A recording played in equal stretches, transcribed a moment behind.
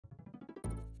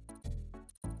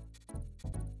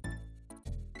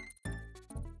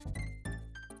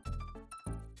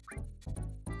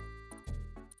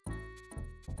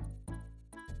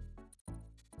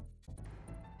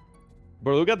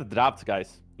Bro, look at the drafts,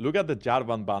 guys. Look at the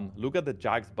Jarvan ban. Look at the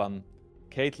Jax ban.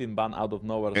 Caitlyn ban out of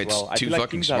nowhere as It's well. I too feel like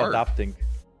fucking things smart. are adapting.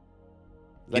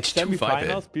 Like It's too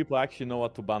semifinals, people actually know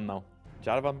what to ban now.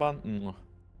 Jarvan ban?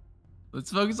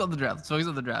 Let's focus on the draft. Let's focus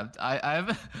on the draft. I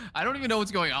don't even know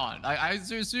what's going on. I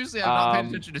seriously, I'm not paying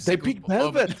attention to They single picked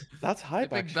Velvet. That's hype,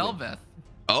 They picked actually. Velvet.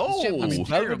 Oh, This shit looks Velvet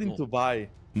terrible. into buy.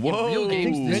 whoa. In real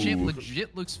games, this shit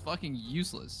legit looks fucking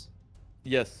useless.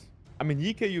 Yes. I mean,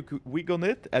 Yike, you could wig on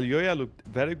it. Elyoya looked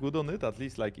very good on it, at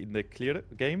least like in the clear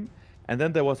game. And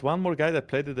then there was one more guy that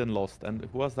played it and lost. And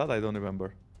who was that? I don't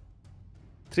remember.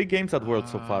 3 games at World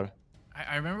so far.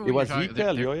 I remember It was talking, Yike,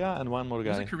 Elyoya, and one more It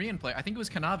was guy. a Korean player. I think it was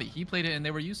Kanavi. He played it and they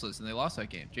were useless and they lost that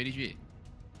game. JDG.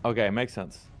 Okay, makes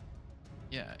sense.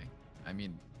 Yeah, I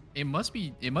mean, it must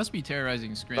be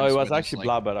terrorizing scrims. No, it was where actually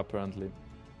there's, Blabber, apparently.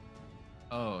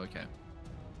 Oh, okay.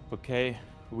 Okay,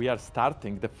 we are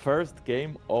starting the first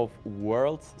game of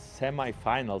World's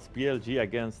Semifinals. BLG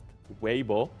against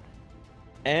Weibo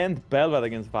and Belvad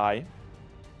against Vi,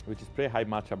 which is pretty high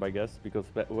matchup, I guess, because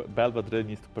Belvad really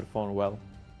needs to perform well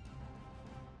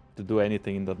to do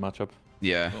anything in that matchup.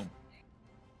 Yeah. Boom.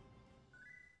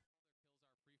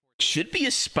 Should be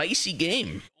a spicy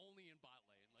game.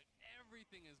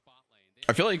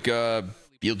 I feel like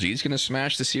BLG is going to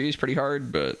smash the series pretty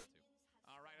hard, but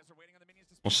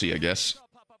we'll see, I guess.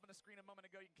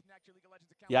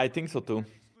 Yeah, I think so too.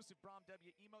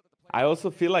 I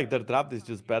also feel like their draft is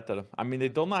just better. I mean, they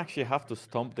don't actually have to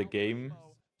stomp the game,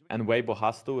 and Weibo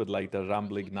has to with like the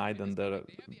Rumble Ignite and their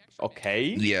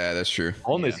okay. Yeah, that's true.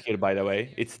 On is here, by the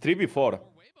way. It's 3v4.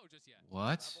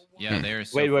 What? Yeah, they're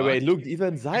so Wait. fucked. Look,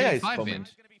 even They're Zaya getting is 5 coming.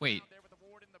 banned. Wait,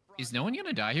 is no one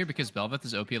gonna die here because Belveth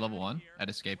is OP level 1 at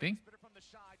escaping?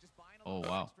 Oh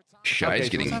wow. Shy's Okay,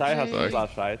 getting so Zaya has to fucked.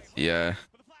 flash, right? Yeah.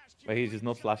 But he's just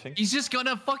not flashing. He's just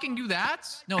gonna fucking do that?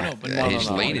 No, but His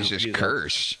no, lane no, is just he's-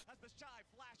 cursed.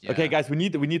 Yeah. Okay, guys, we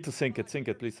need to sync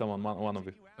it, please. Someone, one of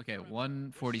you. Okay,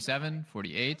 147,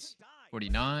 48,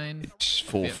 49. It's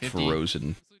full 50.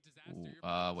 frozen.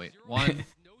 Ooh, wait. 1,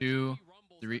 2,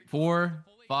 3, 4,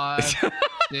 5,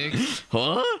 6,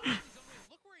 Huh?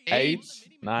 8,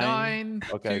 9. 9,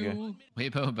 Okay, 2.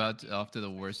 Weibo off to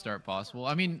the worst start possible.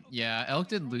 I mean, yeah, Elk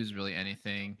didn't lose really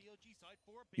anything.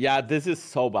 Yeah, this is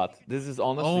so bad. This is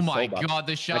honestly Oh my so bad. god,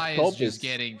 the Shy Like, is Top just is-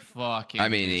 getting fucking. I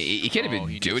mean, he can't Oh, even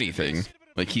he do just anything. missed.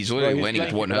 Like, he's Bro, literally he's landing with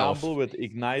playing 1 health. Rumble with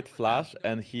Ignite Flash,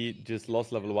 and he just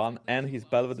lost level 1, and his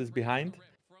Belvet is behind.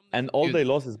 And all Dude, they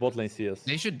lost is bot lane CS.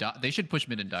 They should push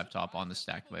mid and dive top on the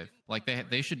stacked wave. Like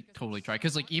they should totally try,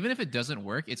 because like even if it doesn't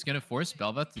work, it's gonna force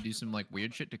Belveth to do some like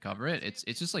weird shit to cover it. It's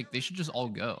just like they should just all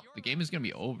go. The game is gonna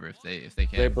be over if they Yeah,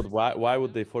 can. but why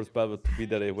would they force Belvet to be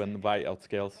there when Vi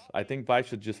outscales? I think Vi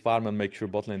should just farm and make sure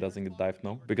bot lane doesn't get dived,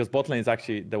 no? Because bot lane is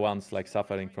actually the ones like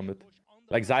suffering from it.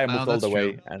 Like Zaya moved all that's the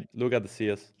way, true. and look at the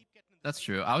CS. That's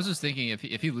true. I was just thinking if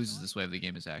he loses this wave, the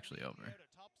game is actually over.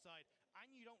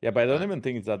 Yeah, but I don't even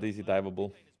think it's that easy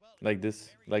diveable. Like this,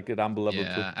 like Rumble level 2.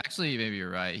 Yeah, actually, maybe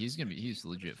you're right. He's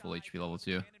legit full HP level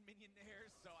 2.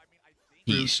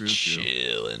 He's True.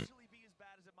 chilling.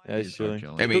 Yeah, he's chilling.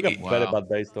 I mean, Look at very bad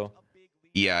base though.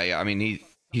 Yeah. I mean,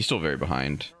 he's still very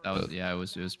behind. That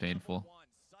was it was painful.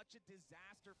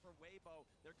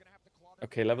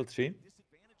 Okay, level 3.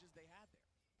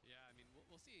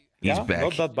 He's Yeah, back.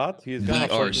 not that bad. He's We gonna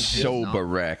have are something so here.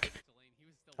 barrack.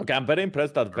 Okay, I'm very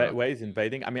impressed that Wei is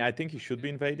invading. I mean, I think he should be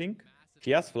invading.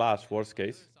 He has flash, worst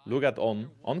case. Look at On.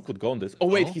 On could go on this. Oh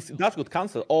wait, his dash could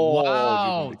cancel. Oh,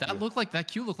 Wow, give him the Q. that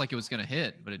Q looked like it was gonna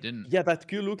hit, but it didn't. Yeah, that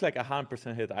Q looked like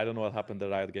 100% hit. I don't know what happened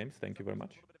at Riot Games. Thank you very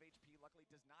much.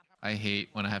 I hate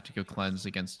when I have to go cleanse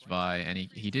against Vi, and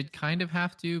he did kind of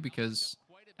have to, because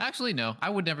actually no,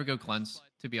 I would never go cleanse,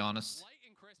 to be honest.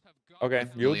 Okay,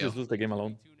 you'll Milio. just lose the game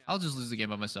alone. I'll just lose the game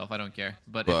by myself. I don't care.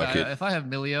 But Fuck it. if I have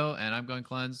Milio and I'm going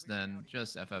cleanse, then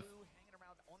just FF.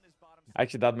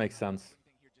 Actually, that makes sense.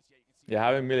 Yeah,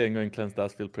 having million going cleanse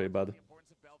does feel pretty bad.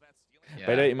 Yeah.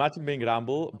 By the way, imagine being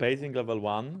Rumble, basing level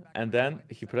 1, and then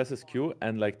he presses Q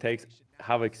and like takes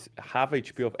half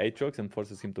HP of Aatrox and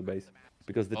forces him to base.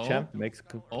 Because the champ makes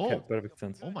perfect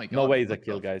sense. Oh my god. No way it's a what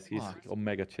kill, the guys. He's fuck?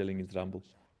 omega chilling in Rumble.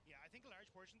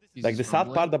 He's Like the just sad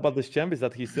rumbling? part about this champ is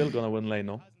that he's still gonna win lane,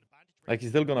 no? Like he's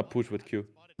still gonna push with Q.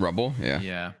 Rumble, yeah.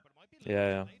 Yeah.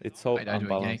 Yeah. It's so I died to a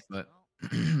gank, unbalanced. but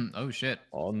oh shit.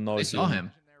 Oh no. They it's saw you.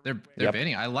 him. They're Yep.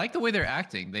 banning. I like the way they're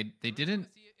acting. They didn't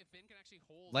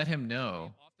let him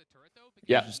know.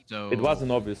 Yeah, Just so... it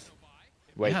wasn't obvious.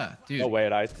 Wait, Yeah, dude. no way,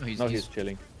 right? No, he's- No, he's- he's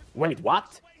chilling. Wait,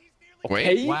 what? Wait.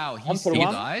 Okay, Wow, one he for saved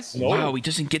one? eyes? No. Wow, he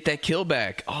doesn't get that kill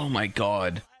back. Oh my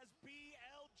god.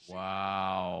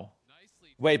 Wow.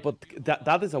 Wait, but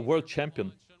that is a world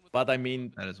champion. But I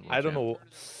mean, That is a world I don't champ. know.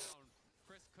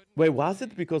 Wait, was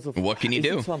it because of... What can you is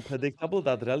do? it so unpredictable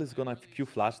that Rel is gonna Q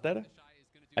flash there?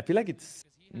 I feel like it's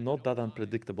not that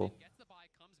unpredictable.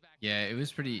 Yeah, it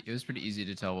was pretty easy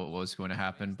to tell what was going to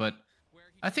happen, but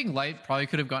I think Light probably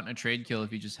could have gotten a trade kill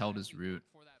if he just held his root.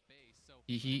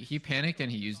 He panicked and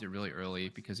he used it really early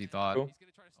because he thought, True.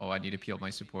 oh, I need to peel my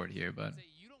support here, but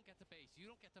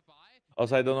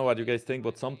Also, I don't know what you guys think,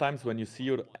 but sometimes when you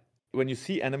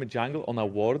see enemy jungle on a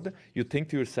ward, you think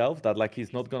to yourself that like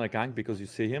he's not gonna gank because you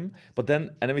see him, but then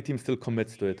enemy team still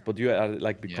commits to it, but you are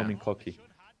like becoming cocky.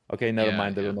 Okay, never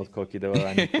mind, they were not cocky, they were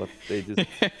running, but they just...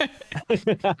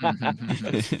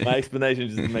 My explanation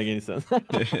just didn't make any sense.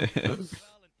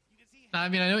 I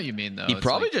mean, I know what you mean, though. He It's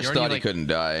probably like, just thought he couldn't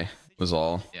die, was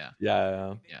all. Yeah.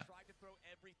 Yeah. Yeah.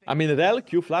 I mean, Rel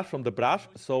Q flash from the brush,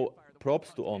 so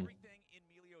props to On.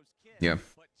 Yeah.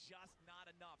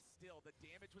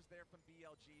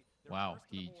 Wow,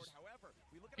 he just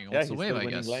Yeah, he's he's wave, still I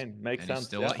winning guess. lane. Makes And sense.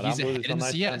 Still, Yeah, he's Rumble ahead is a in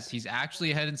nice CS. sense. He's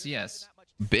actually ahead in CS.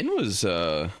 Ben was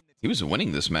he was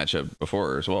winning this matchup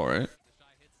before as well, right?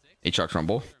 Aatrox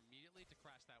Rumble.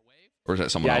 Or is that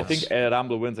someone else? I think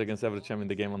Rumble wins against every champ in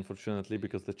the game, unfortunately,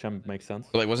 because the champ makes sense.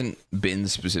 But, like, wasn't Ben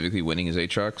specifically winning his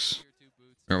Aatrox?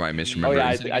 Or am I misremembering? Oh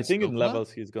yeah, Is it I think in against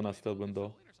levels he's gonna still win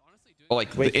though. Well,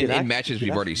 like Wait, in matches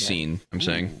we've already seen, I'm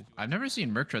saying. I've never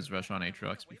seen Mercred's rush on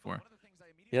Aatrox before.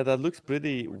 Yeah, that looks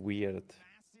pretty weird.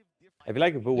 I feel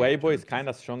like Weibo is kind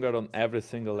of stronger on every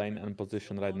single lane and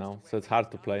position right now, so it's hard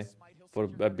to play for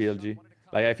BLG.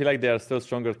 Like, I feel like they are still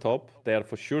stronger top. They are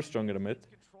for sure stronger mid.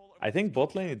 I think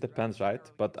bot lane, it depends, right?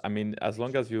 But I mean, as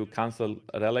long as you cancel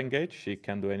Rel engage, she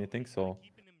can't do anything, so...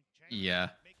 Yeah.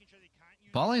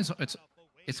 Bot lane's,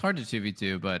 it's hard to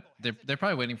 2v2, but they're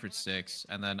probably waiting for 6.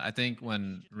 And then I think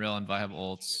when Rel and Vi have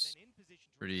ults,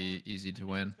 pretty easy to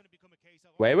win.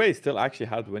 Weiwei is still actually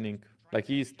hard winning. Like,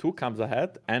 he's 2 camps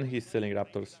ahead, and he's stealing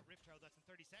Raptors.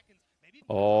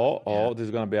 Oh, this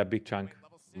is gonna be a big chunk.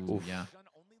 Ooh, yeah.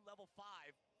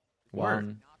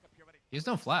 One. He has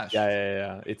no flash.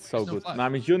 Yeah. It's so no good. flash. I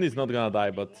mean, Jun is not gonna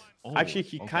die, but actually,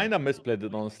 he okay. kind of misplayed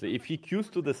it, honestly. If he Qs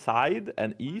to the side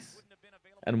and E's,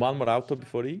 and one more auto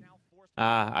before E.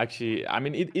 Actually, I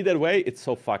mean, either way, it's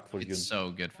so fucked for Jun. It's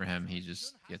so good for him. He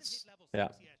just gets... Yeah.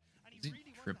 Is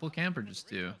he triple camp or just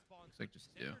 2? Looks like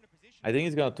just 2. I think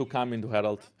he's gonna 2-cam into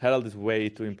Herald. Herald is way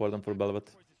too important for Velvet.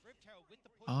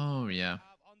 Oh, yeah.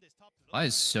 I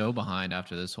is so behind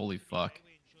after this. Holy fuck.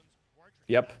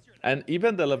 Yep. And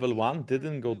even the level 1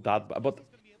 didn't go that bad. But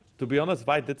to be honest,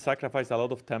 Vi did sacrifice a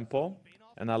lot of tempo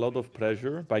and a lot of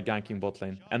pressure by ganking bot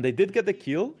lane. And they did get the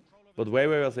kill, but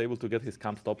Weiwei was able to get his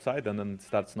camp topside and then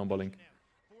start snowballing.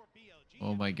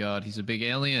 Oh my god, he's a big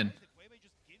alien.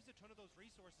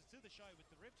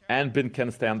 And Bin can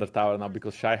stay under tower now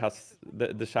because Shy has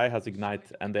the Shy has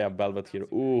Ignite and they have Velvet here.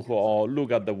 Ooh, oh,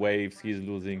 look at the waves he's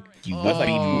losing. That's like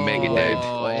mega dead.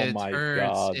 Oh, Oh my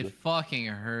god. It fucking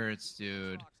hurts,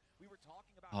 dude.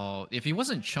 Oh, if he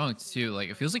wasn't chunked too, like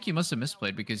it feels like he must have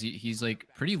misplayed because he's like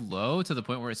pretty low to the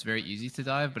point where it's very easy to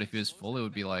dive, but if he was full, it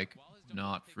would be like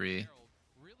not free.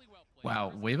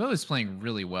 Wow, Weibo is playing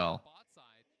really well.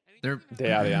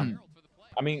 They are, yeah.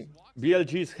 I mean,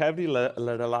 BLG is heavily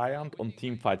reliant on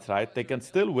team fights, right? They can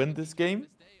still win this game,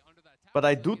 but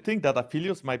I do think that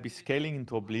Aphelios might be scaling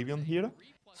into Oblivion here.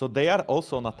 So they are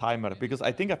also on a timer, because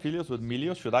I think Aphelios with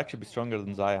Milios should actually be stronger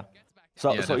than Xayah.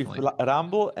 So, Yeah, so if definitely.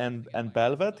 Rumble and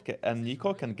Belvet and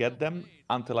Nico can get them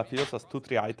until Aphelios has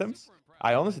 2-3 items,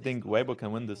 I honestly think Weibo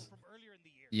can win this.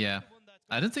 Yeah,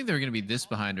 I didn't think they were gonna be this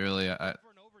behind earlier. I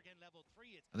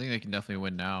think they can definitely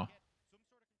win now.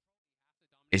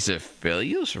 Is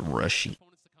Aphelios rushing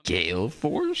Gale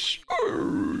Force?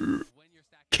 Or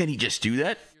can he just do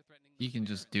that? He can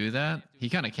just do that. He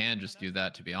kind of can just do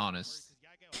that, to be honest.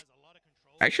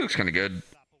 Actually looks kind of good.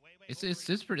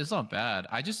 It's not bad.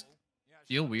 I just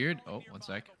feel weird. Oh, one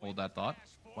sec. Hold that thought.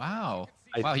 Wow.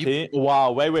 Wow.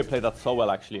 Wow, Weiwei played that so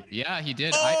well, actually. Yeah, he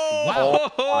did. Oh!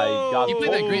 Wow. My god. He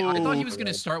played that great. I thought he Oh. was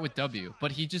gonna start with W,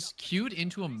 but he just queued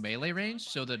into a melee range,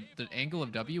 so the angle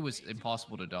of W was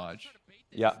impossible to dodge.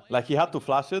 Yeah, like he had to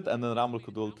flash it and then Rumble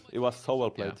could ult. It was so well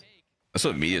played. That's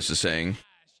what Medius is saying.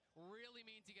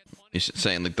 He's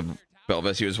saying like the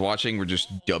Belvets he was watching were just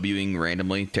Wing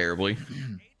randomly, terribly.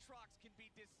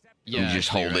 Yeah, just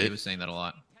actually, hold right, it. He was saying that a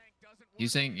lot.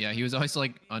 He's saying, yeah, he was always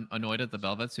like annoyed at the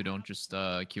Belvets who don't just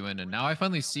queue in, and now I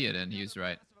finally see it, and he was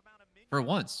right for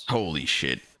once. Holy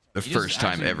shit! The He is first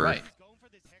time actually ever. right.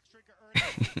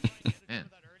 Man,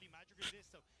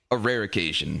 A rare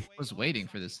occasion. I was waiting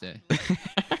for this day.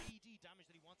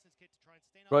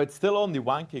 Bro, it's still only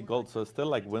 1k gold, so it's still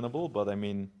like winnable, but I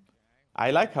mean,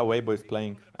 I like how Weibo is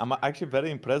playing. I'm actually very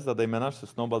impressed that they managed to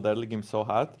snowball the early game so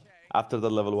hard. after the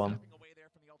level 1.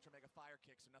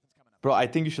 Bro, I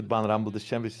think you should ban Rumble. This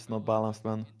champion is not balanced,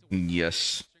 man.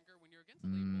 Yes.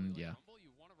 Yeah.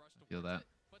 I feel that.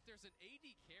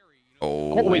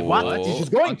 Oh, Oh, wait, what? He's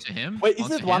just going. Onto him? Wait, is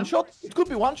Onto it one him? shot? It could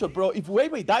be one shot, bro. If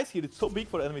Weibo dies here, it's so big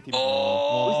for enemy team.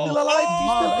 Oh. He's still alive.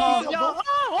 He's still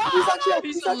he's actually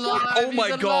He's alive. Oh my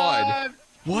he's God. alive.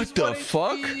 What He's the 1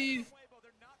 fuck? HP.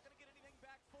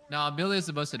 Nah, Billy is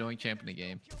the most annoying champ in the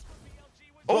game.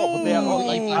 Bro, but they are all,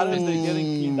 like, Oh. aren't they getting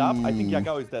cleaned up? I think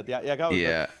Yagao is dead. Yeah, Yagao is Yeah.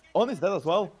 dead. On is dead as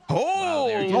well. Wow,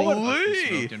 they're getting fucking Holy.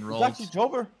 smoked and It's rolled. actually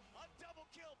Jover.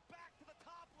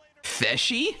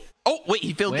 THESHY? Oh, wait,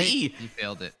 he failed Wait, the E. he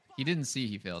failed it. He didn't see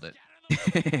he failed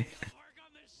it.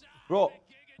 Bro,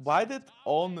 why did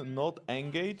On not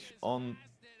engage on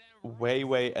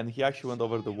Weiwei and he actually went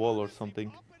over the wall or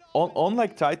something? On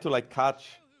like tried to like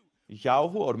catch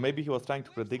Yaohu, or maybe he was trying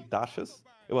to predict dashes.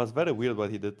 It was very weird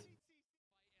what he did.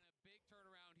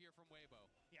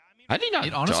 I did not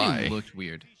It honestly die. looked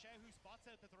weird.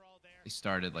 They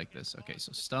started like this. Okay,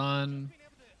 so stun.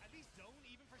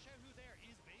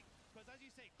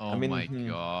 Oh I mean, my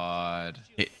god.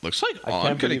 It looks like I On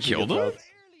can't could have believe he killed gets him. out.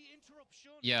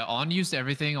 Yeah, On used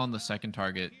everything on the second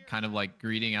target, kind of like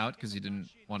greeting out because he didn't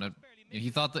want to. He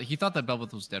thought that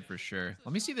Belveth was dead for sure.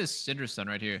 Let me see this Cinder Stun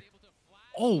right here.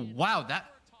 Oh wow,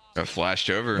 that Got flashed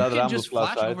over. That you can Rambo just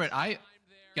flash flash, over it. I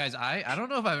don't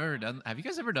know if I've ever done. Have you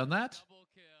guys ever done that?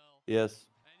 Yes.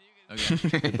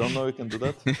 Okay. You don't know you can do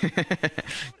that?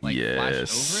 Like flash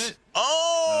Yes. over it.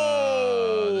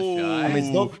 Oh. The shy. I mean,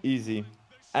 it's not easy.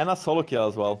 And a solo kill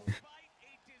as well.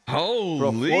 Bro,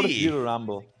 Holy. 4-0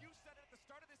 Rumble.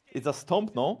 It's a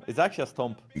stomp, no? It's actually a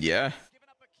stomp. Yeah.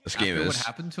 This game After what is.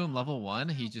 happened to him level 1,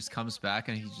 he just comes back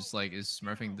and he just like is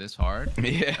smurfing this hard.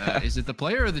 Yeah. Is it the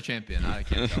player or the champion? I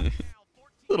can't tell.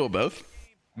 Little both.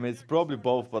 I mean, it's probably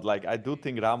both, but like, I do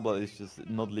think Rumble is just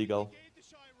not legal.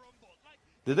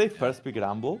 Did they first pick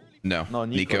Rumble? No. No,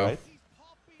 Nico, right?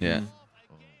 Yeah.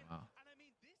 Oh, wow.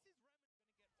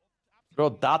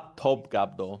 Bro, that top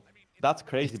gap though. That's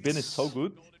crazy. Bin is so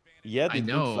good. Yet I it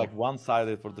know. looks like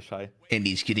one-sided for the Shy. And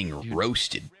he's getting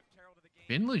roasted.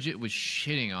 Bin legit was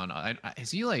shitting on.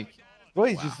 Is he like? Bro,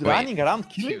 he's just Wait. running around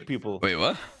killing Dude. people. Wait,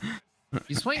 what?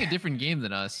 He's playing a different game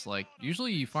than us. Like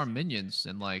usually you farm minions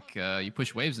and like you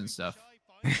push waves and stuff.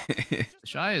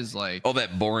 Shy is like All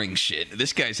that boring shit.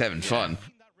 This guy's having fun.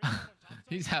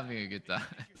 he's having a good time.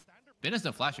 Bin has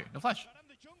no flash here. No flash.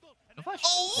 No flash.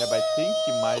 Yeah, but I think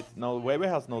he might... No, Weiwei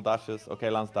has no dashes. Okay,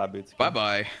 Lance Dabbits. Bye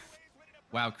bye.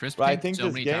 Wow, Chris But I picked think so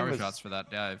this many game tower is- shots for that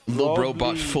dive. Little bro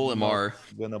bought Probably full not MR.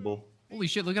 Winnable. Holy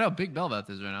shit! Look at how big Belveth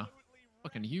is right now.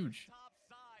 Fucking huge.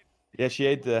 Yeah, she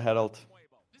ate the Herald.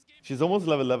 She's almost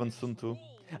level 11 soon too.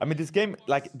 I mean, this game,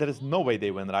 like, there is no way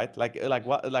they win, right?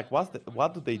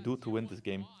 What do they do to win this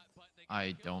game?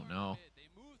 I don't know.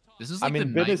 This is I like mean,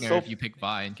 the Bin is nightmare so- if you pick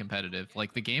Vi in competitive.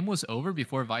 Like the game was over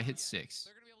before Vi hit 6.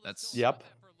 That's Yep.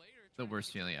 the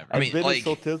worst feeling ever. I mean, Bin like- is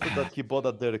so tilted that he bought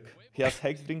a Dirk. He has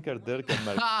Hex Drinker, Dirk, and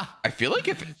Merc. I feel like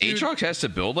if Aatrox has to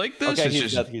build like this, Okay, it's he's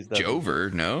just dead, he's dead.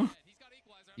 Jover, no?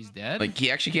 He's dead. Like, he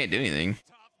actually can't do anything.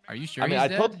 Are you sure I mean, he's I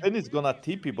dead? thought Bin is gonna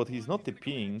TP, but he's not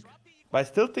TPing. But I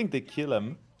still think they kill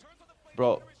him.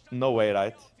 Bro, no way,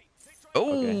 right?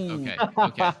 Oh, Okay.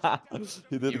 Okay.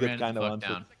 He did He get ran kind the of fuck one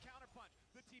down.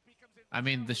 I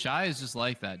mean, the Shy is just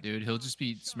like that, dude. He'll just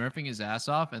be smurfing his ass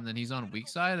off, and then he's on weak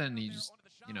side, and he just,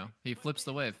 he flips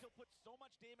the wave.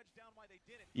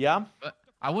 Yeah, But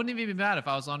I wouldn't even be mad if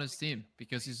I was on his team,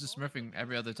 because he's just smurfing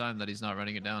every other time that he's not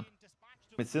running it down.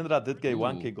 Syndra did get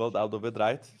 1k Ooh. gold out of it,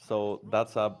 right? So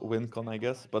that's a win con, I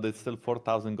guess. But it's still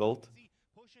 4,000 gold.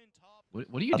 What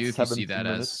do you That's do if you see 17 that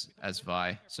minutes. as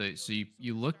Vi? So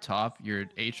you look top, your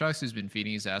Aatrox who's been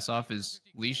feeding his ass off is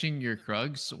leashing your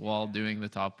Krugs while doing the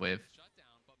top wave.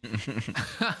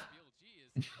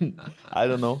 I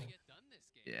don't know.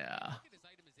 Yeah.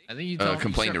 I think you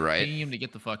complain start to Riot. paying him to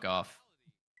get the fuck off.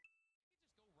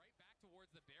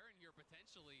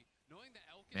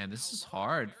 Man, this is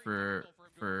hard for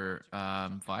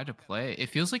Vi to play. It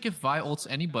feels like if Vi ults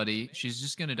anybody, she's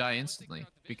just gonna die instantly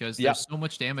because Yeah. there's so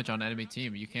much damage on enemy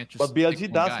team. You can't just. But pick BLG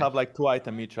one does guy. have like 2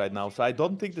 item each right now. So I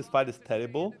don't think this fight is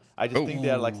terrible. I just think they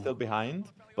are like still behind.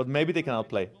 But maybe they can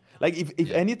outplay. Like if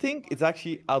Yeah. anything, it's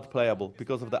actually outplayable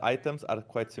because of the items are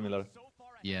quite similar.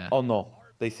 Yeah. Oh no.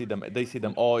 They see them. They see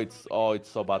them. Oh, it's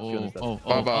so bad. Oh, Fionn is dead.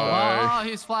 Bye-bye.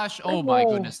 his flash. Oh my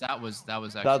Oh. goodness, that was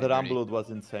actually That dirty. Rumble was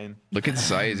insane. look at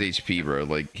Zai's HP, bro.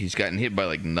 Like, he's gotten hit by,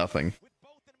 like, nothing.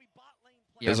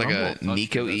 Yeah, There's, like, Rumble a ult touched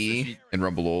Nico her, though, so E and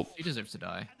Rumble ult. She deserves to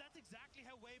die.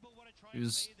 He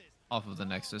was off of the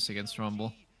Nexus against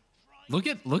Rumble. Look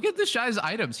at the Shy's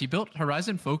items. He built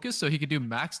Horizon Focus so he could do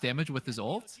max damage with his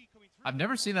ult. I've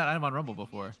never seen that item on Rumble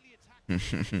before.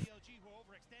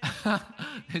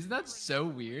 Isn't that so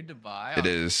weird to buy? It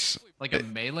is. Like a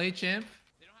melee champ?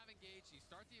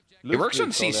 It works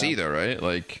on pretty cool, CC yeah. though, right?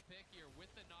 Like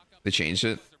they changed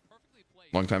it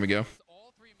a long time ago.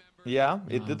 Yeah,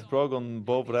 it did prog on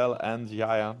both Rel and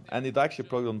Yaya, and it actually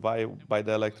progged on by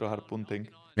the Electro Harpoon thing.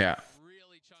 Yeah.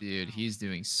 Dude, he's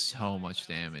doing so much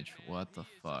damage. What the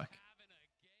fuck?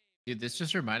 Dude, this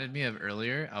just reminded me of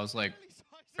earlier. I was like,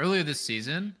 earlier this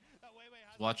season, I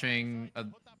was watching a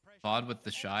VOD with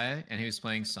THESHY, and he was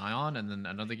playing Scion, and then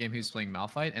another game he was playing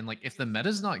Malphite, and like, if the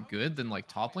meta's not good, then like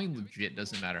top lane legit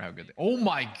doesn't matter how good they. Oh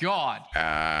my god!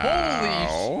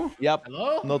 Holy sh. Yep.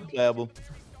 Hello? Not playable.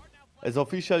 It's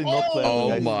officially not playable, Oh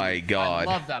guys. my god.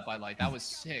 I love that by Light. That was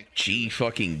sick. G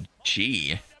fucking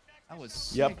G. That was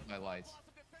sick Yep. by Light.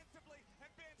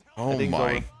 Oh think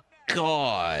my so.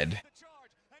 god.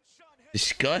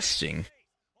 Disgusting.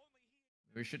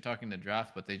 We were shit talking the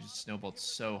draft, but they just snowballed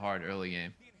so hard early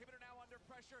game.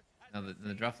 Now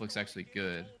the draft looks actually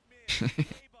good.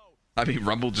 I mean,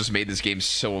 Rumble just made this game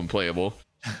so unplayable.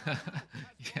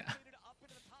 Yeah.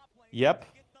 Yep.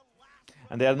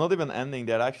 And they are not even ending.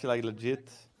 They're actually like legit.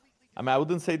 I mean, I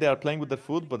wouldn't say they are playing with their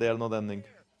foot, but they are not ending.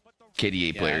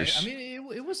 KDA players. I mean,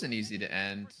 it wasn't easy to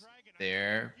end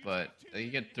there, but you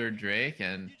get third Drake,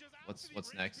 and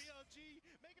what's next?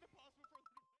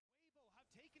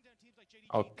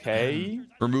 Okay.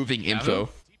 Removing info.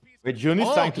 Wait, Juni's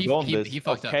Oh, trying to he- go on he- this. he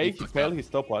fucked up, Okay, he he fucked failed up. his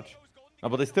stopwatch. No,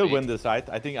 but they still Wait. win this, right?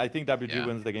 I think WBG Yeah.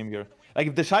 wins the game here. Like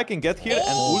if the Shy can get here and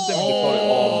ult them in the forest.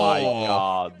 Oh my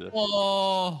god.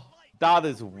 Oh, That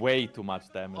is way too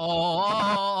much damage.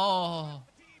 oh,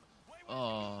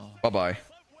 oh, Bye-bye.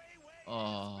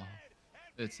 oh,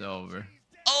 it's over.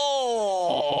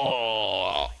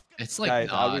 Oh! It's like Guys,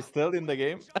 are we not. still in the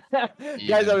game? Yeah,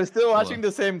 Guys, are we still watching cool.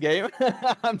 the same game?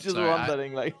 I'm just Sorry,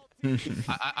 wondering, like.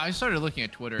 I started looking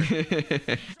at Twitter.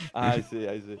 I see.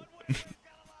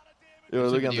 You're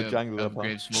looking at the jungle of up, huh?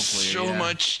 Grave Smoke Player, So yeah.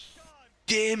 much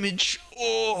damage.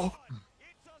 Oh.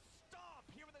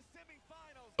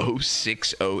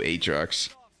 060 Aatrox.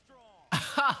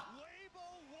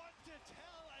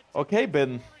 Okay,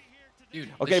 Ben. Dude,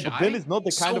 Okay, the but Shy, Ben is not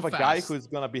the kind so of a guy fast. who is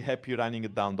gonna be happy running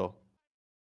it down, though.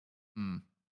 Hmm.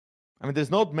 I mean,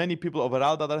 there's not many people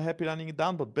overall that are happy running it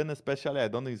down, but Ben especially, I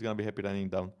don't think he's gonna be happy running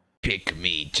it down. Pick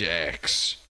me,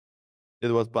 Dex. It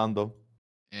was Bando.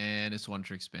 And it's one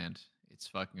trick spanned. It's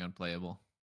fucking unplayable.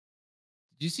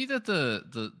 Did you see that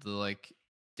the like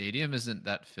stadium isn't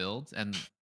that filled? And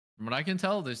from what I can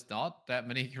tell, there's not that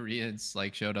many Koreans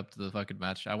like showed up to the fucking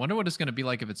match. I wonder what it's gonna be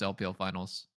like if it's LPL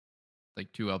finals,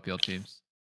 like 2 LPL teams.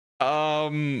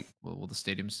 Will the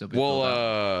stadium still be filled out?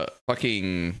 Well,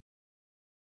 fucking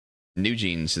New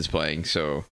Jeans is playing,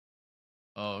 so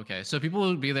Oh, okay. So people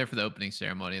will be there for the opening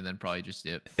ceremony and then probably just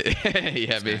dip.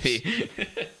 yeah, That's baby.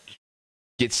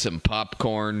 Get some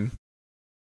popcorn.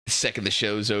 The second the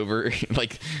show's over,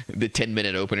 like the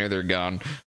 10-minute opener, they're gone.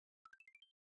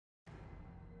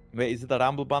 Wait, is it a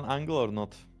Rumble ban angle or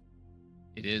not?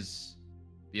 It is.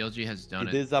 BLG has done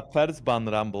It is a first ban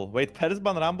Rumble. Wait, first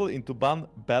ban Rumble into ban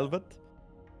Velvet?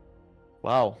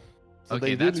 Wow. So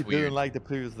Okay, they that's really weird. didn't like the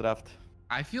previous draft.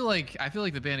 I feel like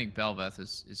the banning Belveth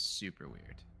is super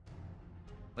weird.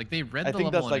 Like they read I the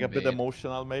think level that's like a and bit invade.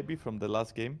 emotional maybe from the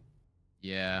last game.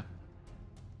 Yeah.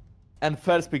 And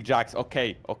first pick Jax.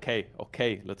 Okay,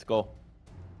 let's go.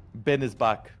 Ben is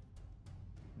back.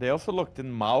 They also looked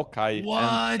in Maokai. and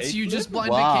What? You Caitlyn? just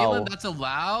blinded Wow. Caitlyn? That's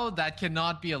allowed? That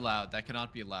cannot be allowed. That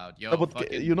cannot be allowed. Yo, No, but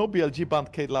fucking, you know BLG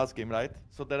banned Kate last game, right?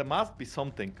 So there must be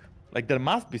something. Like there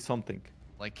must be something.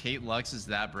 like Kate Lux is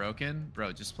that broken?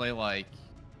 Bro, just play like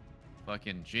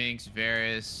fucking Jinx,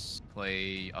 Varus,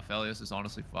 play Aphelios is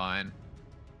honestly fine.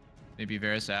 Maybe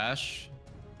Varus Ashe.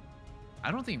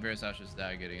 I don't think Varus Ashe is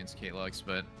that good against Kate Lux,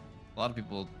 but a lot of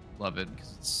people love it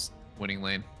because it's winning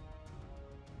lane.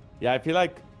 Yeah, I feel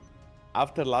like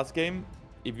after last game,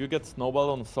 if you get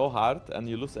snowballed on so hard and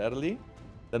you lose early,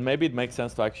 then maybe it makes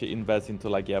sense to actually invest into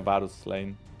like Varus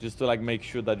lane. Just to like make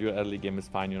sure that your early game is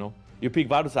fine, you know? You pick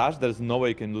Varus Ashe, there's no way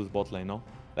you can lose bot lane, no?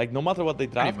 Like no matter what they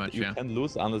draft, much, you yeah. can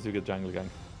lose unless you get jungle gang.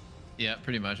 Yeah,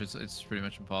 pretty much. It's pretty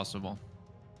much impossible.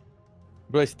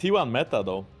 Bro, it's T1 meta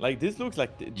though. Like this looks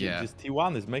like Yeah. just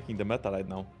T1 is making the meta right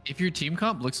now. If your team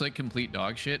comp looks like complete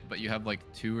dog shit, but you have like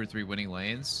 2 or 3 winning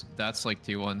lanes, that's like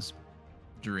T1's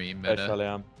dream meta.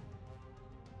 Especially,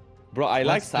 bro, I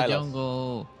like What's the Sylas.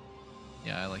 jungle?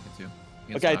 Yeah, I like it too.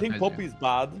 Against Okay, I think Maokai, Poppy too. is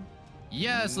bad.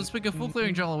 Yes, let's pick a full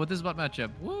clearing jungle with this bot matchup.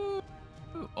 Woo!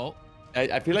 Oh,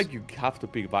 I feel like you have to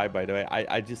pick Vi, by the way.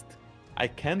 I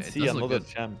can't It see does look another good.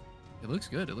 champ. it looks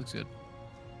good. It looks good.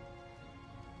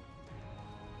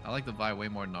 I like the Vi way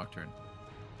more than Nocturne.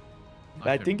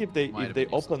 I think if they might have if they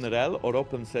been useless. open Rel or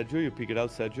open Seju, you pick Rel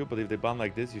Seju. But if they ban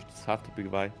like this, you just have to pick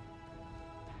Vi.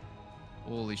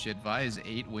 Holy shit, Vi is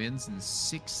 8 wins and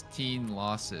 16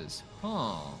 losses.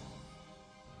 Huh.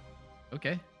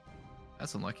 Okay.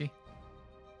 That's unlucky.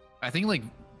 I think like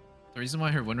the reason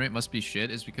why her win rate must be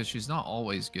shit is because she's not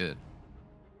always good.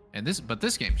 And this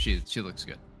game she looks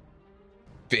good.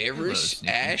 Varus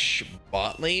Ashe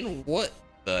bot lane? What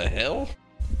the hell?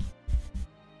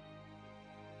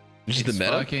 This is the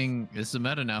meta? This is the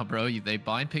meta now, bro. They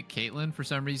blind pick Caitlyn for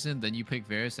some reason, then you pick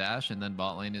Varus Ashe, and then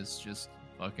bot lane is just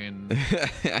fucking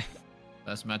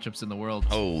best matchups in the world.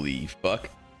 Holy fuck.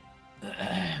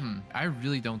 I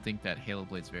really don't think that Halo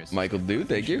Blades Varus. Michael, dude,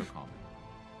 thank you.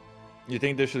 You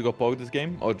think they should go poke this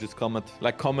game or just commit?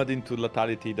 Like commit into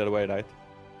lethality either way, right?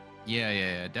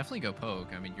 Yeah. Definitely go poke.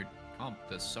 I mean, your comp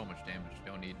does so much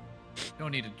damage.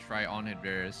 Don't need to try on hit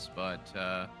Varus, but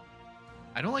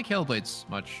I don't like Halo Blades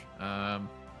much.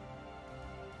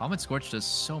 Comet Scorch does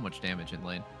so much damage in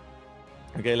lane.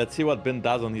 Okay, let's see what Ben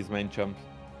does on his main champ.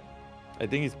 I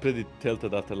think he's pretty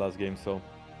tilted after last game, so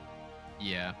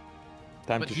Yeah.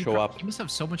 time But to show up. He must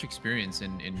have so much experience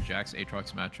in Jack's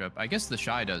Aatrox matchup. I guess the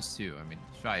Shy does too. I mean,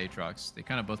 Shy Aatrox, they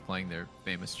kind of both playing their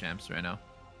famous champs right now.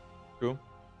 True.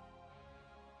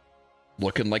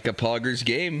 Looking like a Poggers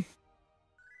game.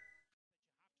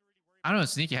 I don't know,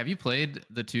 Sneaky, have you played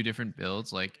the two different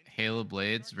builds, like Halo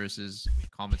Blades versus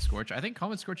Comet Scorch? I think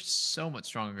Comet Scorch is so much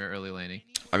stronger early laning.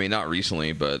 I mean, not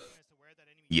recently, but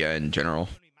yeah, in general.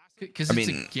 Because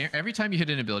every time you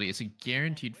hit an ability, it's a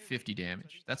guaranteed 50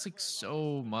 damage. That's like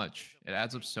so much. It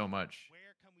adds up so much.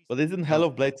 But isn't Hell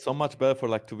of Blades so much better for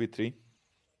like 2v3?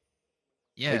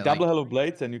 Yeah, like double Hell of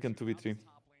Blades and you can 2v3.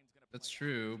 That's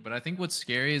true, but I think what's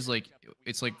scary is like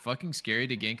it's like fucking scary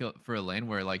to gank for a lane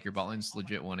where like your bot lane's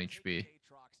legit 1 HP.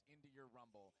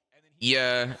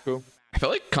 Yeah, True. I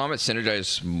felt like Comet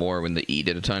synergized more when the E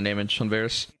did a ton of damage on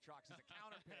Varus,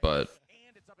 but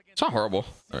it's not horrible.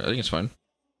 I think it's fine.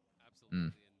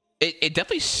 It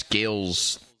definitely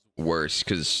scales worse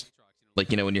because,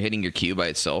 like, you know, when you're hitting your Q by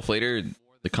itself later,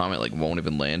 the Comet like won't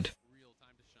even land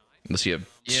unless you have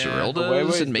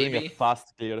Serylda's and maybe a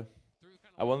fast clear.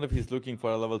 I wonder if he's looking for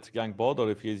a level 3 gank bot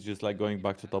or if he's just like going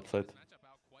back to top side.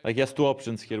 Like he has two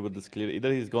options here with this clear.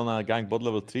 Either he's gonna gank bot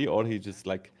level 3 or he's just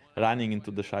like running into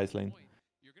the Shy's lane.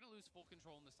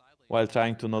 While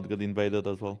trying to not get invaded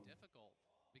as well.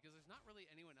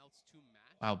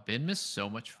 Wow, Bin missed so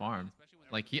much farm.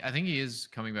 Like I think he is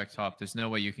coming back top. There's no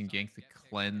way you can gank the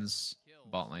cleanse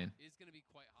bot lane.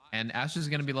 And Ashe is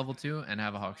gonna be level 2 and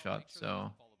have a hawk shot,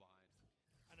 so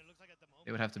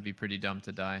it would have to be pretty dumb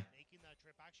to die.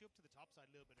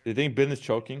 Do you think Bin is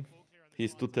choking?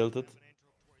 He's too tilted.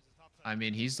 I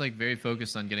mean, he's like very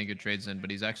focused on getting good trades in, but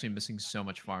he's actually missing so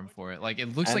much farm for it. Like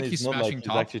it looks And like he's not smashing like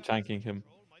top. he's actually chunking him.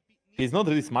 He's not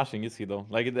really smashing, is he though?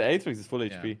 Like the Aatrox is full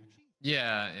HP.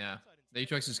 Yeah. The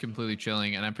Aatrox is completely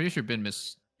chilling, and I'm pretty sure Bin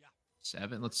missed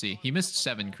 7. Let's see. He missed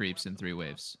 7 creeps in 3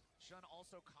 waves.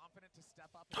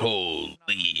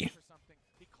 holy.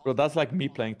 Bro, that's like me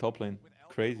playing top lane.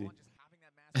 Crazy.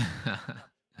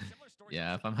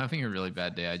 Yeah, if I'm having a really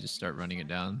bad day, I just start running it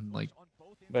down. Like,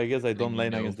 But I guess I don't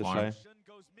lane no against the farm. Shy.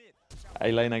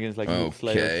 I lane against like Noob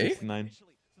Slayer Okay. 69.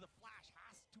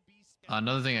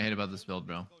 Another thing I hate about this build,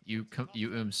 bro. You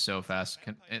so fast.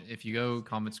 And if you go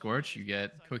Comet Scorch, you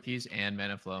get cookies and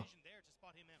mana flow.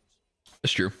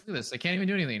 That's true. Look at this. They can't even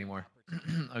do anything anymore.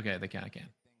 Okay, they can.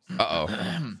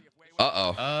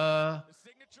 Uh-oh.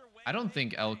 I don't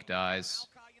think Elk dies.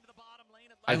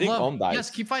 I think Om dies. Yes,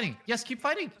 keep fighting. Yes, keep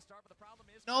fighting.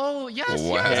 No, yes,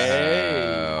 Wow.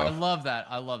 yes. I love that.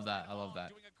 I love that. Okay,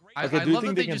 I do you love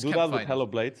think that they can just do kept that with fighting. Hello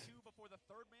Blades?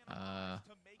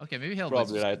 Okay, maybe Hell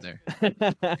Blades Probably is right.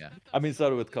 good there. Yeah. I mean,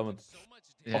 sorry with comments.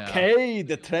 Yeah. Okay,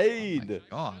 the Oh trade. my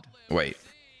God. Wait.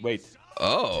 Wait.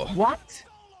 Oh. What?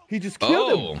 He just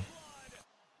killed him.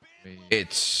 Wait.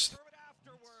 It's...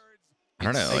 I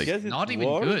don't know. I Like, guess it's Not even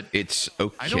worth. good. it's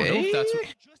okay. I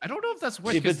don't know if that's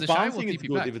worth If because it's the Shy will bouncing, it's TP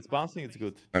good. back. If it's bouncing, it's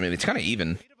good. I mean, it's kind of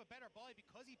even.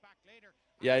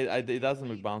 Yeah, it doesn't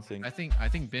look bouncing. I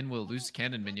think Bin will lose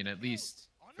cannon minion at least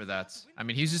for that. I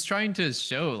mean, he's just trying to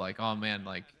show like, oh man,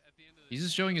 like he's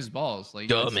just showing his balls. Like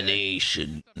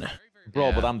Domination. Bro,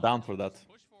 Yeah. but I'm down for that.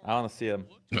 I want to see him.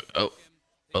 Oh.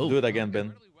 Oh. Do it again,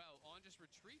 Ben.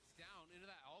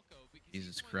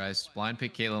 Jesus Christ. Blind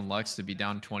pick Caitlyn Lux to be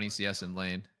down 20 CS in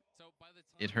lane.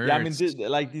 It hurts. Yeah, I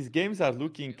mean, like these games are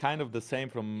looking kind of the same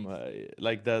from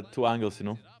like the two angles, you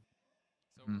know.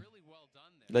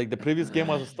 Like the previous game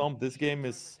was a stomp. This game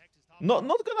is Not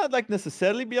gonna like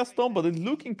necessarily be a stone, but it's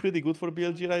looking pretty good for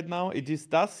BLG right now. It just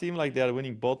does seem like they are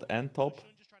winning bot and top,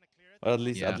 or at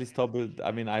least top.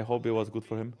 I mean, I hope it was good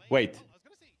for him. Wait,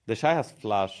 THESHY has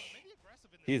flash.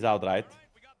 He's out, right?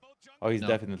 Oh, he's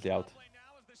definitely out.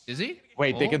 Is he?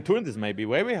 Wait, they can turn this maybe.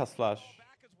 Weibo has flash.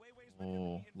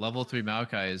 Oh, level 3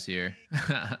 Maokai is here.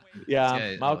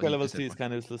 Yeah, Maokai level 3 is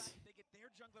kind of useless.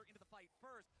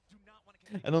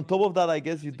 And on top of that, I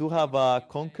guess you do have a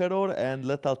Conqueror and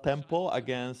Lethal Tempo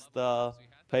against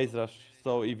Phase Rush.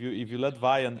 So if you let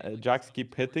Vi and Jax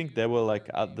keep hitting, they will like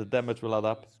the damage will add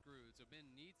up.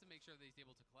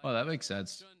 Oh, that makes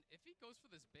sense. If he goes for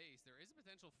this base, there is a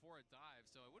potential for a dive,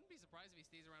 so I wouldn't be surprised if he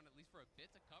stays around at least for a bit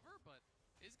to cover, but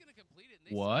is going to complete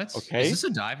it. What? Okay. Is this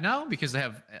a dive now? Because they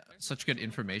have such good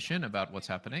information about what's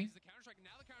happening?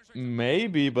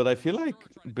 Maybe, but I feel like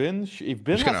Bin, if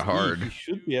Bin has hard. he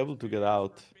should be able to get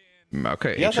out.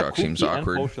 Okay, He has a Aatrox seems cookie and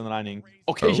awkward. potion running.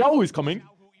 Okay, Xiao is coming.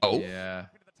 Oh. Yeah.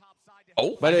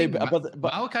 Oh. But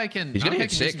Maokai can, he's gonna Maokai hit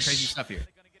can do some 6. crazy stuff here.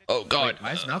 Oh god. Wait,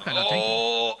 why is Maokai not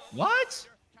tanking? What?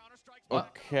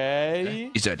 Okay.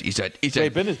 He's dead. He's dead. He's Wait,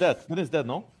 dead. Bin is dead. Bin is dead,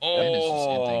 no?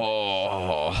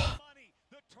 Oh.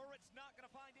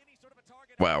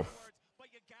 Wow.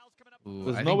 Ooh,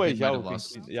 There's I no think way Bin might have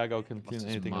Yagao can clean his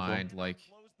anything as well. mind. Like,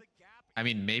 I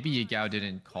mean, maybe Yagao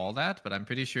didn't call that, but I'm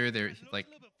pretty sure they're like,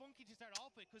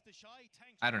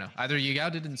 I don't know. Either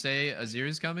Yagao didn't say Azir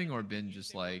is coming, or Bin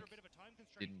just like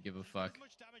didn't give a fuck.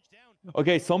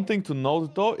 Okay, something to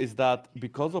note though is that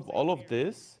because of all of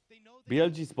this,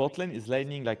 BLG's bot lane is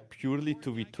laning like purely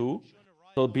 2v2.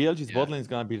 So BLG's bot lane is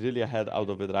gonna be really ahead out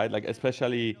of it, right? Like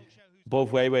especially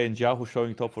both Weibo and Jiao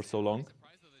showing top for so long.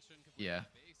 Yeah.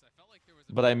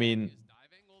 But I mean,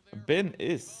 Bin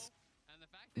is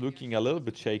looking a little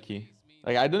bit shaky.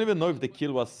 Like I don't even know if the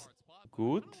kill was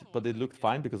good, but it looked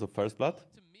fine because of first blood.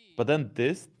 But then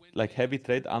this, like heavy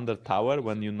trade under tower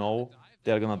when you know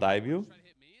they're gonna dive you,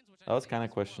 that was kind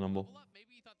of questionable.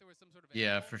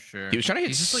 Yeah, for sure. He was trying to hit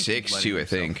He's just, like, 6 letting too, I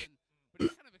himself. think.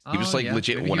 He was like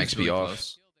legit maybe 1 he was XP really off.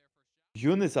 close.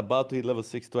 Yun is about to hit level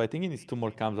 6 too. I think he needs 2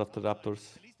 more cams after Raptors.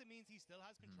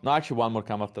 No, actually 1 more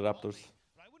cam after Raptors.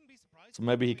 So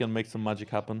maybe he can make some magic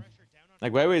happen.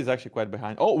 Like Weibo is actually quite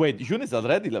behind. Oh wait, Yun is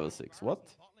already level 6. What?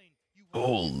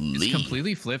 Holy. It's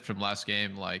completely flipped from last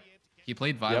game. Like, he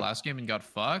played Vi last game and got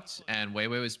fucked, and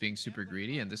Weibo was being super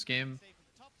greedy, and this game,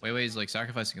 Weibo is like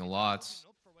sacrificing a lot.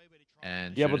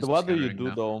 And Yeah, Shun but is what do just you countering do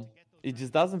now. though? It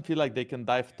just doesn't feel like they can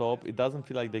dive top. It doesn't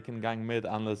feel like they can gang mid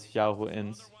unless Xiao Hu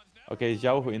ins. Okay, is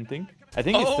Xiao Hu inting? I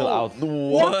think he's still out.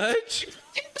 What?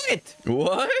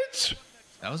 What?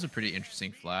 That was a pretty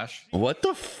interesting flash. What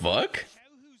the fuck?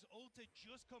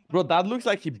 Bro, that looks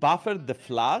like he buffered the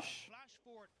flash.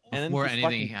 And Before then his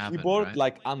anything fucking happened, keyboard right?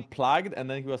 like unplugged, and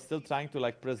then he was still trying to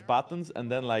like press buttons, and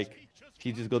then like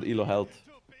he just got elo health,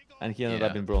 and he ended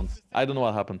up in bronze. I don't know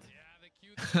what happened.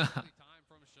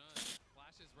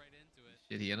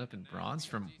 Did he end up in bronze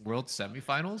from World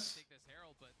Semifinals?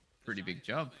 Pretty big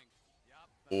jump.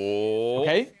 Oh.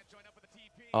 Okay.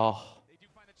 Oh,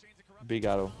 big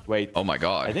arrow. Wait. Oh my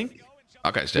god. I think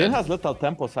Okay, Bin dead. has lethal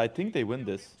tempo, so I think they win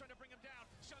this.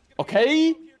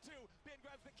 Okay.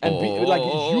 And like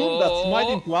Yun that's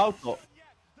smiting to auto.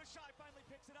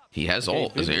 He has Okay,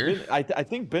 ult. Azir. I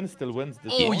think Bin still wins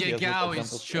this. Oh, one. He has lethal Yagao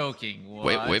tempo. is choking.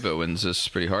 What? Wait, Weibo wins this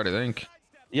pretty hard, I think.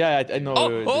 Yeah, I know.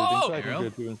 I think Ariel?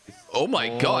 he wins this. Oh my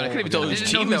god, I couldn't even tell I whose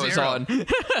didn't know team that whose was Ariel.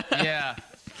 on. Yeah.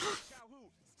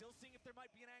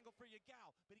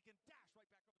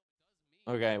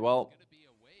 Okay, well,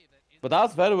 but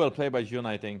that's very well played by Yun,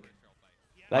 I think.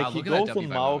 Like Wow, he look at that goes on W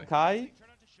by Weibo. Maokai,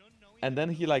 and then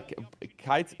he like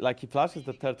kites, like he flashes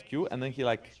the third Q, and then he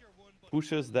like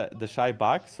pushes the THESHY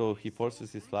back, so he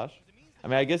forces his flash. I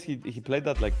mean, I guess he played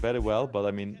that like very well, but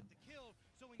I mean,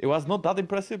 it was not that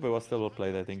impressive, but it was still well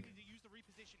played, I think.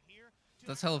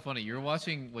 That's hella funny. You were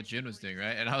watching what Jin was doing,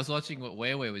 right? And I was watching what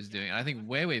Weiwei was doing. And I think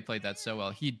Weiwei played that so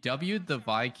well. He W'd the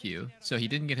Vi Q, so he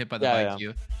didn't get hit by the Vi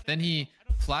Q. Then he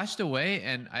flashed away,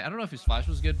 and I don't know if his flash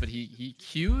was good, but he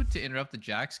Q'd to interrupt the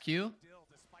Jax Q.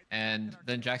 And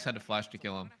then Jax had to flash to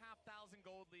kill him.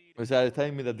 So are you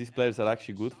telling me that these players are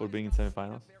actually good for being in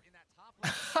semifinals?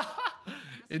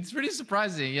 It's pretty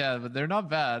surprising, yeah, but they're not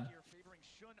bad.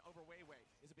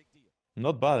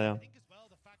 Not bad, yeah.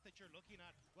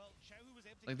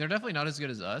 Like, they're definitely not as good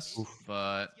as us,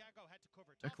 but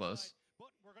they're close.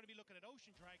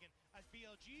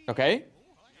 Okay.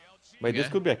 Wait, this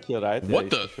Okay. could be a kill, right? What Yeah,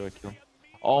 the- sure a kill.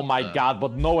 Oh my god,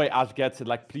 but no way Ash gets it.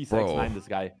 Like, please Bro. X9 this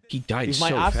guy. He died If so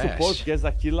my Ash support fast. gets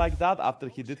a kill like that after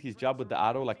he did his job with the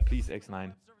arrow, like, please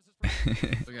X9.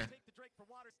 Okay.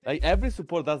 Like every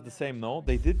support does the same, no?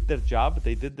 They did their job,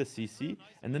 they did the CC,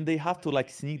 and then they have to like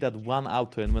sneak that one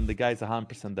auto in when the guy's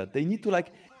 100% dead. They need to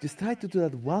like just try to do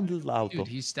that one little auto. Dude,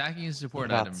 he's stacking his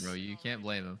support item, bro. You can't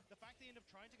blame him.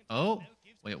 Oh,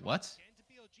 wait, what?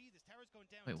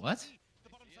 Wait, what?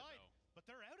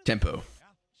 Tempo.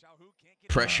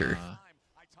 Pressure.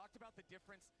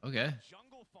 Okay.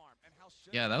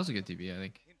 Yeah, that was a good TB, I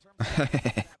think.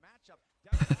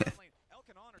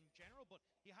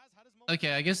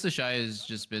 Okay, I guess THESHY is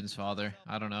just Bin's father.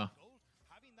 I don't know.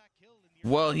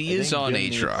 Well, he is on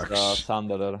Aatrox.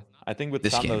 Thunderer. I think with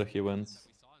Thunderer he wins.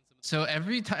 So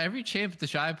every champ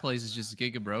THESHY plays is just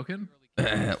Giga broken?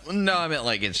 No, I meant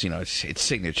like it's it's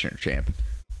signature champ.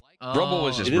 Rumble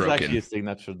was just broken. It is broken. actually a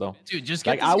signature though. Dude, just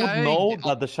get like this I would guy... know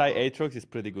that the THESHY Aatrox is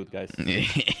pretty good, guys.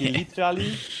 He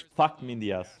literally fucked me in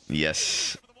the ass.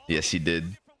 Yes, yes, he did.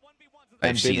 And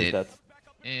I've seen it. Dead.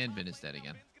 And Bin is dead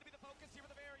again.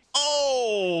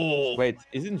 Oh! Wait,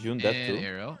 isn't June dead too?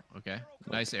 Arrow. Okay,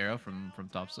 nice arrow from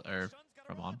top or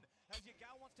from on.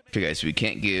 Okay, guys, we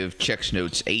can't give checks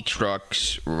notes.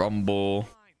 Aatrox, Rumble.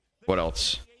 What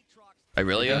else?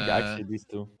 Irelia? Actually, these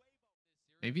two.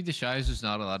 Maybe THESHY is just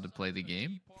not allowed to play the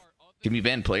game. Can we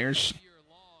ban players?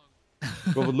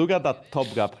 But look at that top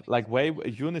gap. Like,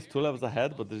 June is 2 levels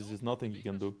ahead, but there's just nothing you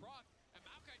can do.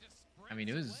 I mean,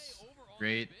 it was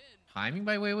great timing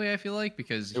by Weibo, I feel like,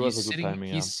 because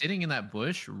he's sitting in that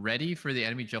bush, ready for the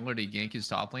enemy jungler to gank his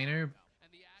top laner.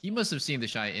 He must have seen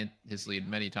THESHY in his lead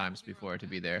many times before to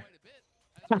be there.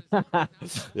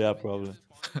 Yeah, probably.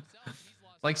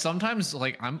 Like sometimes,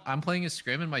 like I'm playing a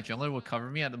scrim and my jungler will cover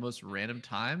me at the most random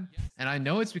time, and I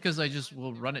know it's because I just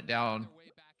will run it down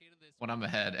when I'm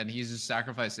ahead, and he's just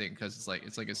sacrificing because it's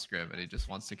like a scrim and he just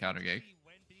wants to counter gank.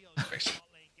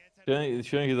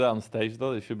 Shouldn't you do that on stage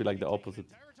though? It should be like the opposite.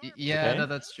 Yeah, okay? no,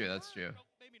 that's true. That's true.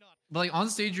 But like on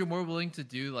stage, you're more willing to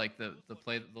do like the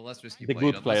less risky the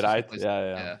play. good play, right?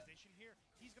 Yeah, yeah.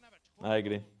 I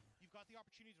agree.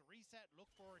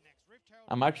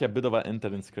 I'm actually a bit of an inter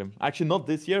in scrim. Actually, not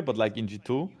this year, but like in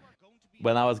G2,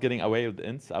 when I was getting away with the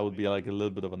ints, I would be like a little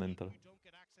bit of an inter.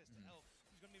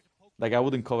 Like I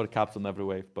wouldn't cover caps on every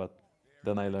wave, but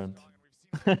then I learned.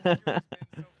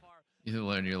 You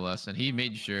learned your lesson. He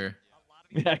made sure.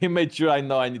 Yeah, he made sure I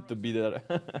know I need to be there.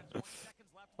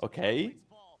 Okay.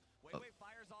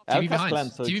 TV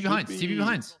behind. So TV behind. be... TV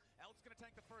behind.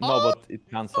 No, but it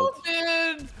cancelled.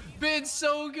 Bin's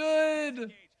so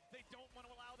good.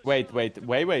 Wait.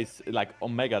 Weibo is like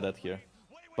Omega dead here.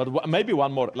 But maybe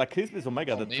one more. Like Crisp is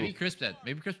Omega dead maybe too. Crisp dead.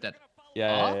 Maybe Crisp dead.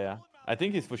 Yeah. I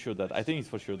think he's for sure dead.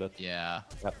 Yeah.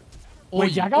 Yep. Oh,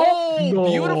 wait, Yagao? Oh, no,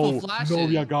 beautiful flashes. No,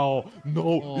 Yagao.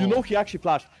 No. Oh. You know he actually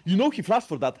flashed. You know he flashed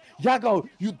for that. Yagao,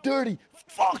 you dirty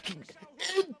fucking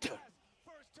inter.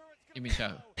 You mean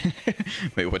Xiao?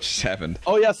 Wait, what just happened?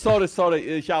 Oh yeah, sorry.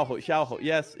 Xiaoho.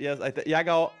 Yes.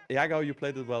 Yagao, you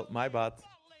played it well. My bad.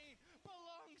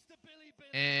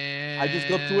 And I just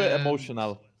got too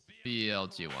emotional.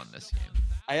 BLG won this game.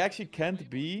 I actually can't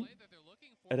be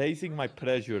raising my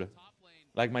pressure.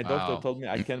 Like my doctor told me,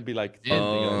 I can't be like.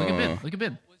 Look at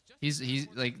Bin. He's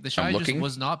like THESHY just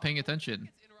was not paying attention.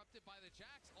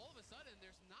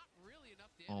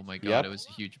 Oh my god, It was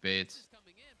a huge bait.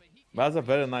 That's a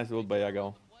very nice ult by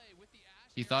Yagao.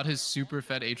 He thought his super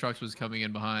fed Aatrox was coming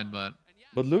in behind, but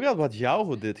look at what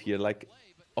Xiaohu did here. Like,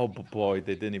 oh boy,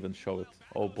 they didn't even show it.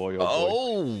 Oh boy.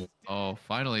 Oh,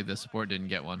 finally the support didn't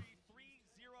get one.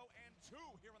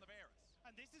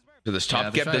 So this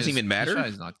top gap doesn't even matter? THESHY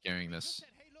is not carrying this.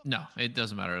 No, it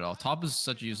doesn't matter at all. Top is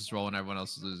such a useless role when everyone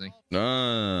else is losing.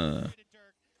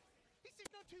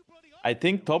 I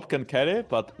think top can carry,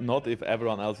 but not if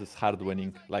everyone else is hard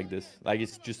winning like this. Like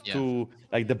it's just too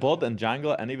like the bot and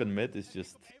jungle and even mid is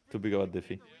just too big of a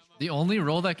diffy. The only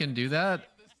role that can do that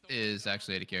is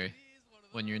actually AD carry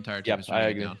when your entire team is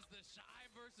running down.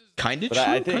 Kinda but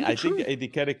true. I think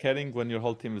AD carrying when your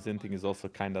whole team is inting is also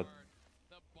kind of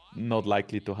not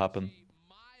likely to happen.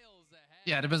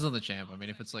 Yeah, it depends on the champ. I mean,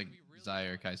 if it's like Zai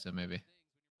or Kaisa, maybe.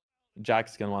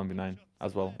 Jax can 1v9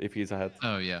 as well if he's ahead.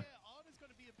 Oh yeah.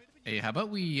 Hey, how about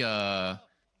we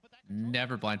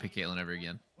never blind pick Caitlyn ever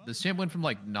again? This champ went from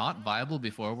like not viable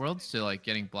before Worlds to like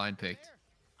getting blind picked.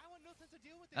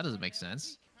 That doesn't make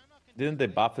sense. Didn't they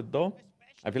buff it though?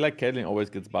 I feel like Caitlyn always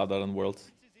gets bad on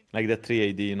Worlds. Like the 3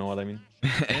 AD, you know what I mean?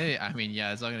 Hey, I mean,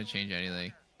 yeah, it's not gonna change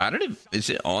anything. I don't know. Is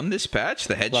it on this patch?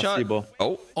 The headshot? Placebo.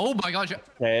 Oh my gosh.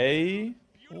 Okay.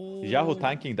 Yahoo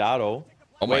tanking the arrow.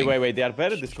 Oh wait. They are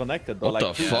very disconnected though. What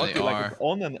like, the fuck? Like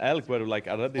On and Elk were like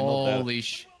already not there. Holy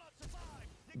sh.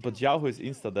 But Yahoo is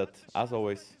insta dead, as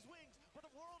always.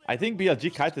 I think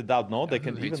BLG kited out, no? They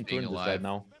can even turn this right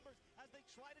now.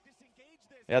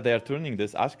 Yeah, they are turning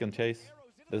this. Ash can chase.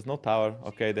 There's no tower.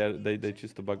 Okay, they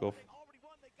choose to bug off.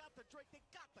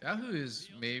 Yahoo is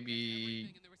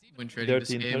maybe when trading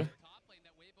Dirty this Inter. game.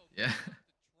 Yeah.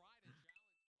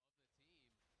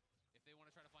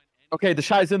 Okay, the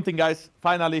Shy is inting, guys.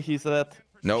 Finally, he's at.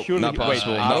 Nope, Surely, not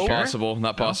possible. Wait, Not Arrow? possible.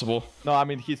 Not possible. No, I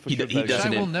mean he's for He sure. d- he dead, guys.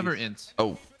 doesn't Shy will int. never int.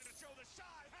 Oh,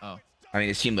 Oh. I mean,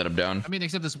 his team let him down. I mean,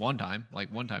 except this one time. Like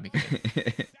one time he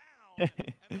could.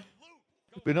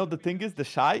 You know, the thing is, the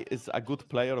Shy is a good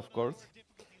player, of course,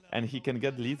 and he can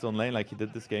get leads on lane like he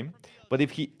did this game. But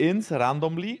if he ints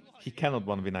randomly, he cannot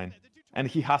 1v9, and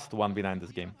he has to 1v9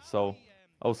 this game. So,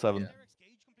 0-7.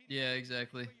 Yeah,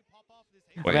 exactly.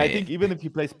 I mean, I think even if he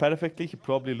plays perfectly, he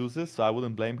probably loses. So I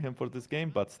wouldn't blame him for this game,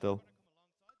 but still.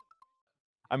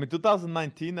 I mean,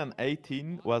 2019 and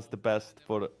 18 was the best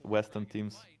for Western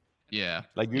teams. Yeah.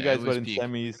 Like you Yeah, guys it were was in peak.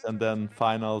 semis and then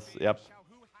finals. Yep.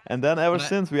 And then ever When I-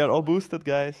 since we are all boosted,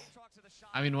 guys.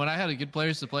 I mean, when I had a good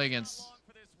players to play against,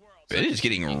 It is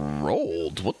getting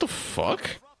rolled. What the fuck?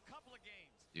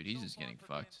 dude, he's just getting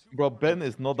fucked. Bro, Ben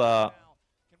is not a.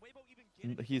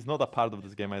 He's not a part of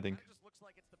this game, I think.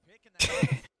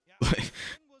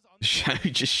 Shadow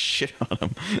just shit on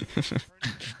him.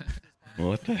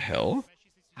 What the hell?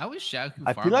 How is Shaku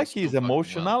I feel farming like so he's fucking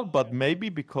emotional, well? but maybe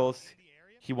because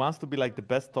he wants to be like the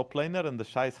best top laner and the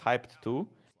Shy is hyped too.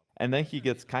 And then he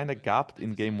gets kind of gapped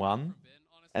in game 1.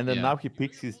 And then Yeah. now he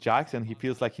picks his jacks and he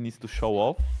feels like he needs to show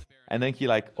off. And then he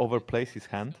like overplays his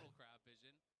hand.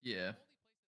 Yeah.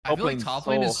 I feel like top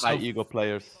lane is high so ego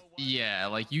players. yeah,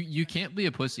 like you can't be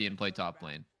a pussy and play top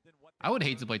lane. I would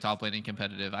hate to play top lane in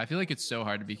competitive. I feel like it's so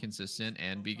hard to be consistent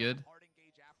and be good.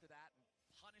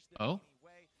 Oh?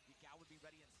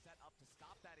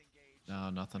 No,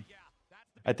 nothing.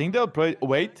 I think they'll probably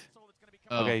wait.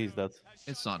 Oh, Okay, he's dead.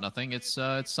 it's not nothing. It's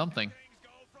something.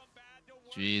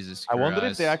 Jesus I Christ. wonder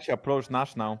if they actually approach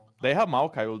Nash now. They have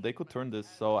Maokai ult, they could turn this,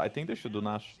 so I think they should do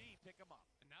Nash.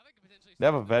 They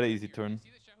have a very easy turn.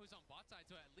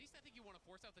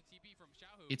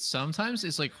 It's sometimes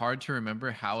it's like hard to remember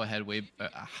how ahead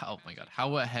oh my god,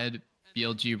 how ahead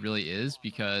BLG really is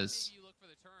because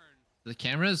the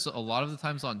camera is a lot of the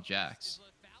times on Jax,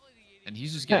 and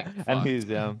he's just getting And fucked. he's,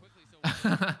 yeah.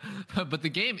 But the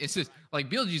game is just like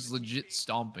BLG's legit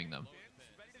stomping them.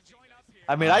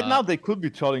 I mean, right now they could be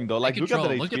trolling though. Like, They look control.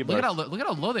 at the Look HP at burst. look at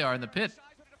how low they are in the pit.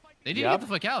 They need to Yep. get the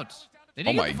fuck out. They Oh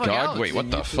need to my get the fuck god, out. wait,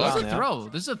 what the need to This fuck? is a Yeah. throw.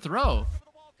 This is a throw.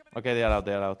 Okay, they are out,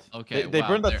 they are out. Okay, They wow,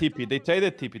 burned the they're- TP, they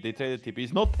traded TP.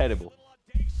 It's not terrible.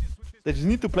 They just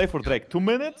need to play for Drake. 2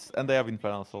 minutes and they have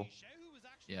Infernal Soul.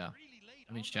 Yeah.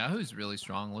 I mean, Shahu's really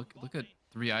strong. Look at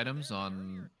 3 items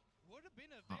on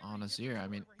Azir. I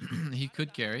mean, he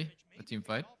could carry a team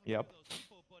fight. Yep.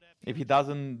 If he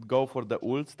doesn't go for the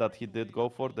ults that he did go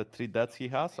for, the 3 deaths he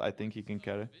has, I think he can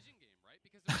carry.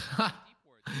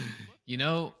 You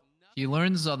know, he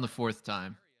learns on the 4th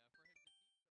time.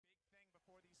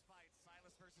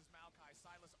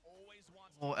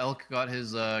 Oh, Elk got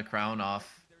his crown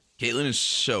off. Caitlyn is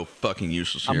so fucking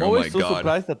useless I'm here. Oh my always so god.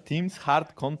 surprised that teams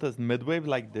hard contest mid-wave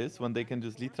like this when they can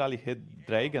just literally hit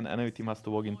Drake and enemy team has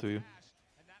to walk into you.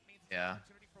 Yeah.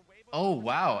 Oh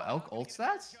wow, Elk ults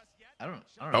that? I don't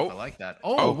know if I like that.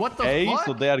 Oh, Oh, what the Okay, fuck?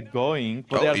 so they are going.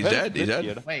 But Oh, they are he's very dead, he's split dead.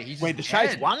 here. Wait, he's Wait, the just Shy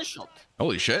is dead. one shot.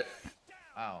 Holy shit.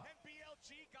 Wow.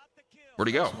 Where'd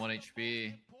he go? Just 1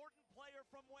 HP.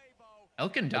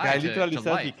 Elk can The die guy to literally said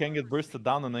he light. can get bursted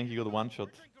down and then he got one shot.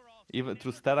 Even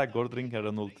through Stera, Gordringer,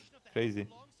 and ult. Crazy.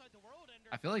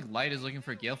 I feel like Light is looking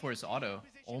for Gale Force auto.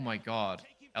 Oh my god.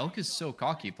 Elk is so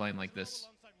cocky playing like this.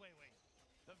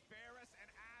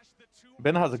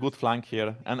 Ben has a good flank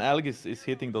here, and Elg is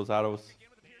hitting those arrows.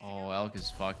 Oh, Elk is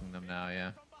fucking them now,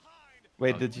 yeah.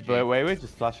 Wait, Oh, did GG. wait,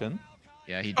 just flash in?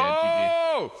 Yeah, he did.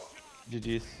 Oh!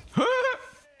 GG's.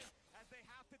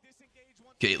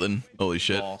 Caitlyn. Holy GG.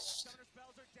 shit. Lost.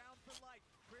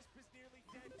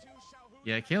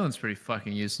 Yeah, Kaelin's pretty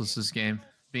fucking useless this game.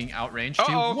 Being outranged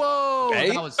too. Uh-oh. Whoa! Hey.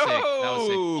 That was sick. That was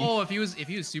sick. Oh. Oh, if he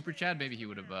was super Chad, maybe he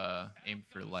would have aimed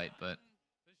for Light, but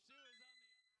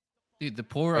dude, the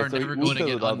poor Wait, are so he never going to ulted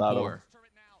get without arrow. unpoor.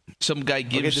 Some guy Okay,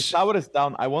 the gives... tower is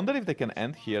down. I wonder if they can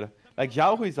end here. Like,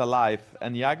 Xiaohu is alive,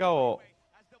 and Yagao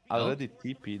already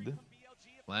TP'd.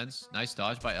 Cleanse. Nice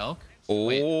dodge by Elk. Oh!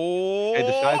 Hey,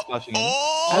 the Shy is flashing in.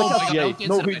 Oh Elk my has god, the Elk age.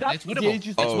 No, instant wait, event. that's It's the winnable. age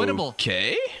is- It's winnable.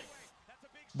 Okay.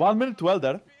 1 minute 12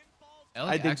 there. Elk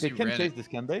I think they actually can ran chase it. this,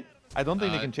 can they? I don't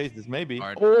think they Uh, can chase this, maybe.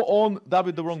 hard. Oh, on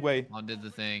W the wrong way. On did the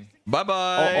thing.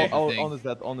 Bye-bye. Oh, Thing. on is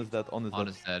dead, on is dead, on is On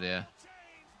dead. is dead, yeah.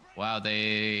 Wow,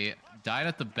 they died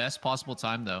at the best possible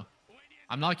time, though.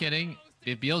 I'm not kidding.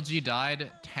 If BLG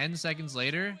died 10 seconds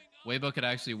later, Weibo could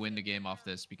actually win the game off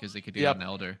this because they could get Yep. an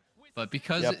Elder. But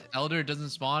because Yep. Elder doesn't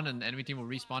spawn and enemy team will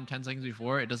respawn 10 seconds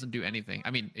before, it doesn't do anything.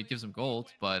 I mean, it gives them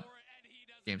gold, but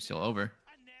game's still over.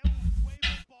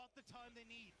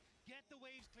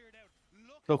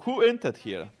 So who entered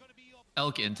here?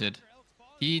 Elk inted.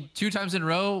 He 2 times in a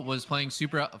row was playing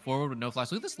super forward with no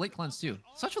flash. Look at this late cleanse too.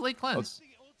 Such a late cleanse.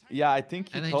 Yeah, I think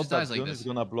he And then he thought just that dies like Zun this. is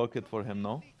gonna block it for him,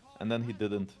 no? And then he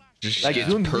didn't. Just Like,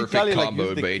 gets Zun perfect literally, like, combo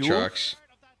used with the Q. Aatrox.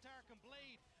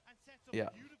 Yeah.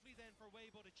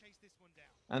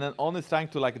 And then On is trying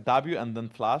to like W and then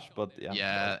flash, but yeah.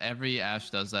 Yeah, every Ashe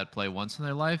does that play once in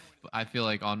their life. But I feel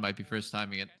like On might be first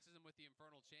timing it.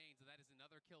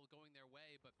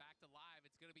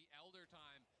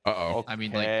 Uh-oh. I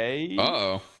mean, like, Okay.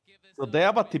 Uh-oh. So they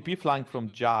have a TP flank from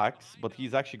Jax, but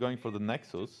he's actually going for the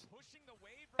Nexus.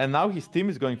 And now his team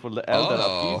is going for the Elder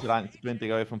Oh. as he's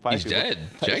sprinting away from 5 He's people. dead.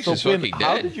 Jax So is Finn, fucking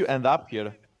how dead. did you end up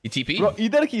here? ETP? Bro,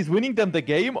 either he's winning them the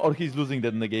game or he's losing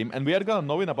them the game. And we are gonna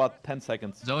know in about 10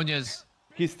 seconds. Zonya's.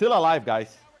 He's still alive,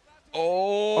 guys.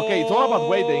 Oh. Okay, it's all about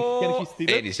waiting. Can he steal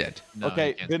it? And he's dead. No, Okay,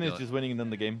 you can't Ben steal is it. just winning them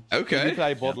the game. Okay.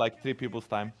 I bought like 3 people's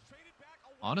time.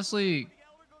 Honestly,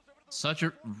 such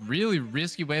a really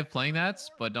risky way of playing that,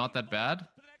 but not that bad.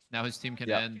 Now his team can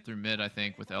Yeah. end through mid, I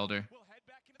think, with Elder.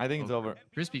 I think it's over.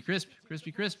 Crispy crisp,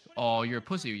 crispy crisp. Oh, you're a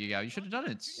pussy, you should have done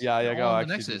it. Yeah, They're Yago all on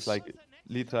the actually Nexus. just like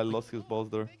literally lost his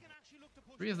balls there.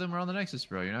 3 of them are on the Nexus,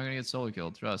 bro. You're not gonna get solo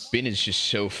killed, trust. Bin is just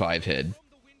so 5-head.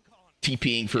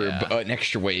 TPing for Yeah. an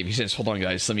extra wave. He says, hold on,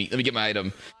 guys. Let me get my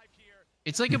item.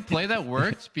 It's like a play that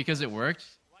worked because it worked.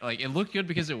 Like it looked good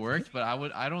because it worked, but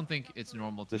I don't think it's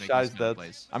normal to The make Shy these is kind of dead.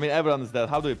 plays. I mean, everyone is dead.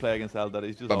 How do we play against Elder?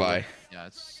 It's just Bye-bye. over. Yeah,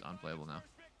 it's unplayable now.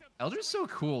 Elder's so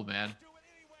cool, man.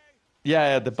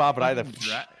 Yeah, the buff right.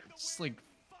 It's like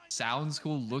sounds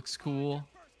cool, looks cool.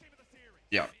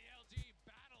 Yeah.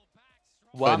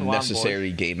 One,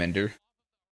 Unnecessary game ender.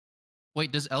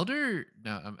 Wait, does Elder?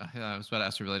 No, I was about to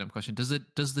ask a related question. Does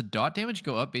the dot damage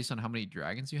go up based on how many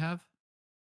dragons you have?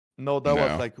 No, that No.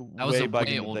 was like That was way a back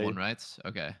way in the old day. one, right?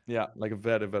 Okay. Yeah, like a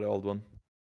very, very old one.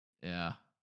 Yeah.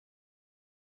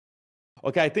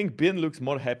 Okay, I think Bin looks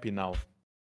more happy now.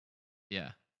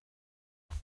 Yeah.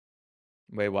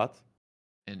 Wait, what?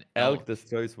 And Elk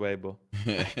destroys Weibo.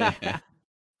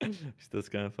 That's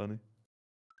kind of funny.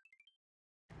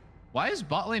 Why is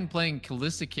bot lane playing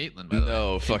Kalista Caitlyn, by the way?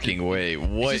 No fucking way.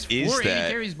 What It's just is 480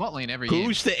 that? carries bot lane every game.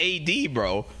 Who's the AD,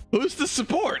 bro? Who's the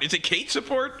support? Is it Kate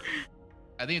support?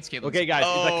 I think it's Caitlyn. Okay, guys,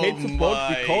 it's a Kate support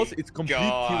my because it's complete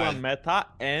God. T1 meta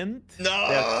and No!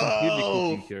 they're completely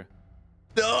cooking here.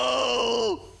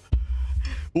 No!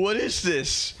 What is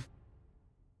this?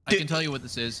 I can tell you what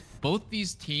this is. Both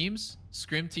these teams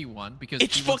scrim T1 because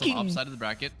It's T1's on fucking- the opposite of the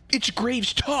bracket. It's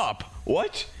Graves top.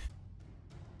 What?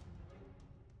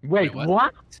 Wait, what?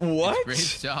 what? What? It's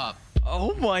Graves top.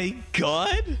 Oh my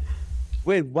God.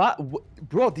 Wait, what?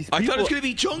 Bro, these people... I thought it was gonna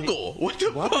be jungle. What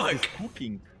the What is this fuck?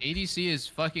 cooking? ADC is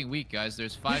fucking weak, guys.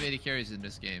 There's 580 carries in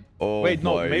this game. Oh Wait,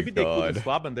 no, my maybe they God. couldn't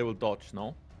swap and they will dodge,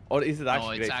 no? Or is it actually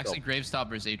No, it's Graves actually top? Graves top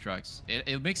versus Aatrox.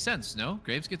 It makes sense, no?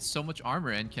 Graves gets so much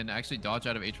armor and can actually dodge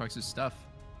out of Aatrox's stuff.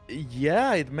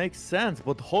 Yeah, it makes sense,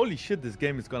 but holy shit, this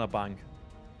game is gonna bang.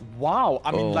 Wow,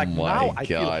 I mean, Oh like, my now I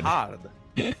feel God. hard.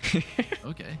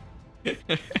 Okay.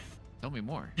 Tell me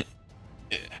more.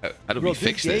 How do Bro, we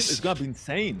fix this game this? is gonna be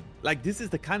insane. Like, this is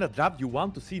the kind of draft you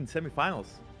want to see in semifinals.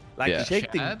 Like, Yeah.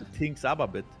 shaking Chad? things up a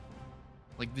bit.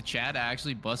 Like the Chad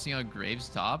actually busting out Graves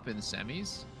top in the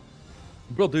semis?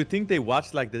 Bro, do you think they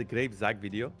watched, like, the Graves Zach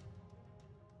video?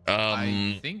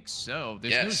 I think so.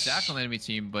 There's no yes. Zach on the enemy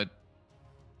team, but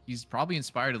he's probably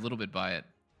inspired a little bit by it.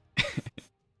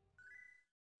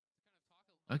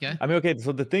 Okay. I mean, okay,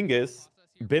 so the thing is,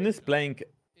 Ben is playing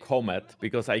Comet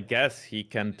because I guess he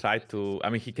can try to... I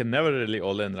mean, he can never really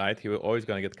all-in, right? He will always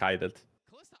gonna get kited.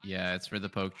 Yeah, it's for the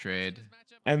poke trade.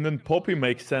 And then Poppy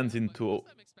makes sense into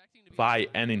Vi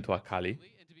and into Akali.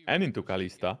 And into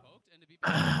Kalista.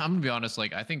 I'm gonna be honest,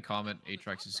 like, I think Comet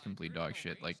Aatrox is complete dog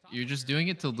shit. Like, you're just doing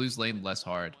it to lose lane less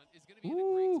hard.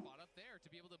 Ooh.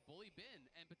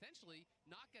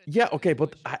 Yeah, okay,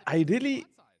 but I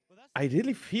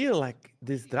really feel like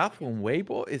this draft from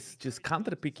Weibo is just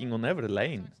counter-picking on every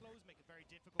lane.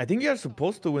 I think you are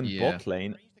supposed to win Yeah. bot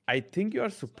lane. I think you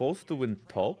are supposed to win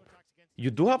top.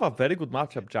 You do have a very good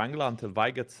matchup jungle until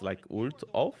Vi gets like ult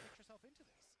off.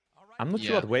 I'm not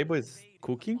sure Yeah. what Weibo is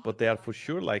cooking, but they are for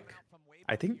sure like...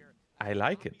 I think I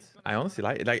like it. I honestly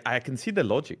like it. Like, I can see the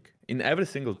logic in every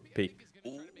single pick.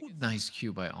 Ooh, nice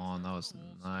Q by On. That was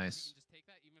nice.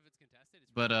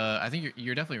 But I think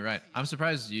you're definitely right. I'm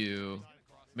surprised you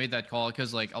made that call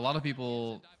because like a lot of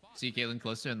people see Caitlyn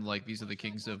Kalista and like these are the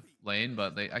kings of lane,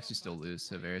 but they actually still lose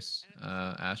to Varus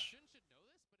Ashe.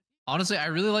 Honestly, I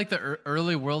really like the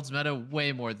early Worlds meta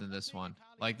way more than this one.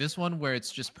 Like this one where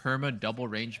it's just perma double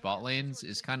range bot lanes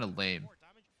is kind of lame.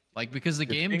 Like because the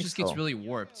You game think just gets so? really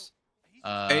warped.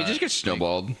 And it just gets Like,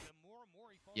 snowballed.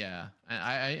 yeah, and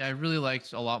I really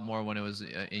liked a lot more when it was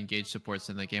engaged supports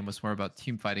and the game was more about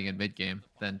team fighting in mid game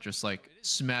than just like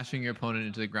smashing your opponent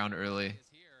into the ground early.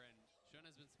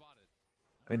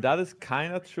 I mean, that is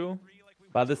kind of true.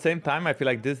 But at the same time, I feel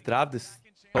like this draft is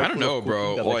so I don't full of know,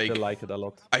 bro. cooking that I Like, still like it a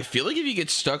lot. I feel like if you get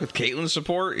stuck with Caitlyn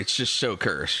support, it's just so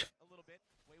cursed.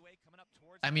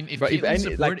 I mean, if But if Caitlyn any,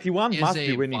 support like T1 is must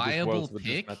be a winning this viable Worlds with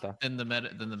this pick, meta. then the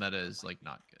meta is like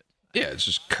not good. Yeah, it's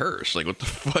just cursed. Like, what the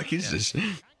fuck is this?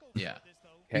 Yeah.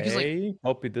 Because like Okay,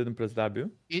 hope he didn't press W.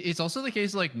 it's also the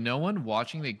case like no one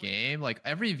watching the game, like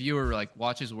every viewer like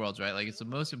watches Worlds, right? Like it's the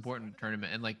most important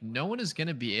tournament, and like no one is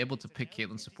gonna be able to pick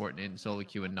Caitlyn support in solo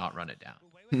queue and not run it down.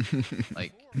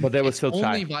 Like, But they will it's still try.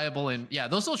 only viable in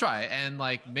they'll still try, and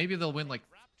like maybe they'll win like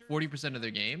 40% of their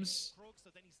games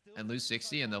and lose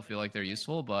 60, and they'll feel like they're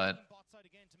useful, but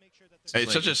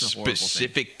It's such a it's horrible thing.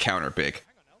 specific counter pick.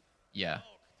 Yeah.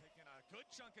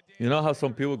 You know how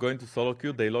some people go into solo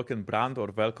queue, they look in Brand or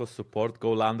Velko's support,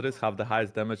 go Landris, have the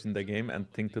highest damage in the game, and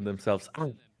think to themselves,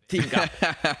 oh, team up.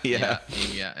 Yeah.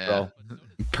 Bro,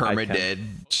 Perma-dead,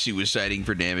 suiciding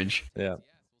for damage. yeah.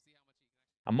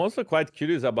 I'm also quite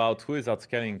curious about who is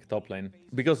outscaling top lane.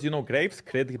 Because, you know, Graves'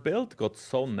 crit build got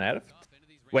so nerfed.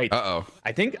 Wait, Uh-oh.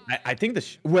 I think the...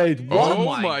 Wait, what? Oh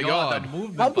my god. The How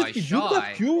movement did by he do that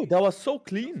Shy. Q? That was so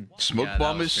clean. Smoke Yeah, that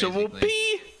bomb was is so crazy OP.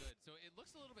 clean.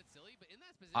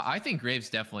 I think Graves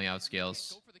definitely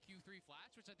outscales.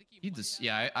 He does,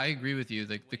 yeah, I agree with you.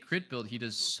 The crit build, he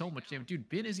does so much damage. Dude,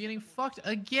 Bin is getting fucked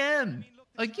again.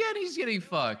 Again, he's getting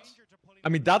fucked. I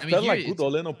mean, that felt here like good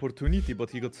all-in opportunity, but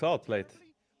he got so outplayed.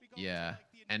 Yeah,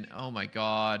 and oh my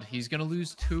god, he's gonna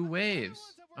lose 2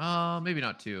 waves. Maybe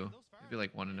not 2. Maybe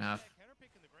like 1.5.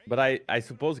 But I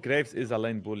suppose Graves is a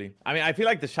lane bully. I mean, I feel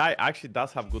like the Shy actually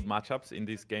does have good matchups in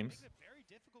these games.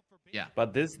 Yeah.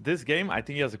 But this game, I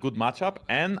think he has a good matchup,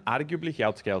 and arguably he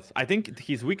outscales. I think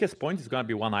his weakest point is going to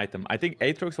be one item. I think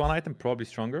Aatrox one item probably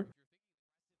stronger.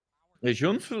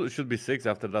 Jun should be 6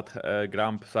 after that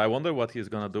Gramp, so I wonder what he's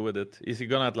going to do with it. Is he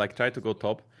going to like try to go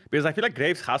top? Because I feel like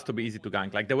Graves has to be easy to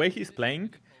gank. Like the way he's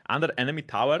playing under enemy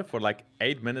tower for like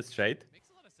 8 minutes straight.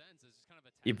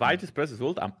 If Vitus presses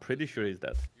ult, I'm pretty sure he's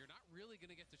dead.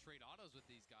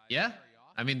 Yeah.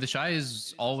 I mean, the Shy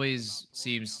is always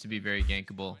seems to be very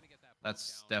gankable.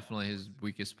 That's definitely his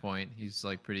weakest point. He's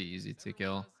like pretty easy to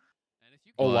kill.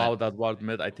 Oh But- wow, that ward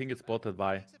mid. I think it's spotted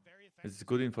by. It's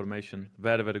good information.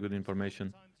 Very, very good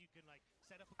information.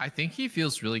 I think he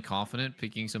feels really confident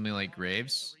picking something like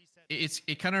Graves.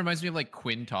 It kind of reminds me of like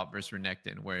Quinn top versus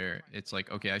Renekton, where it's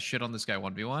like, okay, I shit on this guy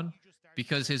 1v1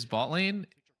 because his bot lane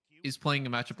is playing a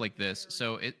matchup like this.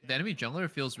 So the enemy jungler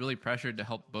feels really pressured to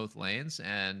help both lanes,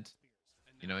 and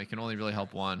you know, it can only really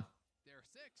help one. There are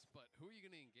 6, but who are you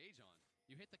going to engage on?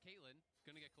 You hit the Caitlyn,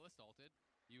 going to get Kalista ulted.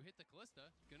 You hit the Kalista,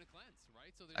 going to cleanse,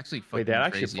 right? So Actually, Wait, fucking they're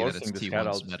actually crazy that forcing it's this T1's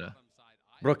Herald. meta.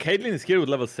 Bro, Caitlyn is here with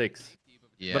level 6.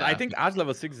 Yeah, But I think Ash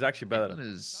level 6 is actually better.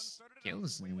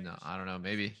 Caitlyn's no, I don't know.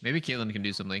 Maybe Caitlyn can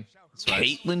do something. That's why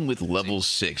it's- Caitlyn with level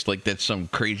 6, like that's some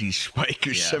crazy spike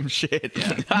or Yeah. some shit.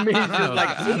 Yeah. I mean, it's just like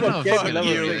I don't super know if Caitlyn fuck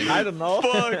level you. 6. I don't know.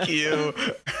 Fuck you.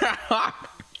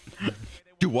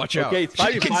 Dude, watch out. Okay, it's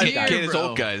 5v5, Continue, guys. Get his bro.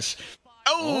 ult, guys.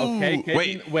 Oh, Okay,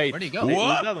 Caitlyn, wait. Where'd he go? They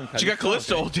What? ulted on She got Kalista,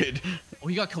 Kalista okay. ulted. Oh,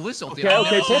 he got Kalista ulted. Okay,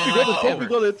 okay, Oh, Poppy got it, yeah. Poppy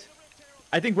got it.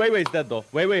 I think Weiwei is dead though.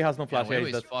 Weiwei has no Yeah, flash. Yeah, he's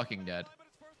Weiwei's dead. fucking dead.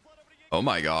 Oh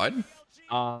my god.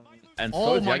 And so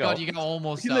Oh is my Jago. god, you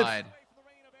almost He lives. died.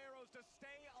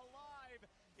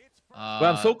 But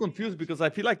I'm so confused because I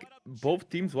feel like both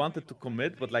teams wanted to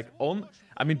commit, but like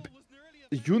I mean,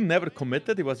 you never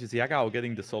committed. It was just Yagao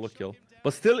getting the solo kill.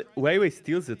 But still, Weiwei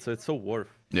steals it, so it's so worth.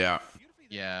 Yeah.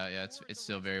 Yeah, it's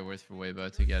still very worth for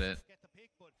Weibo to get it.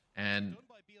 And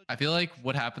I feel like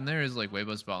what happened there is like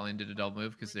Weibo's bot lane did a double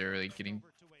move because they were like getting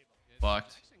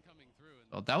fucked.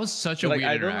 Well, that was such a Like, weird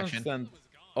I don't interaction. understand.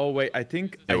 Oh wait, I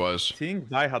think was. I think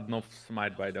Vi had no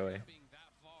smite, by the way.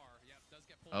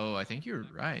 Oh, I think you're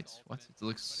right. What? It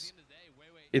looks.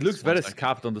 It looks Just one very second.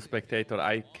 scabbed on the spectator.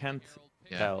 I can't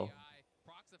Yeah. tell.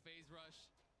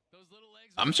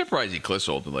 I'm surprised he Kalista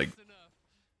ulted. Like,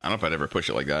 I don't know if I'd ever push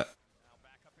it like that.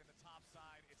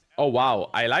 Oh wow,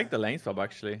 I like the lane swap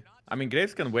actually. I mean,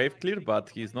 Graves can wave clear, but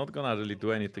he's not gonna really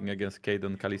do anything against Cade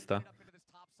and Kalista.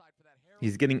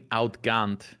 He's getting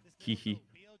outgunned. Hehe.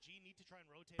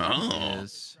 Oh.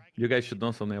 Is... You guys should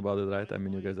know something about it, right? I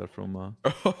mean, you guys are from.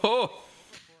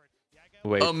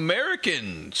 Wait.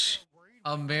 Americans.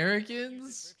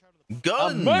 Americans?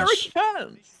 Guns.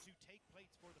 Americans.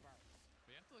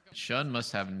 Shun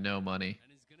must have no money.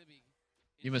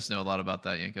 You must know a lot about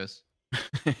that, Yankos.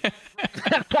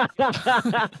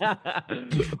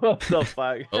 What the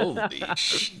fuck? Holy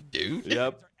shit, dude.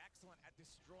 Yep.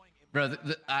 Bro,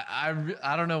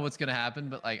 I don't know what's gonna happen,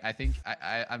 but like I think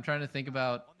I'm trying to think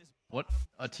about what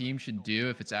a team should do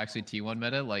if it's actually T1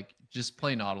 meta. Like just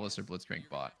play Nautilus or Blitzcrank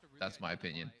bot. That's my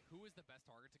opinion.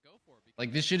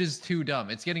 Like this shit is too dumb.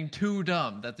 It's getting too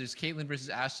dumb that there's Caitlyn versus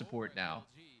Ashe support now.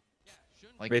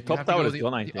 Like Wait, you top have to tower go is the,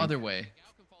 gone, I the think. other way.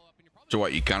 So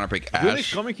what? You counter pick Will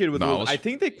Ashe? coming here with Nautilus? I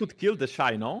think they could kill the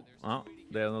Shy, no? Oh,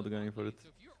 they are not going for it.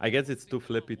 I guess it's too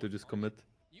flippy to just commit.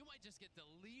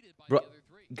 Bro,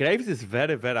 Graves is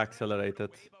very, very accelerated.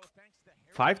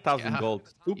 5,000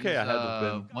 gold. 2k He's, ahead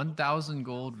of Ben. 1,000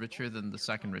 gold richer than the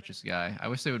second richest guy. I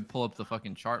wish they would pull up the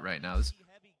fucking chart right now. This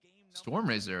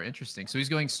Stormrazor, interesting. So he's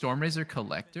going Stormrazor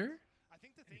Collector?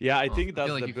 Yeah, I think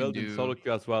that's like the you can build in do- solo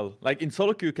queue as well. Like in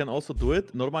solo queue, you can also do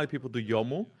it. Normally people do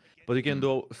Yomu, but you can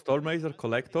do Stormrazor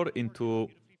Collector into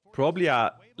probably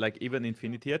a like even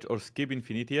Infinity Edge or skip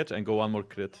Infinity Edge and go one more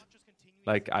crit,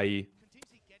 like IE.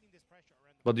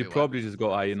 But you Wait, what? probably just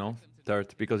go IE, you know,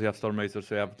 third because you have Stormrazor,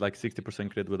 so you have like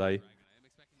 60% crit with IE.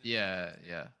 Yeah,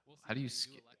 yeah. How do you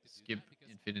skip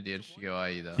Infinity Edge to go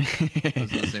IE though?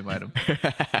 Those are the same item.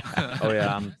 Oh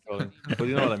yeah, I'm trolling. But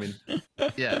you know what I mean.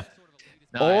 Yeah.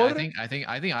 No, Or- I think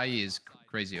IE is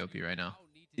crazy OP right now.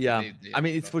 Yeah, They- I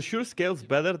mean, it's for sure scales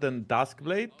better than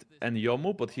Duskblade and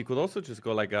Yomu, but he could also just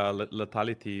go like a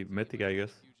Lethality Mythic, I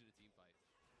guess.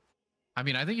 I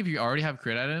mean, I think if you already have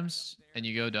crit items and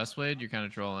you go Duskblade, you're kind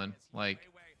of trolling. Like,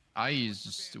 IE is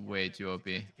just way too OP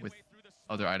with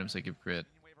other items that give crit.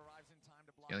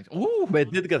 Yeah, like, ooh! But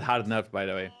it did get hard nerfed, by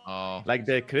the way. Oh, Like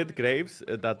the crit Graves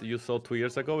that you saw 2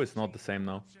 years ago is not the same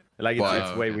now. Like it's, Why?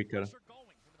 it's way Okay. weaker.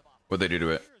 What'd they do to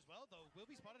it?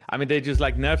 I mean, they just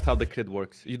like nerfed how the crit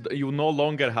works. You no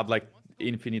longer have like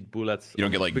infinite bullets. You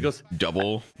don't get like because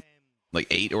double, like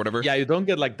 8 or whatever? yeah, you don't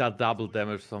get like that double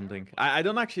damage or something. I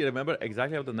don't actually remember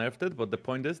exactly how they nerfed it, but the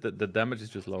point is that the damage is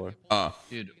just lower.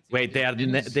 dude. Wait, they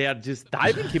are just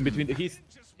diving him between the he's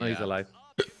Yeah. alive.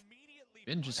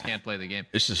 Finn just can't play the game.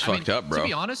 It's just I fucked mean, up, bro. To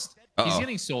be honest, he's Uh-oh.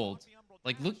 getting sold.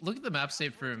 Like, look at the map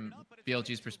state from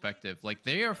BLG's perspective. Like,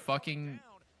 they are fucking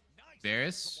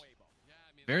Varus.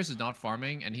 Varus is not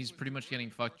farming, and he's pretty much getting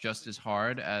fucked just as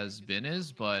hard as Bin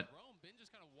is, but...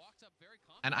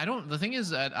 And the thing is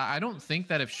that I don't think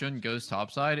that if Shun goes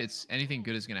topside, it's anything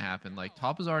good is going to happen. Like,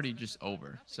 top is already just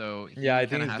over. So, he Yeah, I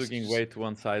think kinda it's has to looking just- way too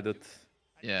one-sided.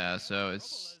 Yeah, so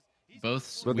it's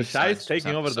both... But the weak Shy sides is just taking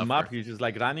have to over the map. suffer. He's just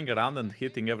like running around and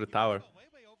hitting every tower.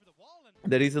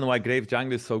 The reason why Grave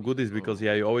Jungle is so good is because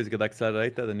yeah, you always get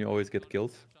accelerated and you always get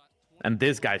kills. And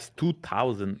this guy's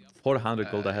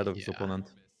 2,400 gold ahead of his yeah.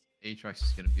 opponent. Aatrox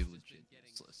is gonna be legit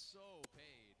useless.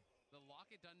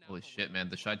 Holy shit, man!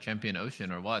 The Shy Champion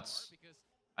Ocean or what?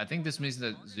 I think this means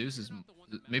that Zeus is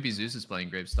Zeus is playing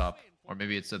Gravestop, or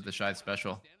maybe it's the Shy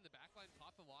Special.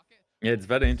 Yeah, it's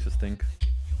very interesting.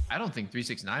 I don't think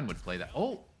 369 would play that.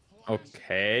 Oh,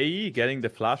 Okay, getting the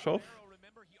flash off.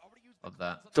 love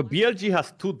that. So BLG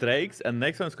has 2 Drakes and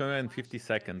next one's coming in 50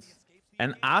 seconds.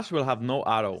 And Ashe will have no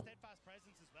arrow.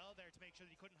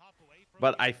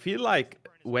 But I feel like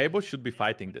Weibo should be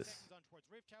fighting this.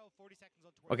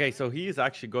 Okay, so he is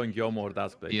actually going Yomo or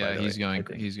Duskblade. Yeah, by the he's way, I going.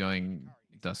 think. He's going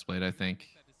Dustblade, I think.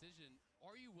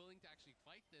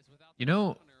 You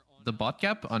know, the bot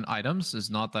gap on items is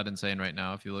not that insane right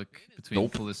now. If you look between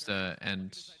Nope. Kalista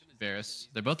and Varus,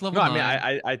 they're both level No, I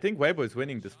 9. mean, I think Weibo is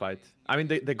winning this fight. I mean,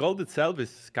 the gold itself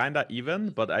is kind of even,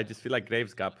 but I just feel like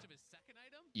Graves gap.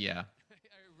 Yeah.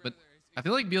 But I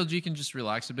feel like BLG can just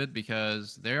relax a bit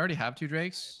because they already have 2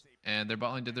 Drakes and their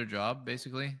bot lane did their job,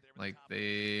 basically. Like,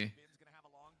 they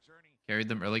carried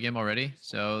them early game already.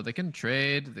 So they can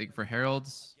trade for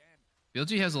Heralds.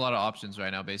 BLG has a lot of options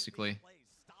right now, basically.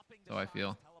 So I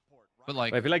feel. But,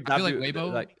 like, I feel like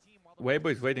Weibo...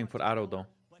 Weibo is waiting for arrow, though.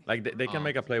 Like, they can Oh.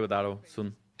 make a play with arrow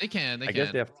soon. They can. I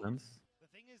guess they have chance.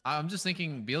 I'm just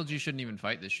thinking BLG shouldn't even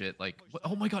fight this shit. Like,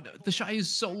 oh my god, the Shy is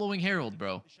soloing Herald,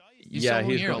 bro. He's Yeah,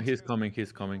 soloing Herald. he's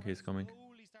coming.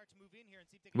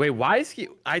 Wait, why is he?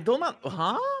 I don't know.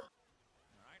 Huh?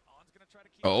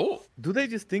 Oh? Do they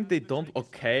just think they don't?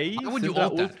 Okay. Why would you Syndra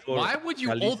ult that? for Why would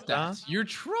you ult that? Kalista. You're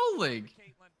trolling.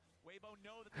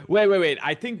 Wait.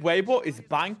 I think Weibo is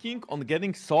banking on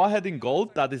getting so ahead in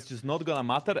gold that it's just not gonna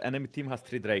matter. Enemy team has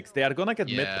 3 Drakes. They are gonna get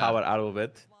mid Yeah. tower out of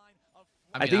it.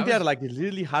 I mean, think they are was- like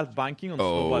really hard banking on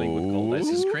snowballing with gold. This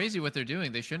is Oh. crazy what they're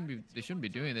doing. They shouldn't be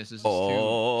doing this. This is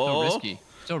Oh. so risky.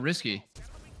 So risky.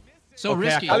 So Okay,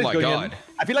 risky. Akali's Oh my going in. God.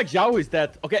 I feel like Zhao is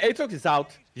dead. Okay, Aatrox is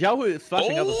out. Yahoo is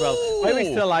flashing out as well. Weibo is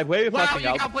still alive. Weibo Wow, flashing you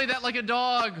out. can't play that like a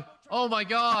dog. Oh my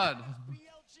god.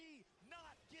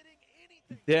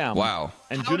 Damn. Wow.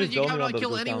 And How Jun is did the you only one not that kill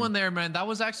goes anyone down. there, man? That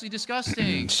was actually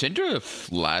disgusting. Syndra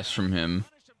flash from him.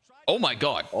 Oh my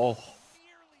god. Oh.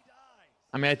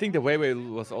 I mean, I think the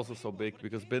Weibo was also so big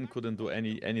because Bin couldn't do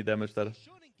any damage there.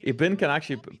 If Bin can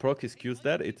actually proc his Qs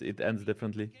there, it ends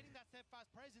differently.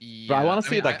 Yeah, But I want to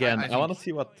see mean, it again. I think- want to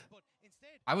see what...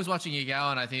 I was watching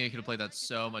Yagao and I think he could have played that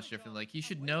so much different. Like, he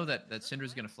should know that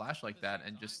Syndra's gonna flash like that,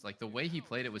 and just like the way he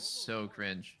played it was so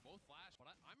cringe.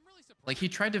 Like, he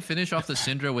tried to finish off the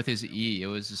Syndra with his E. It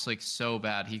was just like so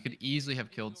bad. He could easily have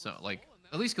killed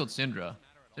at least killed Syndra.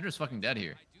 Syndra's fucking dead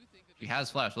here. He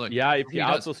has flash. Look. Yeah, if Look he what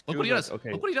does. autos Look what he Q, does.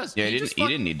 okay. Look what he does. Yeah, he just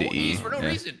didn't need to fucking E, ults for no yeah.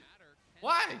 reason.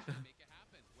 Why?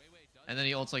 And then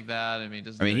he ults like that. I mean,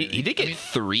 doesn't. I mean, do he did anything. get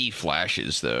 3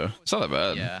 flashes though. It's not that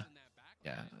bad. Yeah.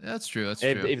 Yeah, that's true. That's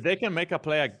If, true. if they can make a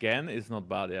play again, it's not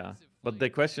bad, yeah. But the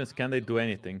question is, can they do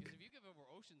anything?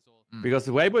 Because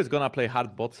Weibo is gonna play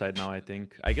hard bot side now, I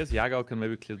think. I guess Yagao can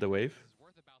maybe clear the wave.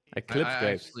 I clipped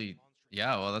Graves. Actually,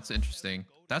 yeah, well, that's interesting.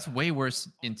 That's way worse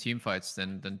in team fights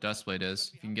than Dustblade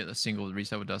is. If you can get a single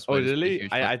reset with Dustblade. Oh, it's a really?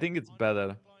 huge I help. think it's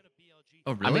better.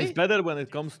 Oh, I mean, really? it's better when it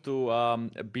comes to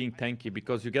being tanky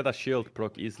because you get a shield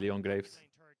proc easily on Graves.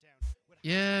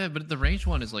 Yeah, but the ranged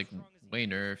one is like way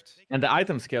nerfed. And the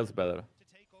item scales better.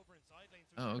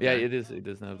 Oh, okay. Yeah, it is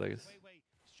nerfed, I guess.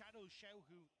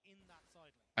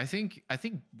 I think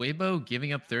Weibo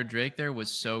giving up third Drake there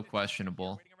was so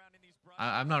questionable.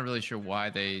 I'm not really sure why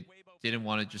they didn't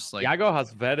want to just like. Yagao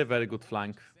has very, very good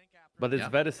flank. But it's Yeah.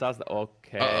 very sus.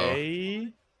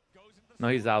 Okay. No,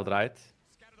 he's out, right?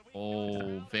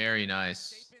 Oh, very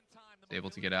nice. Able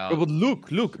to get Oh, out. but look,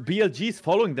 BLG is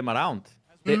following them around.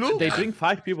 They bring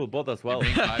 5 people bot as well.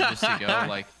 Bring 5 just to go.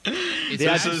 Like, it's They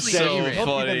are This actually is just so so not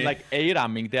funny. even like A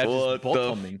ramming, they are just What the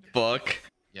bottoming. fuck?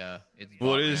 Yeah. It's What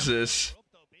bot, is man. this?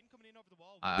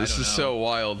 I This don't is know. so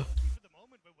wild.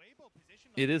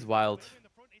 It is wild.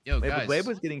 Yo, Wait, guys. but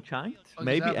Weibo is getting chunked? is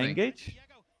Maybe happening? engage?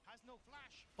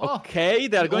 Oh, Okay,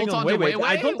 they're he going ult on onto Weibo.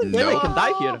 I don't think No. Weibo can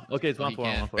die here. Okay, it's No, 1 he for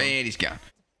 1, can't. 1 for 1. And he's gone.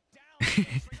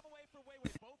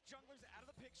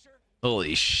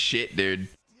 Holy shit, dude.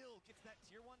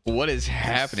 What is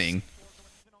happening?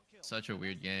 Such a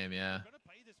weird game, yeah.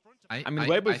 I mean,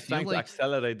 Weibo is feel trying to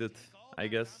accelerate it, I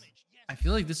guess. I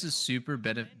feel like this is super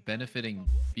benefiting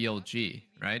BLG,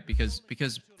 right? Because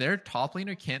their top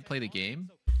laner can't play the game,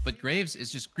 but Graves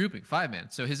is just grouping 5-man.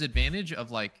 So his advantage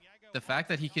of like the fact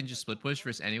that he can just split push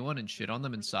versus anyone and shit on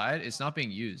them inside is not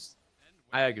being used.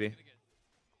 I agree.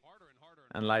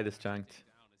 And Light is chunked.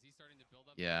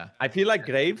 Yeah. I feel like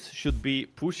Graves should be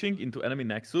pushing into enemy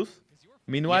Nexus.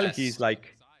 Meanwhile, Yes. he's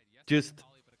like just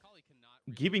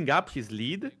giving up his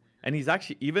lead. And he's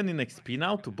actually even in XP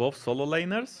now to both solo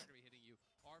laners.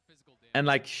 And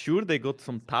like, sure, they got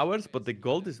some towers, but the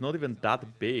gold is not even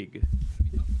that big.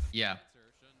 Yeah.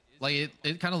 Like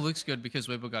it kind of looks good because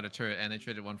Weibo got a turret and they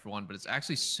traded 1 for 1, but it's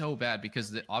actually so bad because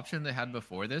the option they had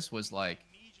before this was like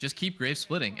just keep Graves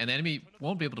splitting and the enemy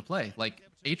won't be able to play. Like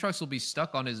Aatrox will be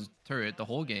stuck on his turret the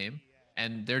whole game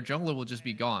and their jungler will just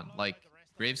be gone. Like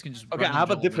Graves can just Okay, run I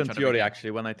have a the jungle and different try to theory break it.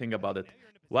 actually when I think about it.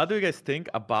 What do you guys think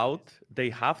about they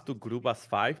have to group as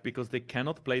 5 because they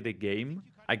cannot play the game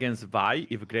against Vi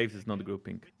if Graves is not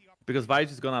grouping? Because Vi is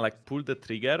just gonna like pull the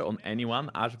trigger on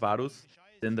anyone, Ashe, Varus,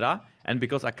 Syndra, and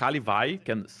because Akali Vi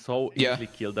can so Yeah. easily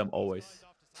kill them always.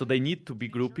 So they need to be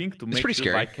grouping to make pretty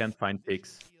sure Vi scary. can't find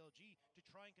picks.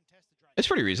 It's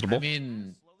pretty reasonable. I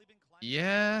mean,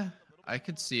 yeah, I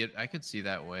could see it. I could see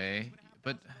that way.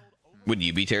 But Would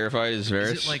you be terrified as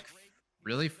Varus? is it like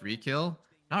really free kill?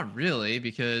 Not really,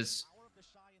 because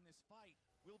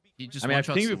he just I mean, I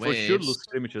one-shots think the we for sure waves. lose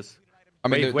scrimmages. I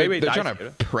mean, Wait, they're dies trying to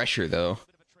here. pressure though.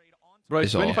 Bro, it's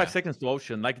Is all. 25 seconds to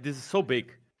Ocean. Like, this is so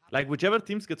big. Like, whichever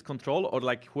teams gets control or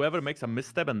like whoever makes a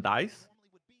misstep and dies,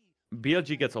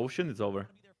 BLG gets Ocean, it's over.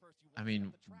 I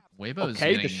mean, Weibo is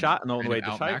Okay, the getting shot- no, kind of wait,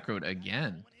 the out shot- macroed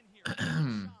again.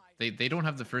 they don't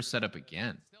have the first setup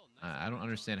again. I don't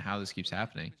understand how this keeps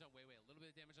happening.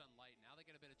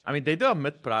 I mean, they do have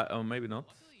mid pri- oh, maybe not.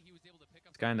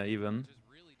 It's kind of even.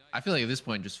 I feel like at this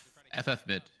point, just FF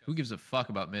mid. Who gives a fuck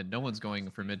about mid? No one's going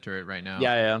for mid turret right now.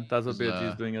 Yeah, that's what Because,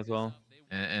 BLG is doing as well.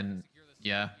 And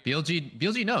yeah,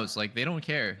 BLG knows. Like they don't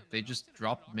care. They just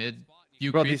drop mid.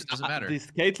 Few Bro, creeps this, doesn't matter. this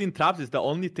Caitlyn traps is the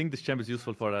only thing this champ is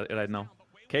useful for right now.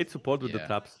 Kate support with the Yeah.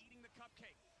 traps.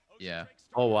 Yeah.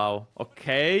 Oh, wow.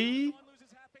 Okay.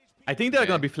 I think they're Okay.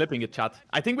 gonna be flipping it, chat.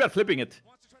 I think we are flipping it.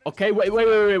 Okay, wait.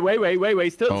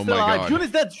 Still Oh my alive. God. June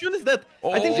is dead.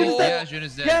 I think June is Oh. dead. Yeah, June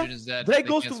is dead. Yeah. June is dead. Drake They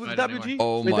goes can't to fight WG. anymore.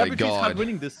 Oh Wait, my WG is hard God.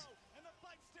 winning this.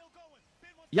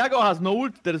 Yago has no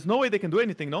ult. There is no way they can do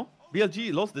anything, no?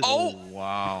 BLG lost this. Oh!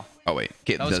 Wow. Oh wait,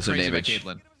 Caitlyn That was does some crazy by damage.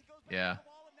 Caitlyn. Yeah.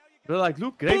 They're like,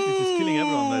 look, Graves is just killing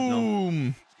everyone right now.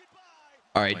 Boom.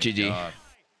 All Oh right, my GG. God.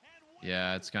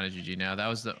 Yeah, it's kind of GG now. That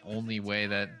was the only way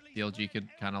that BLG could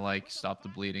kind of like stop the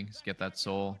bleeding, is get that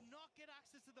soul.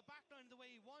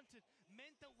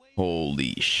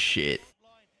 Holy shit.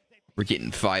 We're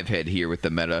getting 5-head here with the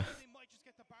meta.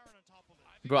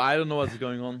 Bro, I don't know what's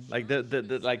going on. Like,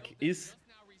 the like, is...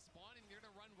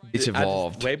 It's are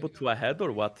evolved. just Weibo to ahead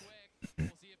or what?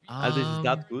 Are they just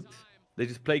that good? They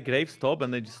just play Graves top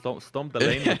and they just stomp the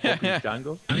lane with top is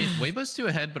jungle? I mean, Weibo's 2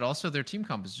 ahead, but also their team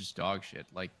comp is just dog shit.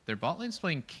 Like, their bot lane's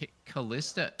playing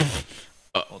Callista.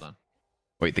 Hold on.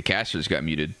 Wait, the casters got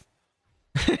muted.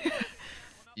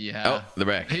 Yeah. Oh, they're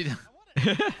back. They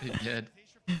did.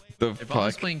 The Their bot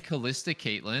is fuck? playing Callista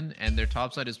Caitlyn, and their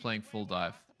top side is playing full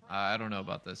dive. I don't know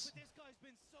about this.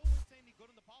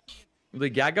 The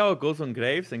Yagao goes on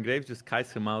Graves and Graves just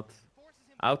kites him out.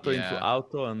 Auto into Yeah.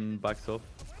 auto and backs off.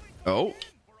 Oh,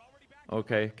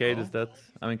 Okay, Kate is dead.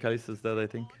 I mean, Kalista's dead, I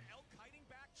think.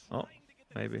 Oh,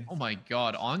 maybe. Oh my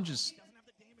god, On just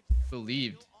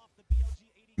believed.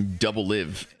 double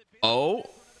live. Oh,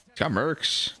 he's got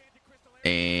Mercs.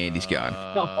 And he's gone.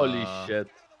 Holy shit.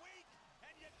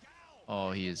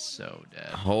 Oh, he is so dead.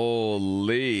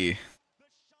 Holy.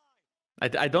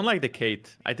 I don't like the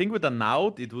Kate. I think with a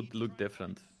Naut, it would look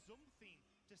different.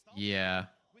 Yeah,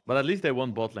 But at least they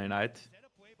won bot lane, right?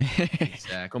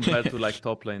 exactly. Compared to like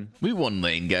top lane. We won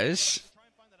lane, guys.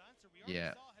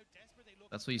 Yeah.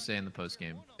 That's what you say in the post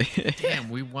game. Damn,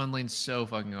 we won lane so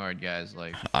fucking hard, guys.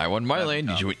 Like, I won my lane.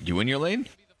 Did you win your lane?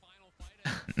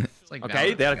 it's like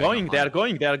Okay, Valorant they are going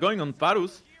going. They are going on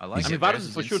Varus. I like I mean, it. Varus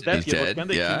is for sure dead He's here, but dead, can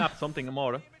they yeah. clean up something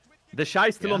more? The Shy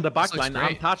is still Yeah, on the this back looks line,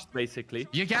 great. untouched basically.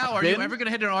 Yagao, are you Ben? ever gonna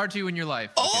hit an R2 in your life?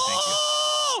 Okay,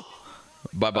 Oh!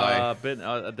 Bye-bye.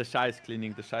 The Shy is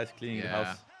cleaning. The Shy is cleaning thank the you.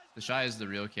 house. Yeah. The Shy is the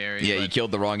real carry. Yeah, you but,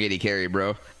 killed the wrong 80 carry,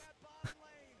 bro.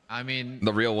 I mean,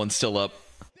 The real one's still up.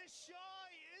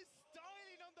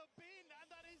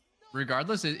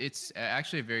 regardless, it's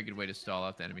actually a very good way to stall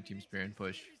out the enemy team's spear and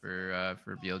push for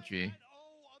BLG.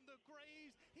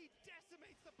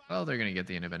 Well, they're gonna get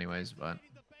the inhib anyways, but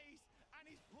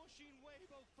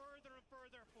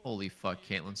holy fuck,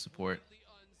 Caitlyn support.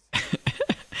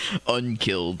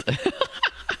 Unkilled.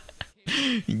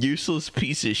 Useless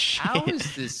piece of shit. How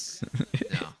is this?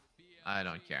 No, I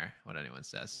don't care what anyone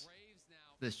says.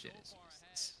 This shit is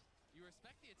useless.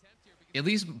 At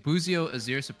least Buzio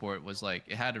Azir support was like,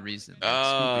 it had a reason. Like,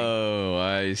 Oh,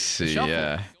 I see.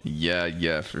 shuffle.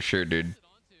 Yeah, for sure, dude.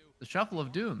 the shuffle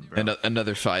of doom, bro.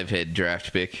 Another 5-head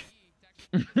draft pick.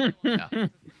 Yeah.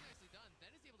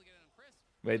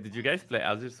 Wait, did you guys play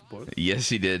Azir support? Yes,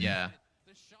 he did. Yeah.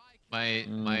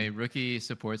 My rookie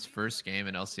support's first game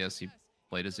in LCS, he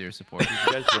played Azir support. Did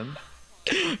you guys win?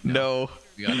 We No.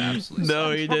 got absolutely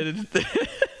No, stomped. he didn't.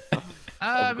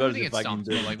 I course think you it's fucking stomped,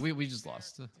 did. but like we just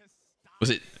lost. Was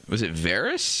it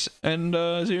Varus and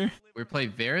Azir? We play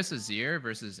Varus Azir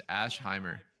versus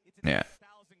Ashheimer. Yeah.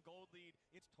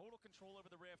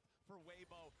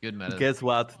 Good meta. Guess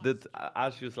what? Did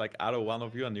Ash use like arrow one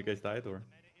of you and you guys died, or?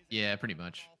 Yeah, pretty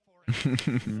much.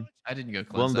 I didn't go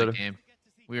cleanse Wonder. that game.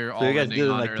 We were all So you guys winning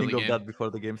didn't on like early think of game. that before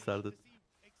the game started.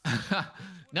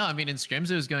 No, I mean in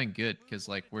scrims it was going good because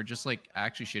like we're just like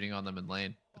actually shitting on them in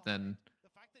lane, but then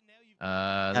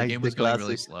the Nice, game the was going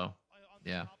really classic. slow.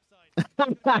 Yeah,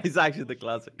 It's actually the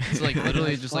classic. it's like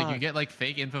literally just like you Fuck. get like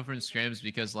fake info from scrims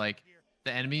because like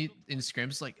the enemy in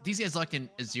scrims like these guys locked in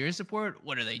Azir support.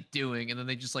 What are they doing? And then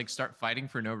they just like start fighting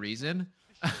for no reason.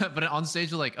 But on stage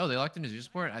they're like, oh, they locked in Azir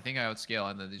support. I think I outscale,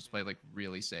 and then they just play like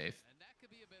really safe.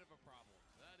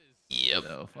 Yep.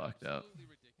 So fucked up.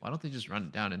 Why don't they just run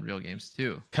it down in real games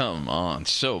too? Come on,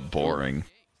 so boring.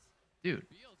 Dude,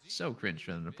 so cringe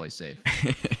for them to play safe.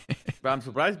 But I'm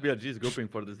surprised BLG is grouping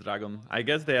for this dragon. I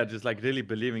guess they are just like really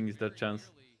believing it's their chance.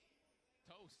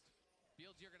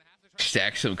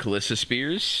 Stack some Callista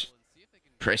spears.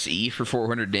 Press E for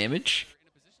 400 damage.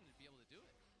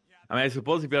 I mean, I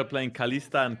suppose if you are playing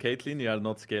Kalista and Caitlyn, you are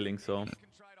not scaling, so...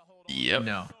 Yep.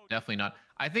 No, definitely not.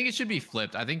 I think it should be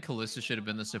flipped. I think Callista should have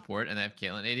been the support and they have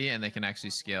Caitlyn 80 and they can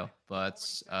actually scale. But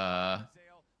yeah,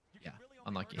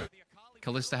 unlucky.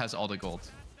 Callista has all the gold.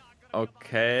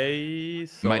 Okay,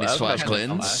 so... Minus Alpha flash has cleanse.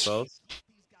 some spells.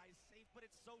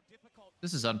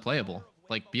 This is unplayable.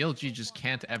 Like BLG just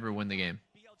can't ever win the game.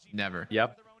 Never.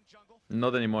 Yep.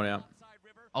 Not anymore, yeah.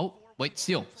 Oh, wait,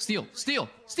 steal.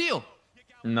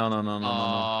 No.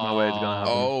 No way it's gonna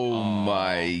happen. Oh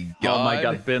my god. Oh my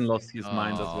god, Ben lost his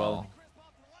mind as well.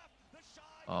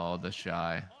 Oh, the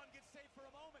Shy.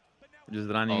 just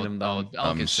running them down. Elk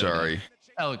I'm is so dead. sorry.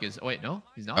 Elk is. Wait, no,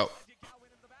 he's not. Oh.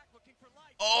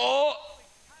 Oh.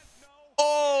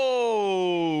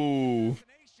 Oh.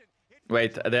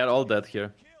 Wait, they're all dead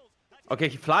here. Okay,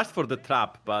 he flashed for the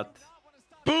trap, but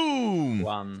Boom.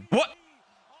 1, What?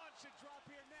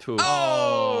 2.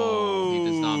 Oh, he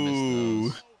does not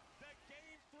miss those.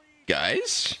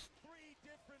 Guys,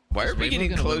 why Is are we Weibo getting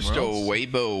gonna win close to Worlds?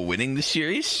 Weibo winning the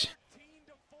series?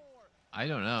 I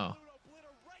don't know.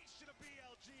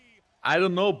 I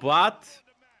don't know, but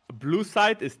blue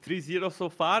side is 3-0 so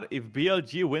far. If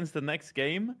BLG wins the next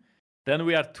game, then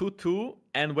we are 2-2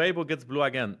 and Weibo gets blue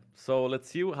again. So let's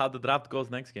see how the draft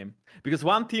goes next game. Because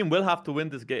one team will have to win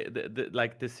this game,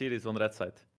 like this series on red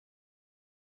side.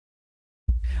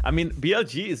 I mean,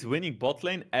 BLG is winning bot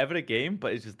lane every game,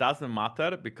 but it just doesn't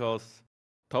matter because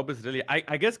top is really...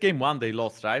 I guess game 1 they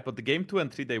lost, right? But the game 2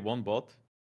 and 3 they won bot.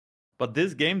 But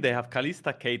this game they have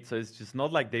Kalista, Kate, so it's just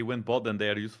not like they win bot and they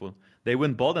are useful. They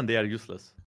win bot and they are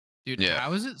useless. Dude, Yeah.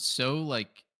 how is it so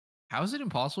like? How is it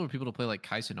impossible for people to play like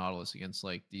Kai'Sa Nautilus against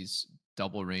like these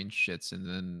double range shits and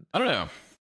then I don't know.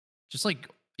 just like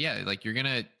yeah, like you're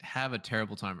gonna have a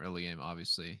terrible time early game,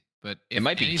 obviously. But if It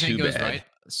might be anything too goes bad. right,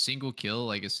 a single kill,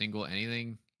 like a single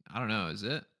anything, I don't know, is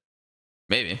it?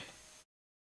 Maybe.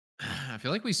 I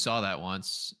feel like we saw that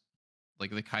once. Like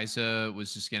the Kai'Sa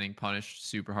was just getting punished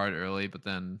super hard early, but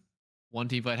then one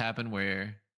team fight happened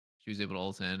where she was able to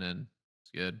ult in and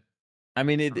it's good. I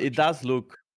mean, it does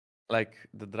look like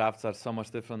the drafts are so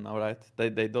much different now, right?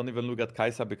 They don't even look at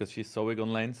Kai'Sa because she's so weak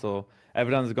on lane, so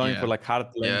everyone's going for Yeah. like hard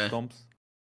lane Yeah. stomps.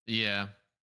 Yeah.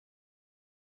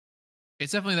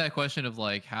 It's definitely that question of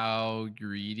like how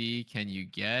greedy can you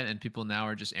get, and people now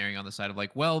are just erring on the side of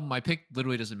like, well, my pick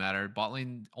literally doesn't matter. Bot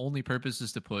lane only purpose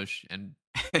is to push and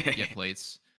get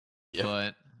plates. Yeah.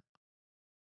 But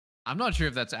I'm not sure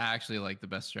if that's actually like the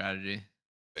best strategy.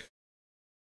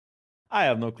 I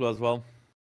have no clue as well.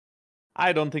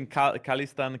 I don't think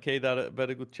Kalista and Kate are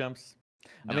very good champs.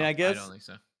 I mean, No, I guess I don't think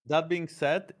so. that being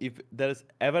said, if there's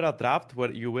ever a draft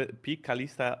where you will pick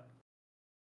Kalista,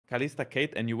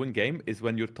 Kate, and you win game, is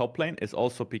when your top lane is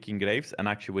also picking Graves and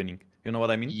actually winning. You know what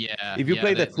I mean? Yeah. If you yeah,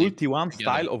 play the they full lead T1 together.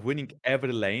 style of winning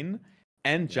every lane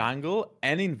and Yeah. jungle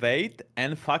and invade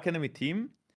and fuck enemy team,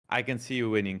 I can see you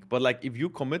winning. But like if you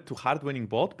commit to hard winning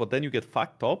bot, but then you get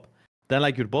fucked top, then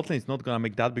like your bot lane is not gonna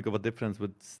make that big of a difference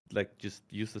with like just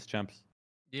useless champs.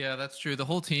 Yeah, that's true. The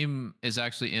whole team is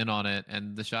actually in on it,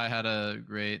 and the Shy had a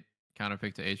great counter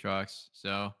pick to Aatrox.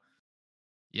 So,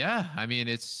 yeah, I mean,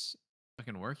 it's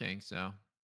fucking working. So,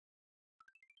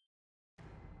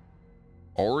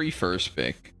 Ori first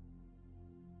pick.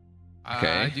 I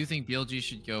Okay. do think BLG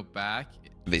should go back.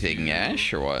 Are they taking to-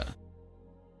 Ashe or what?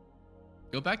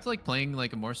 Go back to like playing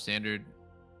like a more standard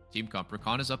team comp.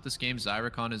 Rakan is up this game.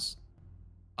 Zyrakan is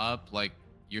up. Like,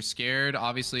 you're scared,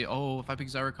 obviously. Oh, if I pick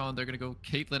Zyrakan, they're gonna go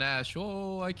Caitlyn Ashe.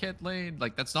 Oh, I can't lane.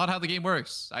 Like, that's not how the game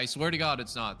works. I swear to God,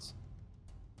 it's not.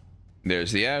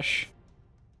 There's the Ashe.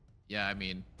 Yeah, I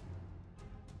mean,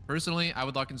 personally, I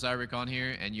would lock in Zyrakan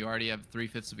here, and you already have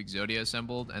 3/5 of Exodia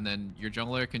assembled, and then your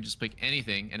jungler can just pick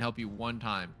anything and help you one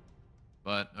time.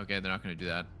 But okay, they're not gonna do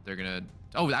that. They're gonna.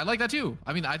 Oh, I like that too.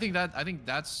 I mean, I think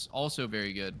that's also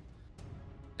very good.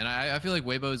 And I feel like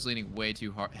Weibo is leaning way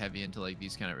too heavy into like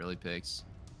these kind of early picks.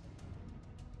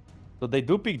 So they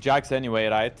do pick Jax anyway,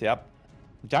 right? Yep.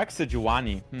 Jax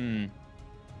Sejuani.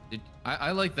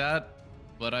 I like that,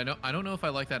 but I don't know if I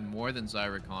like that more than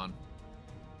Zyrakan.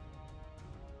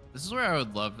 This is where I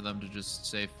would love for them to just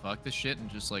say fuck this shit and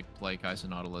just like play Kai'Sa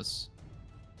Nautilus.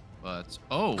 But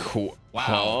oh, Cool. wow.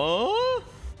 Huh?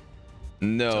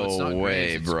 No So it's not way,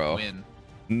 Graves, it's bro. Quinn.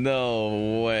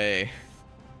 No way.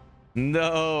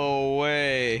 No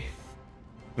way.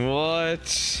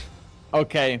 What?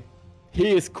 Okay.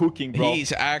 He is cooking, bro. He's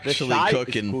The actually Shy is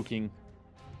cooking. cooking.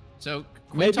 So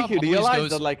Quinn Maybe top he always realized goes-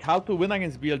 that like how to win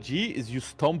against BLG is you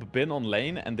stomp Bin on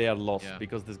lane and they are lost Yeah.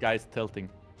 because this guy is tilting.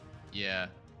 Yeah,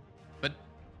 but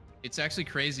it's actually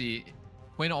crazy.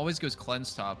 Quinn always goes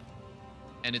cleanse top,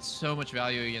 and it's so much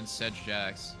value against Sedge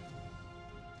Jax.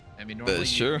 I mean, normally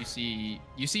That's true.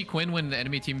 you see Quinn when the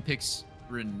enemy team picks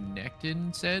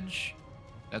Renekton Sedge.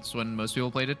 That's when most people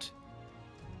played it,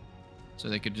 so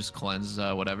they could just cleanse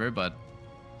whatever. But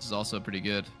this is also pretty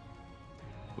good.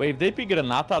 Wait, if they pick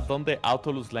Renata, don't they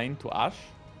auto lose lane to Ashe?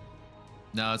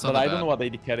 No, it's not But that I don't bad. know what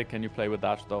AD carry can you play with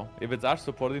Ashe though. If it's Ashe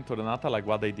supporting to Renata, like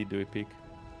what AD do we pick?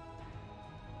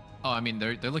 Oh, I mean,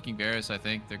 they're looking Varus. I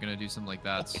think they're gonna do something like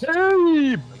that.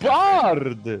 Hey,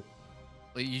 Bard!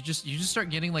 Like, you just start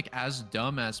getting like as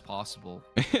dumb as possible.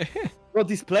 Bro,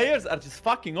 these players are just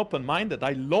fucking open-minded.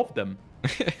 I love them.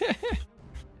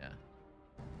 Yeah.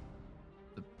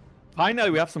 Finally,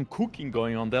 we have some cooking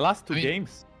going on. The last two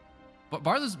games. But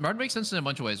Bard makes sense in a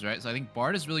bunch of ways, right? So I think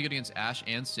Bard is really good against Ashe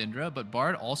and Syndra, but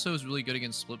Bard also is really good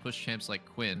against split push champs like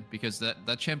Quinn, because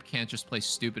that champ can't just play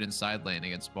stupid in side lane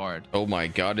against Bard. Oh my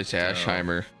god, it's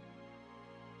Ashheimer.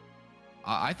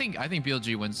 I think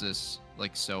BLG wins this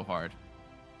like so hard.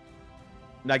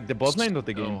 Like the bot lane or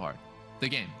the game? So hard. The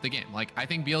game. Like I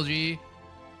think BLG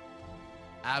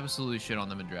absolutely shit on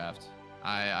them in draft.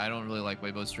 I don't really like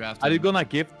Weibo's draft. Are you gonna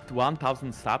give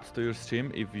 1,000 subs to your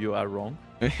stream if you are wrong?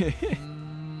 How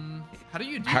do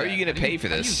you do How that? are you gonna pay for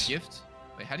this?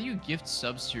 How do you gift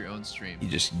subs to your own stream? You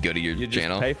just go to your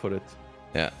channel. Just pay for it.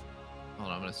 Yeah. Hold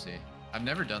on, I'm gonna see. I've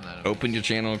never done that. Open your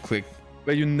channel, click.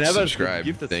 But you never subscribe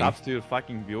give the thing. subs to your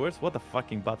fucking viewers? What a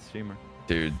fucking bad streamer.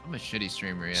 Dude. I'm a shitty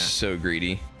streamer, yeah. So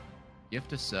greedy.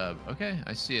 Gift a sub. Okay,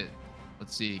 I see it.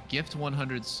 Let's see. Gift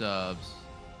 100 subs.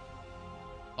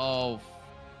 Oh.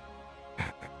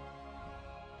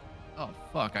 Oh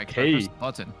fuck! I pressed the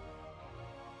button.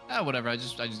 Ah, whatever. I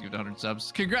just give it 100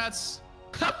 subs. Congrats!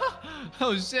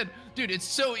 Oh shit, dude! It's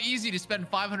so easy to spend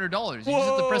 $500. You just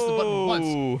have to press the button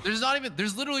once.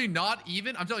 There's literally not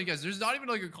even. I'm telling you guys, there's not even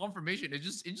like a confirmation. It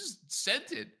just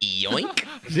sent it. Yoink!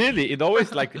 Really? It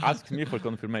always like asks me for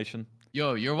confirmation.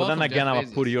 Yo, you're welcome. But then again, I'm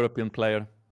a poor European player.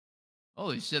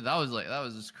 Holy shit, that was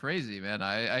just crazy, man.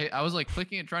 I was like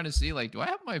clicking it, trying to see like, do I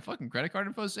have my fucking credit card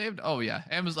info saved? Oh yeah,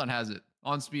 Amazon has it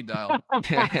on speed dial.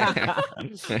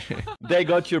 They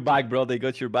got your back, bro. They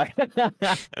got your back.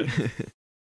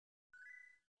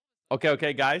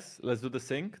 Okay, guys, let's do the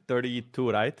sync.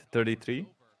 32, right? 33,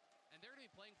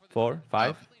 4,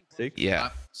 5, 6. Yeah.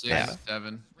 6,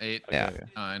 7, 8, Yeah.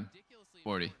 9,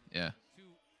 40. Yeah.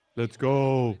 Let's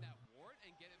go.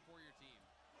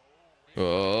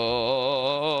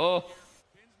 Oh.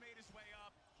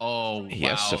 Oh, He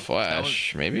has to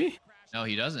flash, maybe? No,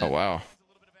 he doesn't. Oh, wow.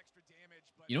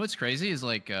 You know what's crazy is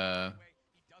like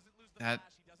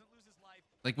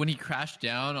like when he crashed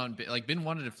down on like Bin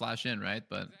wanted to flash in, right?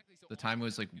 But the time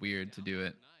was like weird to do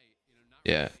it.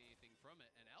 Yeah.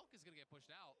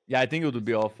 Yeah, I think it would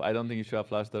be off. I don't think he should have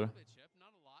flashed there.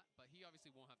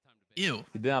 Ew.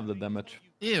 He didn't have the damage.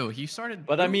 Ew, he started.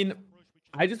 But I mean,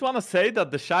 I just want to say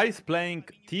that the Shy is playing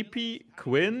TP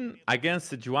Quinn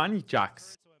against Juani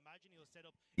Jax.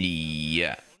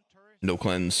 Yeah. No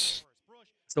cleanse.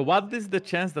 So what is the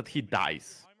chance that he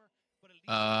dies?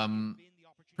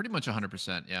 Pretty much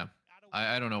 100%. Yeah.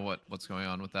 I don't know what's going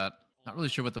on with that. Not really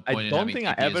sure what the point. I don't think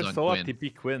I ever saw a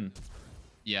TP Quinn.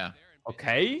 Yeah.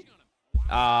 Okay.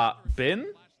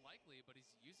 Bin.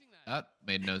 That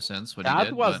made no sense. What that he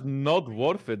did, was not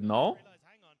worth it, no?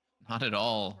 Not at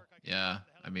all. Yeah.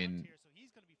 I mean,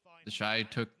 the Shy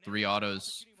took 3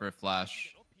 autos for a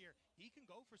flash.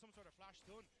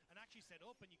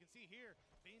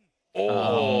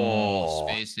 Oh.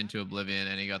 Spaced into oblivion,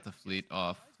 and he got the fleet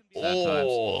off.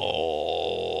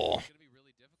 Oh.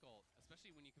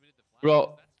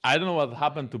 Bro, I don't know what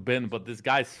happened to Ben, but this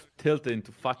guy's tilted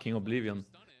into fucking oblivion.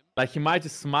 Like, he might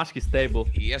just smash his table.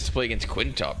 He has to play against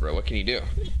Quinn top, bro. What can you do?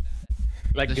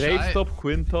 Like, Graves top,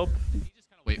 Quinn top.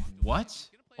 Wait, what?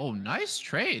 Oh, nice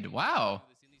trade. Wow.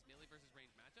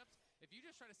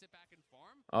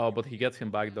 Oh, but he gets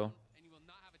him back, though.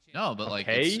 No, but like,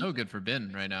 it's so good for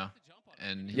Bin right now.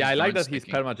 And yeah, I like that he's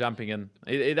perma jumping in.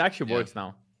 It actually works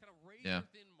now. Yeah.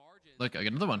 Look, I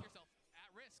got another one.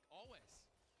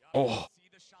 Oh.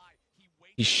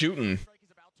 He's shooting.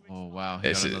 Oh, wow.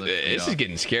 This is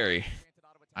getting scary.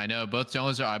 I know. Both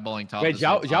junglers are eyeballing top. Wait,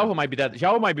 Xiao might be dead.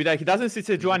 Xiao might be dead. He doesn't see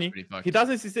Juani. He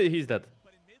doesn't see he's dead.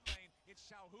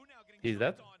 He's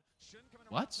dead?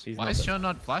 What? Why is Sean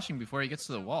not flashing before he gets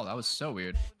to the wall? That was so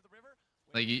weird.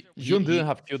 Like Jun didn't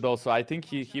have Q though, so I think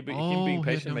him being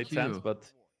patient made sense, but...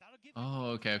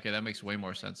 Oh, okay, that makes way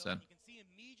more sense then.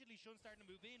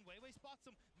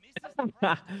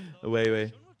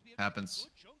 Wait. Happens.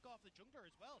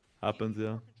 Happens,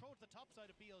 yeah.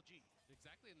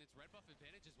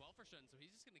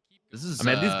 This is.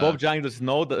 I mean, these Bob junglers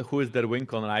know who is their win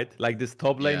con, right? Like this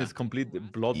top lane is complete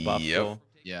bloodbath. Yep. So.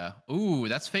 Yeah. Ooh,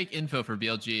 that's fake info for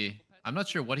BLG. I'm not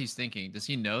sure what he's thinking. Does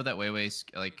he know that Weiwei's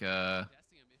like kind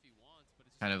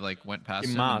of like went past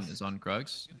him and is on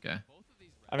Krugs? Okay.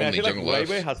 I mean, I feel like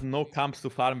Weiwei has no camps to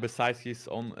farm besides his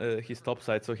top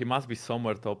side, so he must be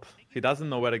somewhere top. He doesn't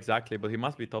know where exactly, but he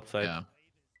must be top side. Yeah.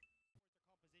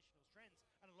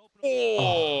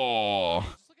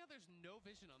 Oh.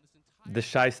 The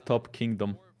Shy's top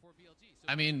kingdom.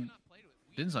 I mean,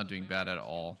 Bin's not doing bad at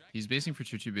all. He's basing for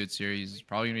 2-2 boots here. He's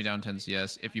probably gonna be down 10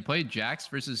 CS. If you play Jax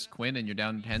versus Quinn and you're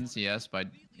down 10 CS by,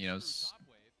 this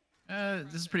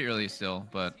is pretty early still,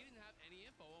 but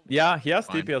Yeah, he has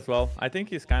Fine. TP as well. I think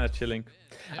he's kind of chilling.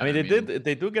 Yeah, I mean,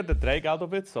 they do get the drag out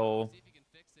of it, so...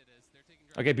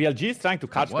 Okay, BLG is trying to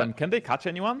catch them. Can they catch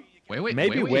anyone? Wait.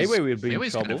 Maybe Weibo will be in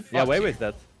Weibo's kind trouble. of Yeah, fucked Weibo here. is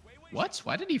dead. What?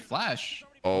 Why did he flash?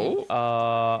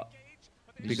 Oh.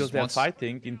 Because just they are wants-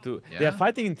 fighting into... Yeah? They are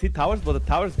fighting in 3 towers, but the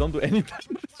towers don't do any damage.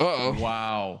 Uh-oh.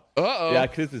 Wow. Uh-oh. Yeah,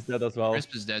 Chris is dead as well.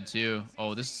 Crisp is dead too.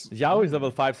 Oh, this. Yao is level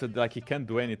 5, so like he can't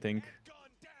do anything.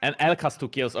 And Elk has 2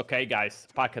 kills. Okay, guys,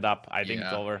 pack it up. I think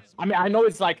it's Yeah. over. I mean, I know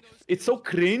it's like... It's so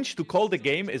cringe to call the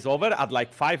game is over at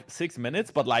like 5-6 minutes,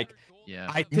 but like... Yeah.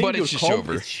 I think But your it's just comp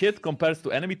over. is shit compared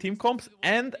to enemy team comps,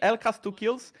 and Elk has 2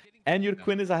 kills, and your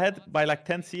Quinn is ahead by like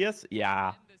 10 CS.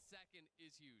 Yeah.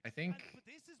 I think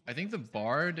the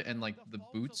Bard and like the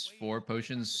Boots for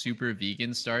Potions super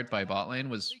vegan start by bot lane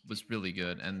was really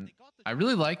good, and I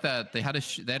really like that they had a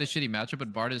shitty matchup,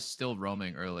 but Bard is still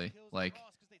roaming early. Like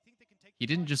he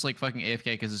didn't just like fucking AFK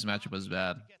because his matchup was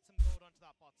bad.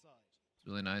 It's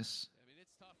really nice.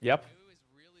 Yep.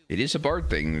 It is a Bard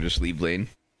thing. Just leave lane.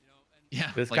 Yeah.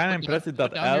 It's like, kind of put impressive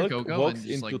put that down your Elk go-go walks and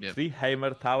just, into like, dip. 3 Hammer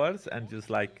towers and just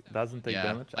like doesn't take Yeah.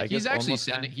 damage. I Like, guess he's actually almost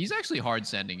sending. can. He's actually hard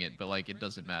sending it, but like it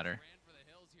doesn't matter.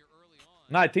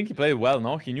 No, I think he played well.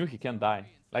 No, he knew he can't die.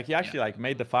 Like he actually like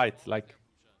made the fight. Like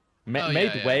made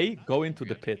yeah. way go into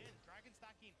the pit.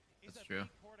 That's true.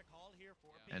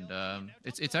 And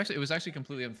it was actually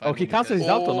completely unfine. Oh, he cancelled his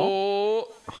auto, no?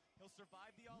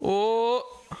 Oh.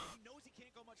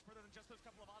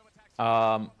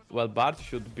 Well, Bard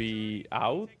should be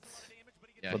out,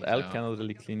 Yeah, but he's Elk out. cannot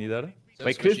really clean either. So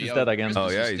Wait, Chris Squishy, is dead again. Oh,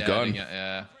 Chris yeah, is he's dead, gone.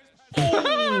 Yeah.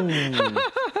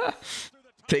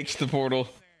 Takes the portal.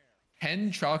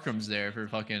 10 chakrams there for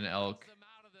fucking Elk.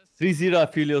 3-0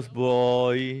 Aphelios,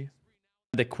 boy.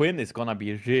 The Quinn is gonna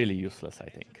be really useless, I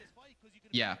think.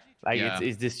 Yeah. Like yeah.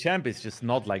 it's this champ is just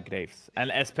not like Graves, and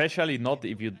especially not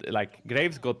if you like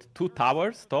Graves got 2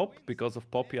 towers top because of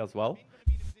Poppy as well.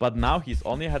 But now he's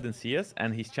only ahead in CS,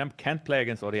 and his champ can't play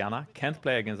against Orianna, can't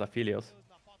play against Aphelios.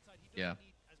 Yeah.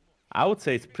 I would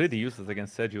say it's pretty useless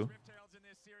against Seju.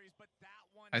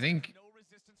 I think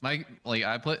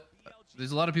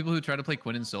there's a lot of people who try to play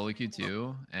Quinn in solo queue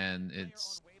too, and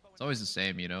it's always the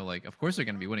same, you know, like of course they're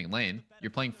gonna be winning lane. You're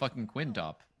playing fucking Quinn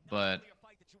top, but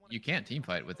you can't team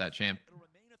fight with that champ.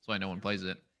 That's why no one plays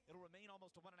it.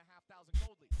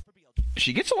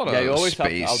 She gets a lot Yeah, you of always have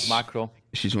space. to out macro.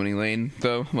 She's winning lane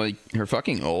though. Like her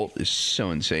fucking ult is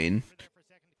so insane.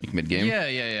 Like mid game.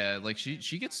 Yeah. Like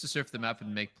she gets to surf the map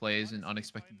and make plays and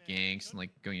unexpected ganks and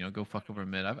like go fuck over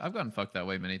mid. I've gotten fucked that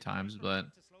way many times, but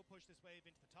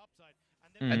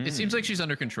it seems like she's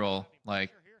under control.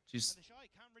 Like she's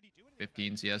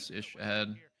 15 CS ish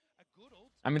ahead.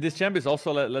 I mean, this champ is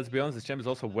also, let's be honest, this champ is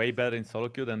also way better in solo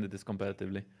queue than it is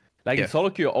competitively. Like Yeah. in solo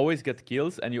queue, you always get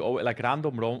kills, and you always, like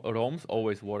random roams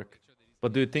always work.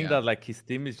 But do you think that like his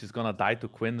team is just gonna die to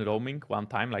Quinn roaming one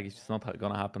time? Like it's just not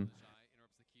gonna happen.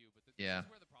 Yeah.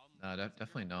 No,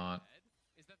 definitely not.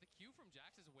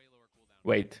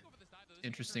 Wait,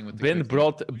 Interesting with the Ben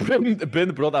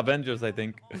quick- brought Avengers, I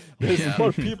think. There's Yeah.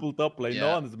 more people top lane. No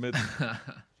Yeah. one is mid.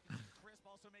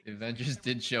 The Avengers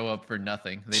did show up for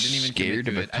nothing. They didn't even Scared commit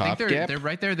of to a it. I top think gap? they're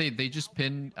right there. They just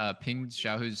pinged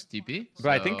Xiaohu's TP.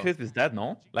 Bro, I think so- Crisp is dead,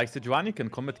 no? Like Sejuani can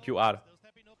commit QR.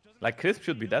 Like Crisp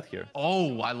should be dead here.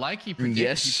 Oh, I like he predicted.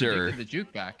 Yes, he sir. predicted the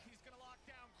juke back.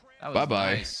 That was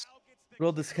Bye-bye. nice.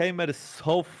 Bro, this Heimer is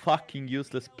so fucking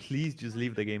useless. Please just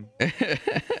leave the game.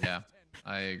 Yeah,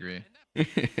 I agree.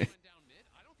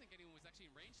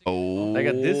 Oh. Like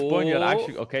at this point, you're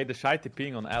actually okay. The shy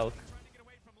TPing on Elk.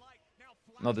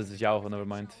 No, this is Yao. Never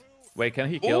mind. Wait, can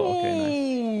he kill?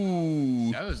 Okay,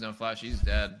 nice. That was no flash. He's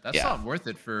dead. That's Yeah. not worth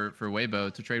it for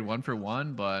Weibo to trade 1 for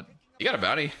 1, but You got a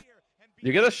bounty.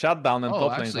 You get a shutdown and Oh,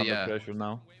 top lane's actually, under yeah. pressure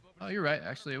now. oh, you're right.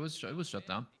 Actually, it was shut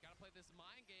down.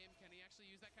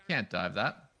 Can't dive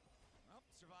that.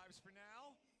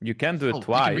 You can do it Oh,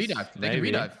 twice. They can redive. They can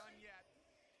maybe. redive.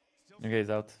 Okay, he's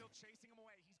out.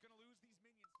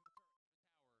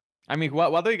 I mean,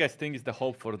 what do you guys think is the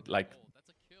hope for like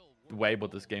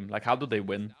Weibo this game? Like, how do they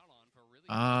win?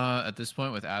 At this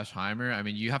point with Ashheimer, I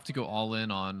mean, you have to go all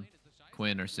in on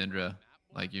Quinn or Syndra.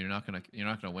 Like, you're not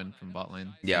gonna win from bot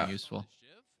lane. It's Yeah. useful.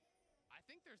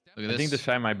 Look at I this. think the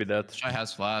shy might be dead. Shy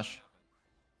has flash.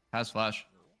 Has flash.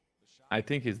 I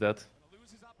think he's dead.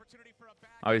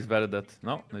 Oh, he's very dead.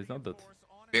 No, he's not dead.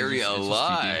 Very It's just TP.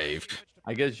 alive.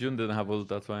 I guess Jun didn't have ult,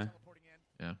 that's why.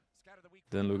 Yeah.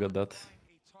 Didn't look at that.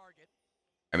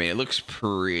 I mean, it looks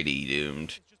pretty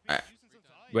doomed.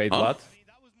 Wait, Huh? what?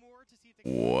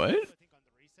 What?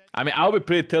 I mean, I'll be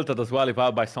pretty tilted as well if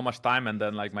I'll buy so much time and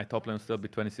then like my top lane will still be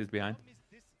 26 behind.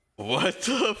 What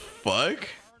the fuck?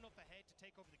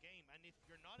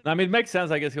 I mean, it makes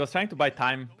sense, I guess. He was trying to buy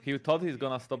time. He thought he's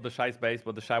gonna stop the Shy's base,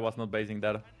 but the Shy was not basing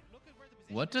there.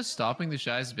 What does stopping the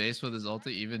Shy's base with his ulti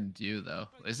even do, though?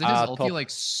 Isn't his ulti top. like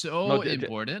so No,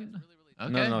 important?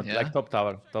 Okay, No, yeah. like top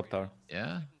tower, top tower.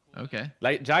 Yeah, okay.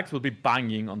 Like, Jax would be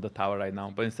banging on the tower right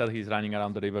now, but instead he's running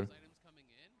around the river.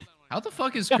 How the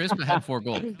fuck is Crisp had 4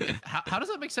 gold? How does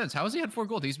that make sense? How has he had 4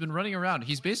 gold? He's been running around.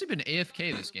 He's basically been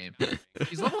AFK this game.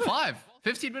 He's level 5.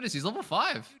 15 minutes, he's level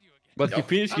 5. But he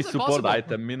finished his How's that support possible?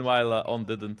 item, meanwhile On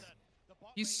didn't.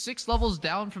 He's 6 levels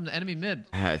down from the enemy mid.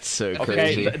 That's so Okay,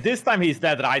 crazy. this time he's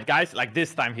dead, right, guys? Like,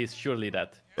 this time he's surely dead.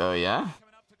 Oh, yeah?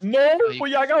 No,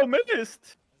 Yagao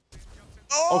missed!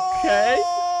 Okay.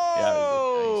 Yeah.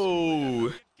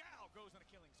 Oh!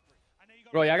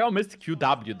 Bro, Yagao missed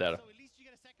QW there.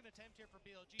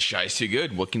 Shy's too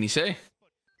good. What can he say?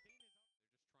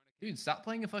 Dude, stop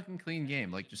playing a fucking clean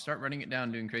game. Like, just start running it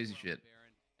down, doing crazy shit.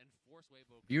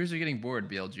 Viewers are getting bored,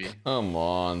 BLG. Come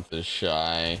on, the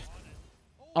Shy.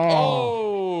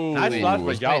 Oh! Nice flash by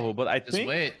Just Yahoo, wait. but I Just think...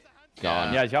 wait.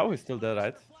 Gone. Yeah, Yahoo is still there,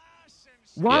 right?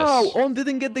 Wow, Yes. On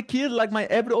didn't get the kill like my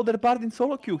every other part in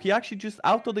solo queue. He actually just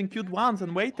autoed and queued once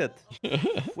and waited.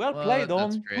 Well What? played, That's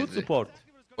On. Good crazy. support.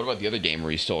 What about the other game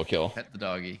where he stole a kill? Pet the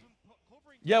doggy.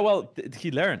 Yeah, well,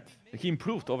 he learned. He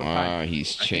improved over time.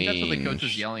 He's I think that's what the coach was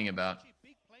changed. yelling about.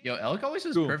 Yo, Elk always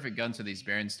has True. perfect guns to these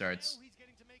Baron starts.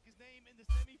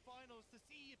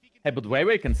 Hey, but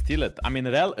Weiwei can steal it. I mean,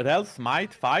 Rel's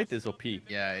Smite fight is OP.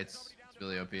 Yeah, it's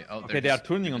really OP. Oh, Okay, they are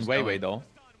turning on Weiwei though.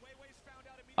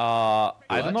 I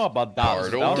don't What? know about that.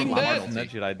 Hard holding that?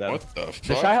 Energy right there. What the The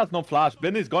Shy fuck? has no flash.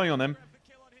 Ben is going on him.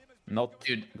 Not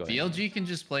Dude, going. BLG can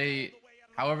just play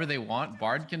however they want.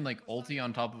 Bard can like ulti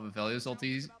on top of Aphelios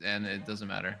ultis, and it doesn't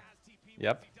matter.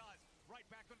 Yep.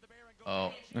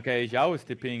 Oh, Okay, Yao is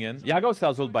tipping in. Yago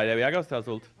sells ult by the way. Yago sells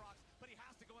ult.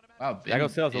 wow. Yago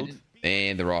sells ult. didn't-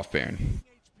 And they're off Baron.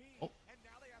 Oh.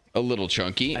 A little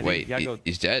chunky. I think Wait, Yago-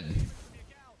 he's dead.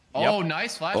 Oh,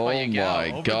 nice flash by Oh Yagao. my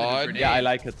over the God. grenade. Yeah, I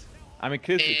like it. I mean,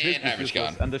 Chris And is average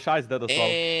useless, gone. and the Shy is dead as well.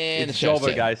 And It's the Shy's Jover,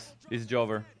 dead. guys. It's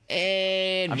Jover.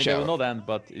 And I mean, they will not end,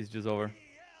 but it's just over.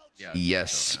 Yeah,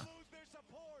 Yes. so,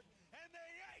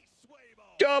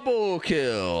 Double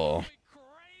kill.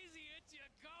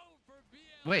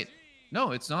 Wait,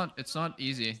 no, it's not. It's not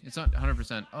easy. It's not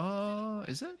 100%. Oh,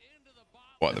 is it?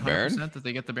 What, the Baron? 100% that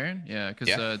they get the Baron? Yeah, because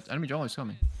Yeah. enemy jungle is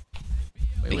coming.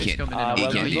 He Wait, can't- coming He Well,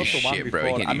 can't there's do also one shit, bro. He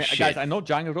before. can't I do mean, shit. guys, I know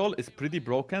jungle roll is pretty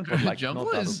broken, but like Jungle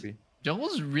not that is OP.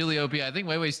 Jungle's really OP. I think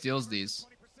Weiwei steals these.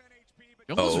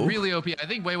 Jungle's Oh. really OP. I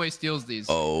think Weiwei steals these.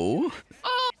 Oh.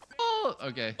 Oh,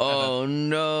 okay. Oh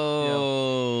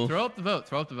no. Throw up the vote.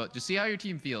 Throw up the vote. Just see how your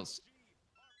team feels.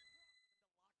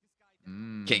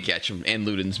 Mm, Can't catch him. And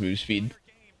Luden's move speed.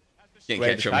 Can't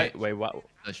Wait, catch the him. Shy, wait, what?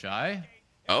 the Shy?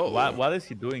 Oh. What is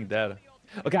he doing there?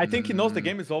 Okay, I think he knows the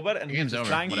game is over and The game's he's over,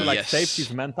 trying to whatever. like Yes. save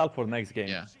his mental for next game.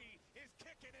 Yeah.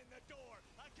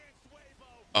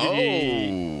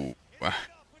 Oh. Wow.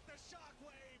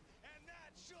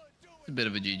 It's a bit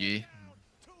of a GG.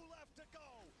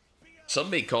 Some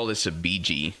may call this a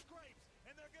BG.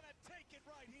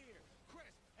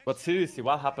 But seriously,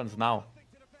 what happens now?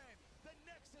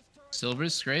 Silver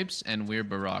scrapes and we're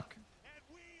Barak.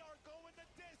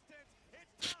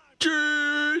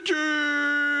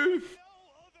 GG.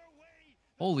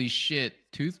 Holy shit.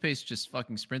 Toothpaste just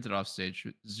fucking sprinted off stage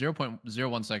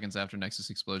 0.01 seconds after Nexus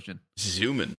explosion.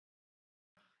 Zooming.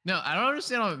 No, I don't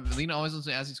understand how Lena always wants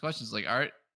to ask these questions. Like, all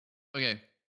right, okay.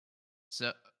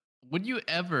 So, would you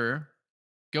ever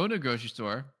go to a grocery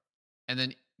store and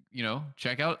then, you know,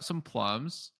 check out some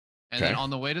plums and then Okay. on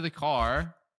the way to the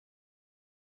car,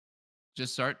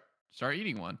 just start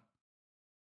eating one?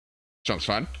 Sounds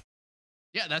fun.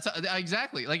 Yeah, that's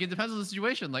exactly. Like, it depends on the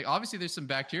situation. Like, obviously, there's some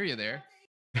bacteria there.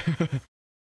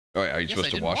 Oh, are you Yes, supposed I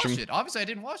to didn't wash them? it. Obviously, I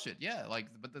didn't wash it. Yeah, like,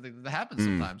 but that happens Mm.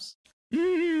 sometimes.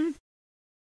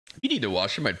 If you need to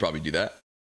wash them, I'd probably do that.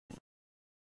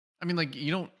 I mean, like,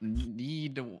 you don't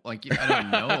need to, like, I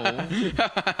don't know.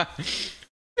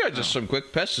 Yeah, just some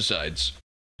quick pesticides.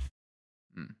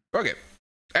 Hmm. Okay.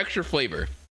 Extra flavor.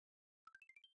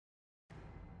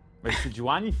 Wait,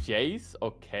 Sejuani Jace?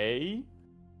 Okay.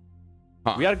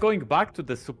 Huh. We are going back to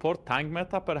the support tank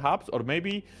meta perhaps, or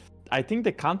maybe I think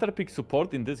the counter pick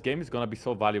support in this game is gonna be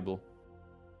so valuable.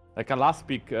 Like a last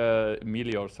pick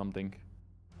melee or something.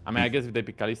 I mean, I guess if they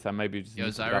pick Kalista, maybe just Yo,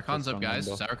 need to grab Zyrakon's this up, from guys.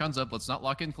 window. Zyrakon's up. Let's not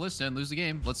lock in Kalista and lose the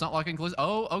game. Let's not lock in Kalista.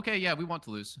 Oh, okay, yeah, we want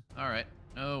to lose. All right.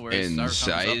 No worries. And Zyrakon's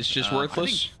Zai up. is just I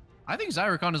worthless. think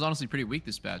Zyrakon is honestly pretty weak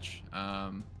this patch.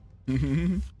 Oh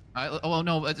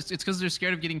no, it's because they're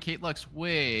scared of getting Kate Lux.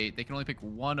 Wait, they can only pick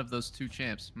one of those two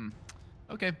champs.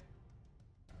 Okay.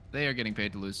 They are getting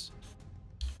paid to lose.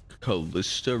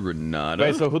 Callista Renata.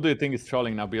 Wait, so who do you think is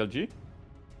trolling now, BLG?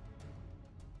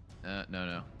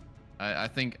 No. I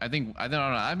don't know.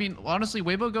 I mean, honestly,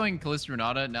 Weibo going Callista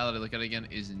Renata, now that I look at it again,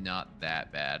 is not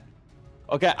that bad.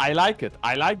 Okay, I like it.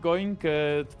 I like going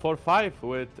 4-5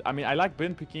 with... I mean, I like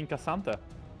Ben picking Cassandra.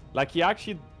 Like, he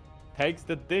actually takes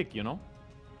the dick, you know?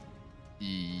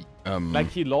 Like,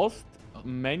 he lost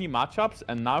many matchups,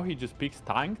 and now he just picks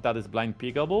tank that is blind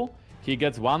pickable. He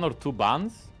gets 1 or 2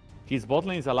 bans. His bot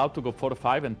lane is allowed to go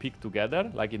 4-5 and pick together.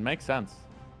 Like, it makes sense.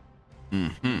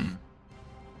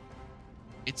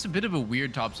 It's a bit of a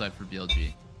weird topside for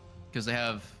BLG. Because they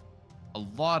have a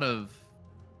lot of...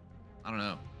 I don't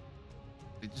know.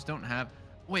 They just don't have...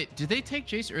 Wait, did they take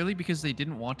Jace early because they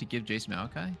didn't want to give Jace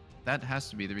Maokai? That has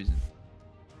to be the reason.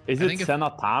 Is it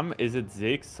Senna Tam? Is it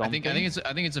Ziggs? Something? I think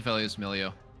it's Aphelios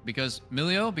Milio. Because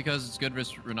it's good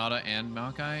versus Renata and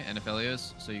Maokai and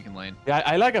Aphelios, so you can lane. Yeah,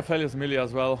 I like Aphelios Milio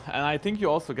as well. And I think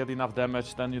you also get enough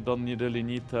damage, then you don't really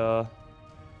need you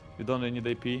don't really need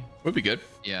AP. Would be good.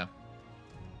 Yeah.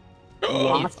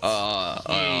 What?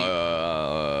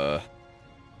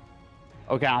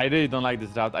 Okay, I really don't like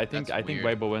this route. I think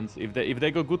Weibo wins. If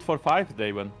they go good for 5,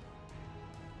 they win.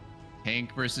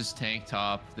 Tank versus tank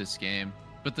top this game.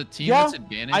 But the team that's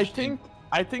advantaged.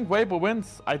 I think Weibo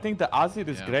wins. I think the Azir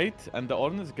is great and the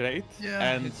Ornn is great.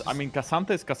 Yeah, and I mean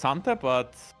Cassandra is Cassandra,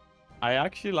 but I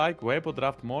actually like Weibo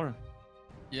draft more.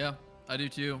 Yeah, I do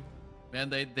too. Man,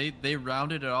 they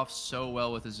rounded it off so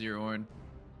well with Azir Ornn.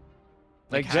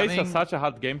 Like Jace has such a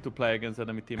hard game to play against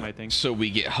enemy team, I think. So we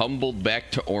get humbled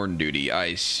back to Ornn duty.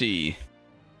 I see.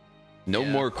 No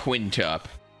more Quintop.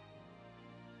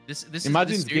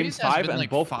 Imagine this game 5 and like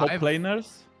both top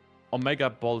laners Omega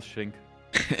ball shrink.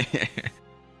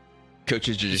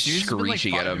 Coaches just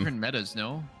screeching like at him. Different metas,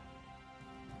 no?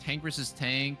 Tank versus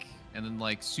tank, and then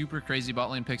like super crazy bot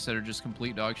lane picks that are just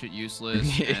complete dog shit useless.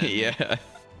 And, yeah.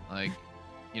 Like,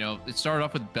 you know, it started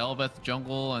off with Belveth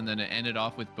jungle, and then it ended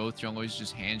off with both junglers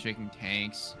just handshaking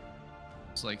tanks.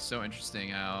 It's like so interesting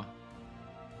how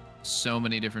so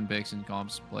many different picks and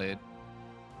comps played.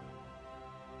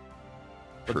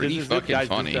 But Pretty this is fucking it, guys.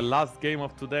 funny. This is the last game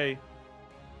of today.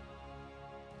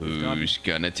 Who's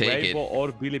gonna take it? Weibo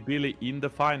or Bilibili in the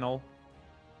final.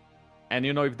 And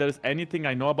you know, if there's anything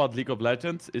I know about League of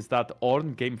Legends, is that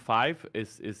Ornn game 5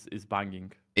 is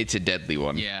banging. It's a deadly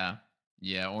one. Yeah.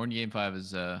 Yeah, Ornn game 5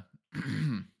 is a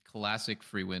classic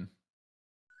free win.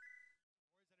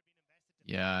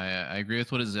 Yeah, I agree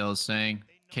with what Azale is saying.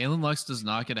 Kalen Lux does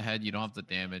not get ahead. You don't have the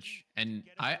damage. And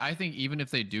I think even if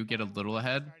they do get a little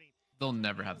ahead, they'll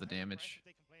never have the damage.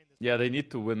 Yeah, they need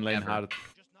to win lane hard.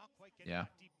 Yeah.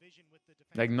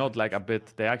 Like, not like a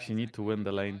bit. They actually need to win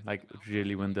the lane. Like,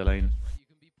 really win the lane.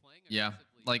 Yeah.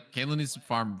 Like, Kalen needs to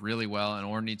farm really well, and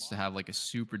Ornn needs to have, like, a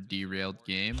super derailed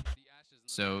game.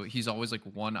 So he's always, like,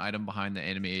 1 item behind the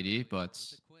enemy AD, but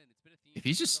if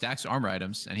he just stacks armor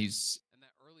items, and he's,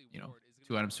 you know,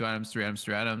 2 items, 2 items, 3 items,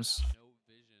 3 items,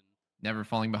 never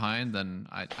falling behind, then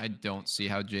I don't see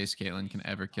how Jace Caitlyn can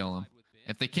ever kill him.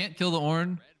 If they can't kill the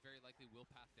Ornn,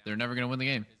 they're never going to win the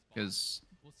game, because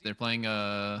they're playing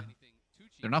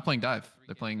they're not playing dive.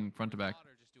 They're playing front to back.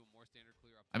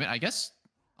 I mean, I guess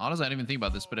honestly I didn't even think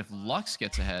about this, but if Lux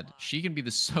gets ahead, she can be the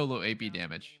solo AP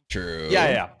damage. True.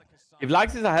 Yeah. If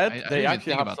Lux is ahead, they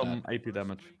actually have about some AP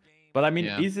damage. But I mean,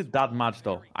 is it that much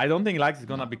though? I don't think Lux is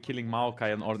gonna be killing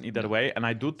Maokai and Ornn either way, and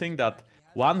I do think that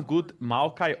one good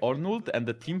Maokai Ornn ult and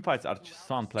the team fights are just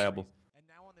so unplayable.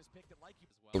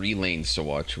 3 lanes to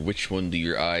watch. Which one do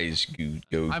your eyes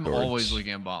go I'm towards? always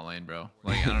looking at bot lane, bro.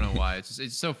 Like, I don't know why.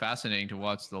 It's so fascinating to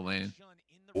watch the lane.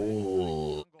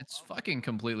 Oh. It's fucking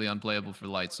completely unplayable for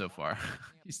Light so far.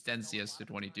 He's 10 CS to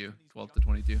 22, 12 to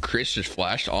 22. Chris just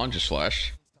flashed. On just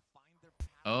flashed.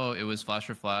 Oh, it was flash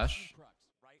for flash.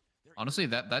 Honestly,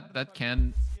 that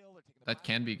can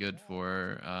be good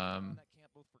for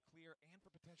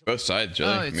Both sides,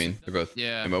 really. I mean, they're both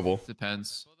immobile.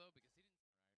 Depends.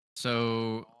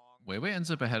 So Weiwei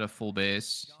ends up ahead of full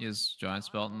base. He has Giant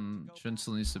Spelt and Shun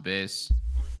still needs the base.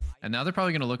 And now they're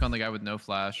probably going to look on the guy with no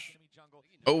flash.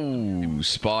 Oh,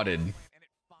 spotted.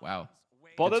 Wow.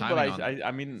 Spotted, but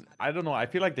I mean, I don't know. I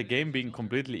feel like the game being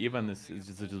completely even is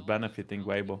just benefiting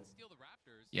Weibo.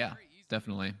 Yeah,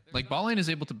 definitely. Like, bot lane is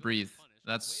able to breathe.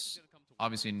 That's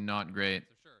obviously not great.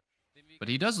 But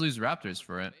he does lose Raptors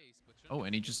for it. Oh,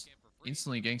 and he just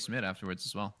instantly ganks mid afterwards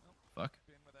as well. Fuck.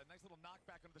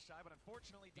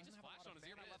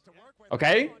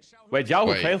 Okay. Wait, Yao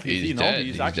failed his he's E, no? dead.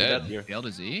 He's actually dead. dead here. Failed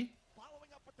his E?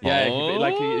 Yeah,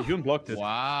 Jun blocked it.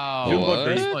 Wow. Jun blocked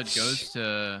This it. one goes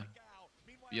to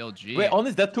BLG. Wait, On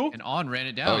is dead too? And On ran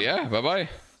it down. Oh, yeah. Bye-bye.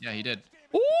 Yeah, he did.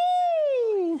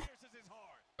 Ooh.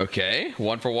 Okay,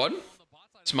 1 for 1.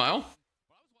 Smile.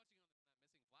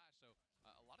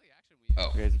 Oh,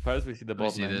 Okay, so first we see the Let me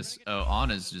bot see lane. this. Oh,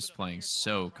 Ana's just playing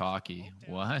so cocky.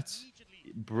 What?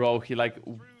 Bro, he like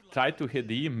tried to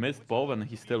hit E, missed both, and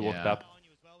he still walked Yeah. up.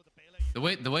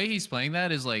 The way he's playing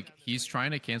that is like he's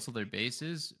trying to cancel their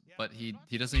bases, but he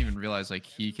doesn't even realize like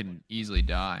he can easily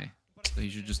die. So he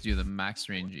should just do the max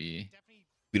range E.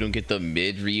 we don't get the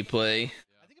mid replay.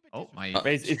 Oh my!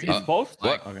 Wait, it's stream both?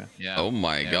 What? Okay. Yeah. Oh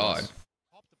my Yeah, it god. was.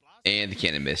 And the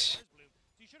cannon miss.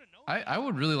 I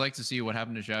would really like to see what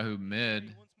happened to Xiaohu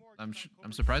mid. I'm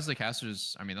surprised the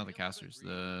casters. I mean, not the casters.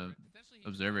 The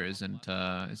observer isn't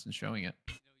showing it.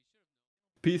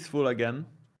 Peaceful again.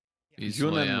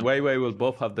 Peaceful, Jun and yeah. Weiwei will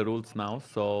both have the rules now,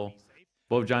 so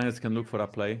both giants can look for a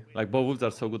play. Like, both wolves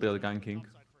are so good at ganking.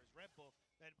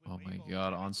 Oh my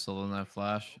god, on still in that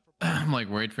flash. I'm like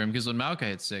worried for him because when Maokai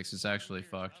hits 6, it's actually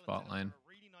fucked bot lane.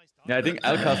 Yeah, I think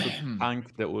Elk has to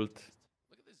tank the ult.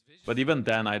 But even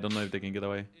then, I don't know if they can get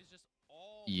away.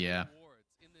 Yeah.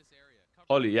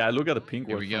 Holy, yeah, look at the pink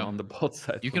Here we ward go. on the bot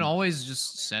side. You can always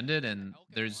just send it, and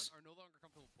there's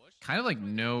kind of like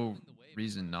no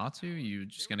reason not to. You're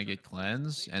just gonna get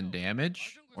cleanse and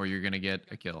damage, or you're gonna get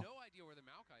a kill.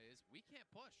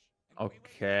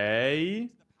 Okay.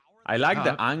 I like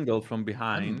the Yeah, angle from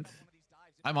behind.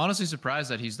 I'm honestly surprised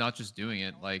that he's not just doing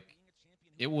it. Like,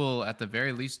 it will at the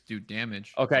very least do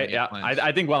damage. and Okay, get yeah, cleanse.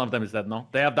 I think one of them is dead, no?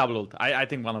 They have double ult. I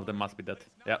think one of them must be dead.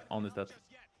 Yeah, On is dead.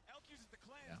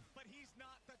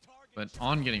 But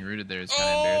on getting rooted there is kind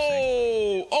of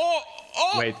embarrassing. Oh!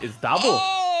 Wait, it's double?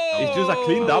 It's just a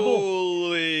clean double?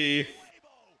 Holy.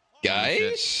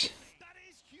 Guys?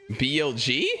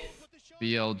 BLG?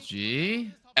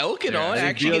 BLG? Elk and There, on I think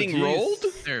actually getting BLG is- rolled?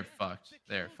 They're fucked.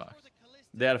 They're fucked.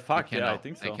 They're They fucked, yeah, I cannot-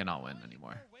 think They so. cannot win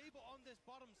anymore.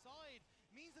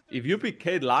 If you pick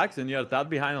Cade Lux and you're that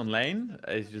behind on lane,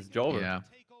 it's just Jover. Yeah.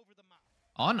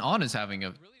 On is having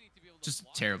a just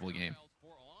terrible game.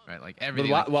 Right? Like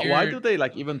everything. But like, why here- do they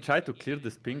like even try to clear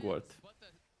this pink ward?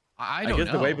 I I don't guess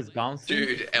know. the wave is bouncing.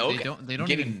 Dude, Elk They don't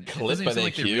getting even, it clipped doesn't by even seem the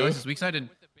like they Q. realize his weak side. And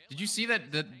did you see that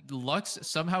Lux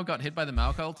somehow got hit by the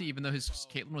Maokai ulti even though his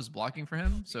Caitlyn was blocking for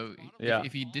him? So Yeah.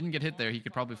 if he didn't get hit there, he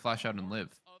could probably flash out and live.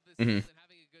 Mhm.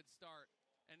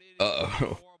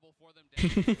 Uh-oh.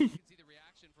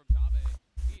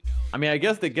 I mean, I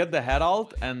guess they get the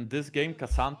Herald, and this game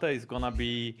Cassandra is gonna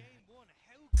be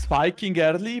spiking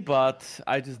early, but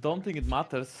I just don't think it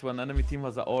matters when enemy team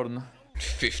has a Ornn.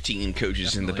 15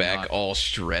 coaches in the Definitely back, not. all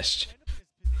stressed.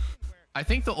 I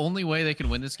think the only way they can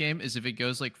win this game is if it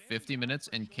goes like 50 minutes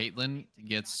and Caitlyn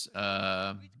gets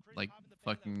like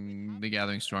fucking the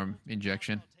Gathering Storm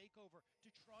injection.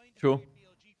 True.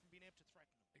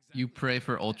 You pray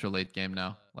for ultra late game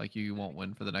now. Like you won't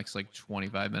win for the next like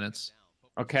 25 minutes.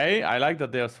 Okay, I like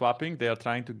that they are swapping. They are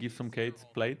trying to give some Kate's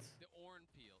plates.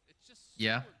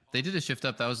 Yeah, they did a shift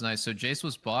up. That was nice. So Jace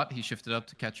was bot. He shifted up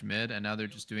to catch mid, and now they're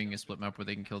just doing a split map where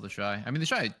they can kill the Shy. I mean, the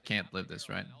Shy can't live this,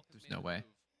 right? There's no way.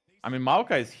 I mean,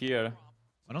 Maokai is here.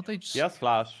 Why don't they just... He has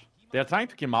flash. They are trying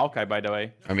to kill Maokai, by the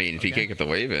way. I mean, if he can't get the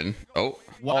wave in. Oh.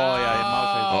 Oh, yeah,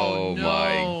 Maokai. Oh no.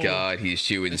 my god, he's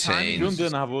too timing insane. Jun was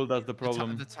didn't have ult, that's the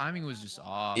problem. The timing was just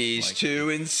off. He's like, too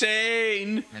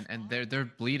insane. and they're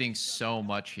bleeding so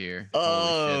much here. Holy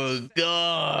Oh shit.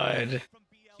 god.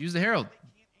 Use the Herald.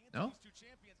 No?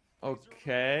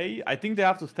 Okay, I think they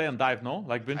have to stay and dive, no?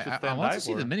 Like, Vin should stay I and want dive? to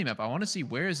see or- the minimap. I want to see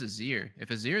where is Azir. If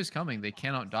Azir is coming, they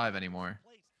cannot dive anymore.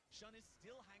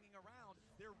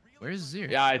 Where is Azir?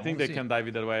 Yeah, I wanna think they see can it. dive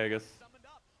either way, I guess.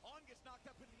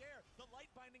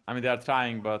 I mean, they are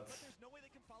trying, but...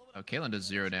 Oh, Caitlyn does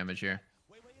 0 damage here.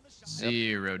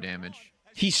 0 damage.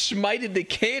 He smited the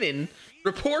cannon.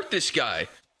 Report this guy.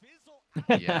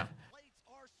 Yeah.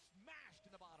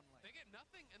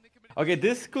 Okay,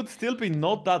 this could still be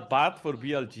not that bad for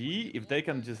BLG if they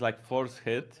can just like force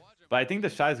hit. But I think the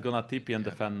Shy is gonna TP and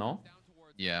defend, no?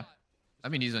 Yeah. I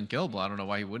mean, he's unkillable. I don't know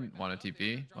why he wouldn't want to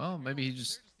TP. Well, maybe he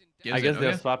just gives I guess it. they're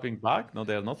Okay. swapping back. No,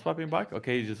 they're not swapping back.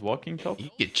 Okay, he's just walking top. He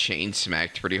get chain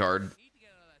smacked pretty hard.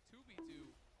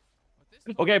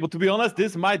 Okay, but to be honest,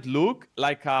 this might look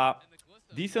like a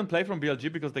decent play from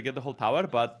BLG because they get the whole tower,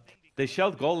 but they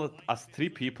shelled gold as 3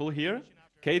 people here.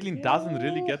 Caitlyn doesn't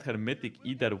really get her mythic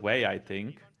either way, I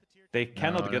think. They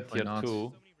cannot get definitely tier not.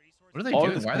 2. What are they Ornn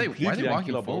doing? is Why are they completely walking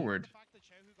unkillable. forward?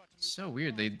 So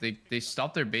weird. They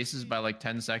stopped their bases by like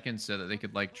 10 seconds so that they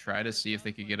could like try to see if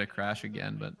they could get a crash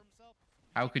again, but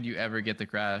how could you ever get the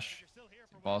crash?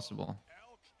 It's impossible.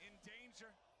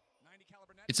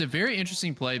 It's a very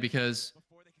interesting play because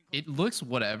it looks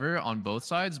whatever on both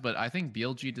sides, but I think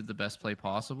BLG did the best play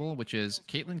possible, which is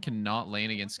Caitlyn cannot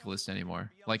lane against Kalista anymore.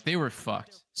 Like, they were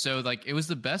fucked. So, like, it was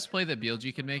the best play that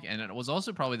BLG could make, and it was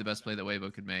also probably the best play that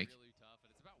Weibo could make.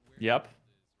 Yep.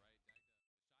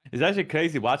 It's actually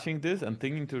crazy watching this and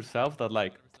thinking to yourself that,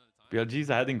 like, BLG is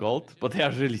ahead in gold, but they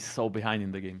are really so behind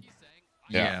in the game.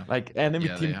 Yeah. Like, enemy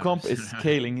Yeah, team they are. comp is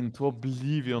scaling into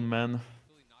oblivion, man.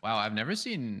 Wow, I've never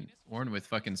seen Ornn with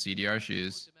fucking CDR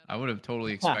shoes. I would have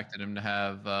totally expected him to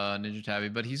have Ninja Tabby,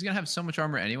 but he's gonna have so much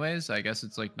armor anyways. I guess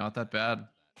it's like not that bad.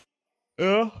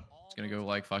 Yeah. It's gonna go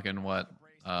like fucking what?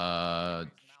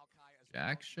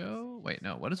 Jack Show? Wait,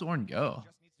 no. What does Ornn go?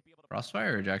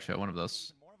 Crossfire or Jack Show? One of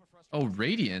those. Oh,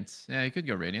 Radiant. Yeah, he could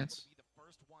go Radiant.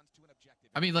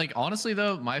 I mean, like, honestly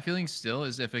though, my feeling still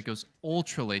is if it goes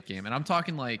ultra late game, and I'm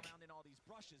talking like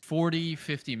 40,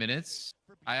 50 minutes,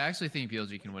 I actually think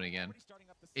BLG can win again.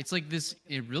 It's like this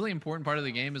a really important part of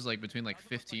the game is like between like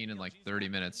 15 and like 30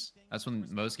 minutes. That's when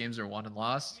most games are won and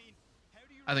lost.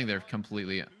 I think they're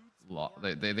completely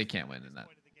they can't win in that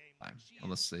time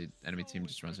unless the enemy team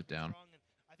just runs it down.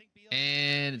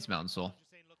 And it's Mountain Soul.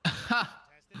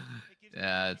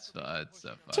 Yeah, it's a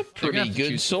pretty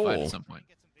good soul at some point.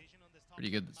 Pretty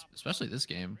good, especially this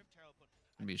game.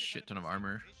 Gonna be a shit ton of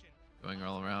armor going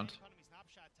all around.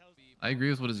 I agree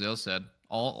with what Azale said.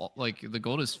 All like the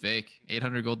gold is fake.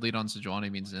 800 gold lead on Sejuani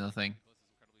means nothing.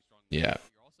 Yeah.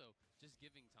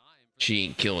 She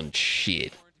ain't killing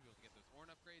shit.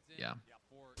 Yeah.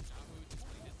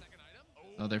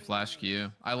 Another flash Q.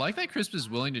 I like that Crisp is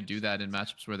willing to do that in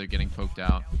matchups where they're getting poked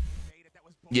out.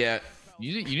 Yeah.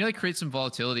 You need to like create some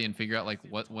volatility and figure out like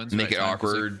when's make the it right time,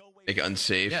 awkward, like, make it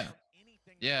unsafe.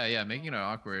 Yeah, making it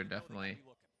awkward, definitely.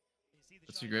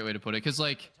 That's a great way to put it. Because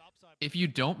like, if you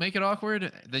don't make it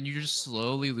awkward, then you're just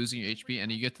slowly losing your HP,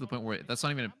 and you get to the point where that's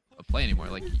not even a play anymore.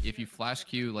 Like, if you flash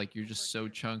Q, like you're just so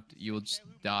chunked, you will just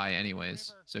die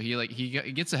anyways. So he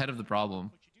gets ahead of the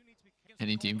problem.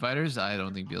 Any team fighters? I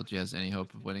don't think BLG has any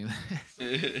hope of winning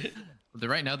that.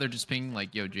 Right now they're just pinging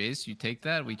like, yo, Jace, you take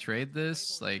that, we trade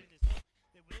this. Like,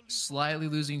 slightly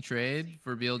losing trade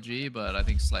for BLG, but I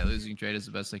think slightly losing trade is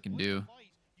the best they can do.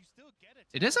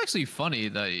 It is actually funny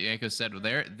that Yanko said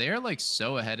they're like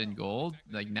so ahead in gold.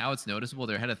 Like, now it's noticeable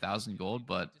they're ahead 1,000 gold,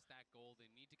 but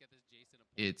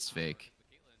it's fake.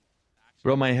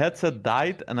 Bro, my headset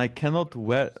died and I cannot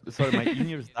wear. Sorry, my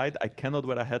in-ears died. I cannot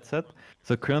wear a headset.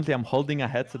 So currently I'm holding a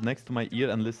headset next to my ear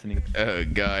and listening. Oh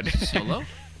god. Solo?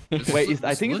 Wait,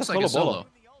 I think it's a solo.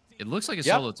 It looks like a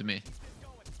solo to me.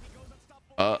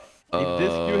 If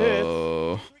this Q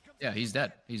hits. Yeah, he's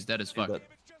dead. He's dead as fuck.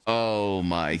 Oh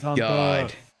my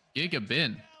god. Giga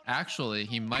Bin. Actually,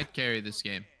 he might carry this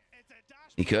game.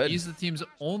 He could. He's the team's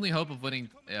only hope of winning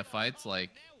fights,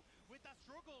 like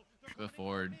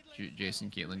before Jason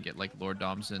Caitlyn get like Lord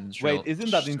Domson. Wait, isn't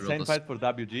that insane fight for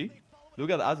WG? Look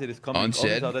at Azir is coming.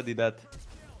 He's already dead.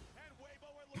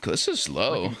 This is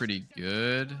low. Looking pretty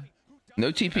good.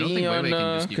 No TP on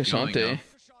Cassante.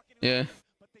 Yeah.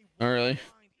 Not really.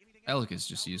 Elk is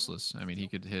just useless. I mean, he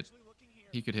could hit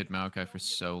Maokai for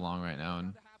so long right now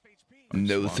and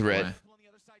no threat. Away.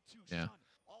 Yeah.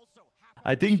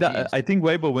 I think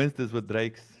Weibo wins this with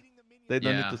Drakes. They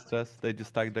don't need to stress. They just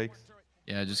stack Drakes.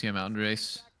 Yeah, just get Mountain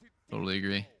Drakes. Totally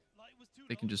agree.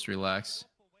 They can just relax.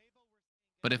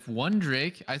 But if one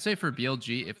Drake, I'd say for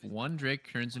BLG, if one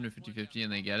Drake turns into 50-50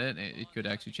 and they get it, it could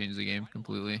actually change the game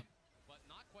completely.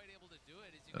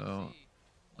 So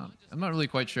I'm not really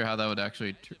quite sure how that would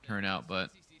actually turn out,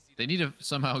 but they need to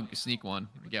somehow sneak one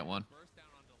or get one.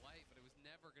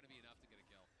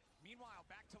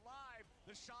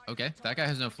 Okay, that guy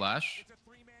has no flash.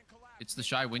 It's the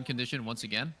Shy win condition once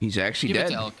again. He's actually Give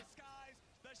dead. It to Elk.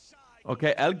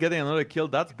 Okay, Elk getting another kill.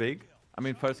 That's big. I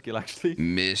mean, first kill actually.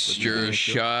 Mr.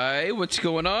 Shy, what's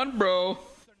going on, bro?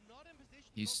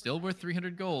 He's still worth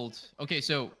 300 gold. Okay,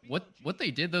 so what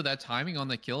they did though, that timing on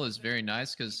the kill is very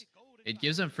nice because it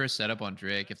gives them first setup on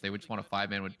Drake if they would just want a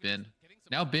 5-man with Bin.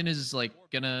 Now Bin is like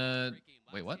gonna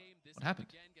wait. What happened?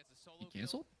 He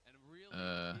canceled?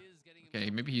 Okay,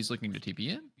 maybe he's looking to TP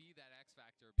in.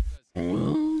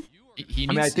 He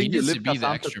needs, I think you to lift be the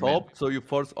Cassante extra top, man. so you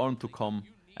force Ornn to come,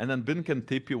 and then Bin can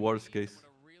TP worst case.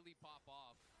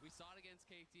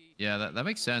 Yeah, that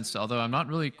makes sense. Although I'm not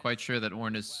really quite sure that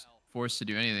Ornn is forced to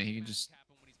do anything. He can just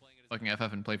fucking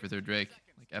FF and play for third Drake,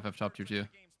 like FF top tier 2.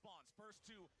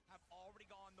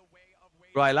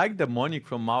 Bro, I like the Monique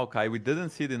from Maokai. We didn't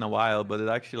see it in a while, but it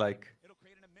actually like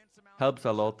helps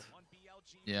a lot.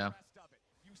 Yeah,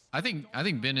 I think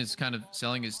Bin is kind of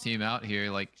selling his team out here.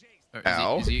 Like,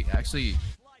 is he actually?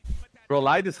 Bro,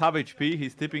 Light is half HP.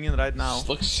 He's tipping in right now. This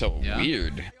looks so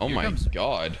weird. Oh my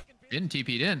god. Didn't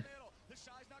TP'd in.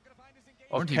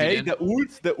 Okay, the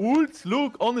ults.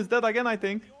 Look, On is dead again, I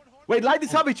think. Wait, Light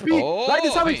is half HP. Light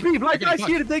is half wait, HP. Light they're getting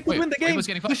is here. They could win the game.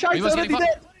 The Shy is already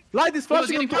dead. Light is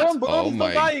flashing on the On, but On is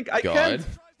not dying. I can't.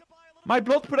 My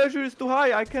blood pressure is too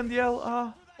high. I can't yell.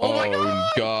 Oh my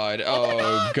god.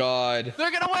 Oh god.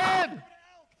 They're gonna win.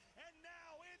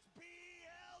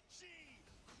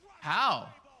 How?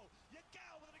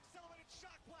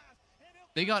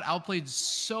 They got outplayed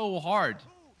so hard.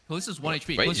 Kalista's 1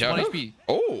 HP. Wait, Kalista's 1 HP.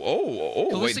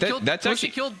 Wait, that's actually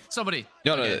killed somebody.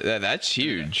 No, that's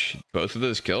huge. Both of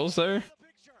those kills there.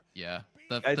 Yeah.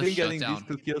 I think getting these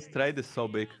 2 kills straight is so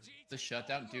big. The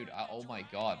shutdown, dude. Oh my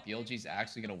god, BLG's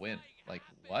actually gonna win. Like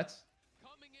what?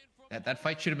 That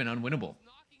fight should have been unwinnable.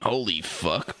 Holy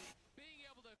fuck.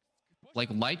 Like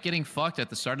Light getting fucked at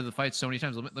the start of the fight so many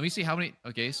times. Let me see how many.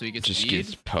 Okay, so he gets just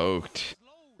gets poked.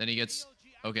 Then he gets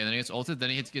then he gets ulted. Then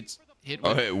he gets hit.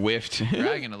 With it whiffed.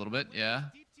 Dragon a little bit. Yeah.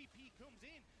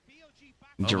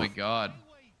 Oh my god.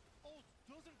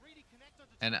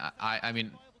 And I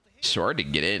mean, it's hard to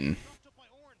get in.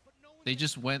 They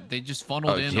just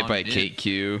funneled in. Hit by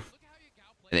KQ, and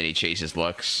then he chases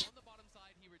Lux.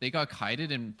 They got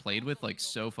kited and played with like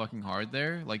so fucking hard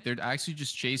there. Like they're actually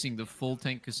just chasing the full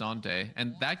tank Cassante,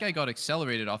 and that guy got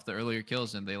accelerated off the earlier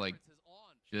kills, and they like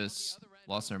just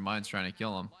lost their minds trying to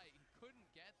kill him.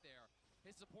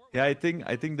 Yeah, I think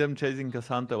them chasing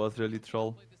Cassante was really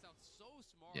troll.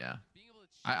 Yeah,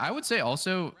 I would say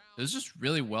also it was just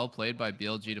really well played by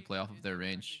BLG to play off of their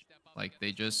range. Like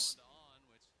they just,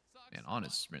 man, On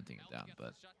is sprinting it down,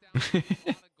 but.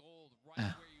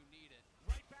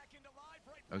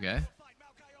 Okay.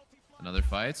 Another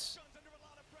fight.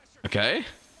 Okay.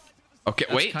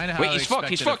 Wait, he's fucked.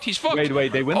 He's fucked.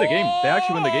 Wait, they win the game. They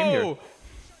actually win the game here.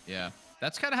 Yeah,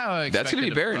 that's kind of how I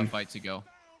expected a fight to go.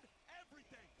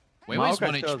 Weibo's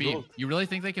 1 HP. You really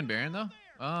think they can Baron though?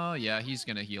 Oh yeah, he's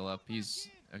gonna heal up. He's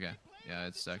okay. Yeah,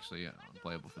 it's actually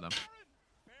unplayable for them.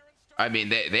 I mean,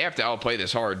 they have to outplay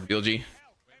this hard, BLG.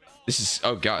 This is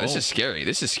this is scary.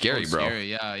 This is scary, bro. Scary.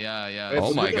 Yeah.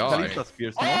 Oh my god. He killed him.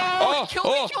 He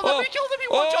killed him. He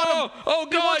one-shot him. Oh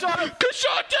god.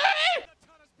 Cassante!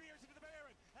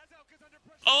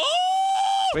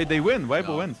 Oh! Wait, they win.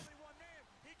 Weibo wins.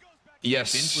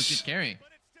 Yes. Vince was just carrying.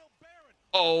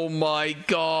 Oh my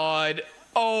god.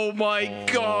 Oh my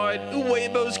god.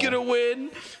 Weibo's gonna win.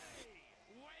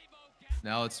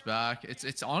 Now it's back.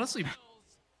 It's honestly.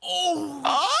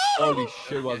 Holy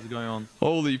shit, what's going on?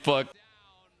 Holy fuck.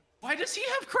 Why does he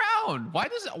have crown? Why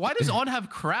does On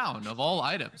have crown of all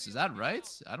items? Is that right?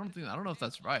 I don't know if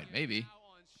that's right. Maybe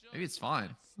it's fine.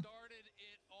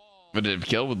 But did it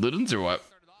kill with Ludens or what?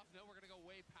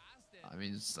 I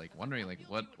mean, it's like wondering like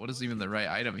what is even the right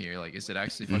item here? Like, is it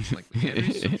actually fucking like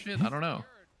legendary some shit? I don't know.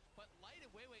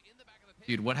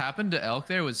 Dude, what happened to Elk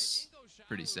there was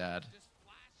pretty sad.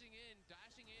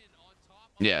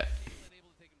 Yeah.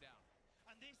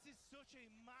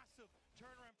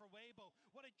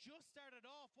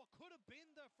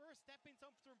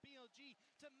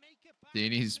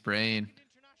 Danny's brain.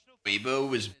 Weibo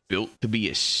was built to be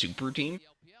a super team?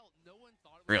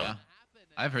 Really? Yeah.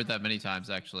 I've heard that many times,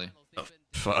 actually. Oh,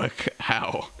 fuck.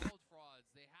 How?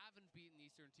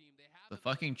 The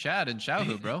fucking Chad and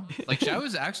Xiaohu, bro. Like,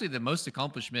 Xiaohu's actually the most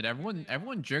accomplished mid.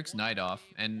 Everyone jerks Knight off,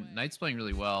 and Knight's playing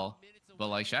really well. But,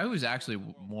 like, Xiaohu's actually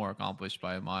more accomplished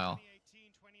by a mile.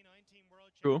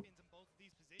 True.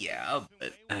 Yeah,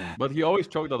 but he always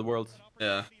choked at Worlds.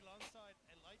 Yeah.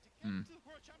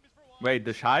 Wait,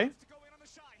 the Shy?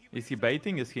 Is he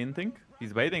baiting? Is he hinting?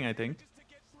 He's baiting, I think.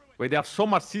 Wait, they have so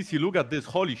much CC. Look at this.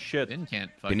 Holy shit. Bin can't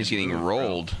fucking Bin is getting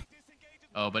rolled. Bro.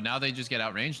 Oh, but now they just get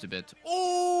outranged a bit.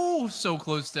 Oh, so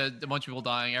close to a bunch of people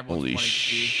dying. Everyone's holy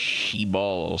she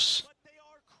balls.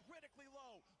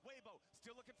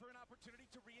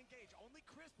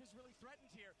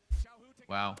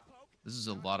 Wow. This is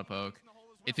a lot of poke.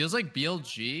 It feels like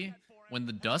BLG, when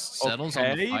the dust settles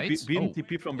on the fights... Bin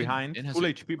TP from behind. Full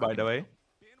HP, by the way.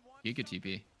 He could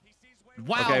TP.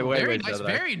 Wow, okay,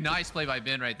 very nice play by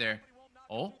Bin right there.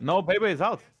 Oh? No, Baby is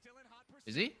out.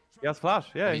 Is he? He has flash.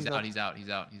 Yeah, oh, he's out.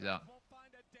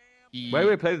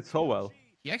 Baby played it so well.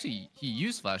 He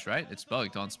used flash, right? It's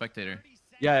bugged on spectator.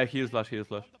 Yeah, he used flash. Yeah.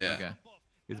 Okay.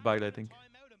 It's bugged, I think.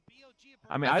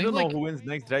 I mean, I don't know who wins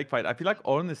next Drake fight. I feel like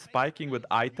Ornn is spiking with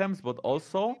items, but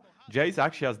also Jace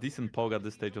actually has decent poke at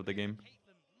this stage of the game.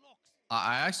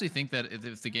 I actually think that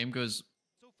if the game goes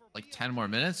like 10 more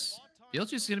minutes,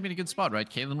 BLG is going to be in a good spot, right?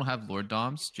 Caitlyn will have Lord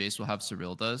Doms. Jace will have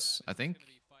Cyrildas. I think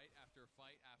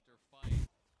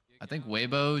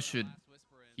Weibo should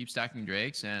keep stacking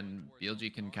Drakes, and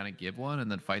BLG can kind of give one and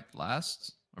then fight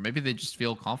last. Or maybe they just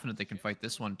feel confident they can fight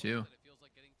this one too.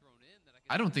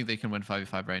 I don't think they can win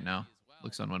 5v5 right now.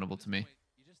 Looks unwinnable to me.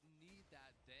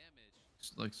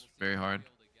 Just looks very hard,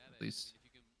 at least.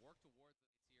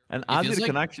 And It feels Azir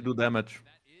can like- actually do damage.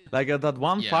 Like at that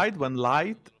one fight when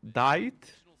Light died,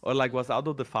 or like was out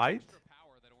of the fight,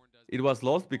 it was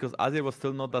lost because Azir was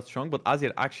still not that strong, but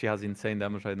Azir actually has insane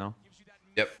damage right now.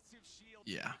 Yep.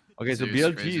 Yeah. Okay, so Azir's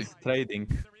BLG crazy. is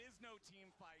trading.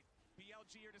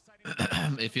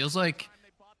 It feels like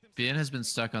BN has been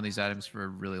stuck on these items for a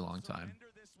really long time.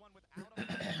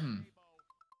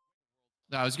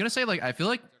 I was gonna say, like, I feel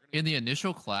like in the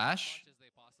initial clash,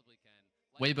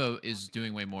 Weibo is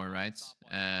doing way more, right?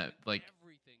 Like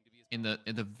in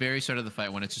the very start of the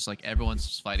fight when it's just like everyone's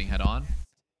just fighting head on.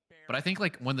 But I think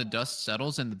like when the dust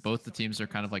settles and both the teams are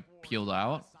kind of like peeled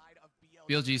out,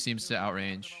 BLG seems to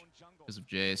outrange because of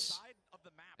Jace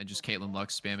and just Caitlyn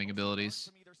Lux spamming abilities.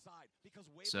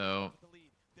 So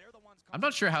I'm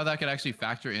not sure how that could actually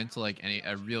factor into like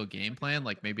a real game plan.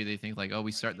 Like maybe they think like, oh,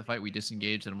 we start the fight, we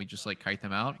disengage, and we just like kite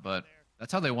them out. But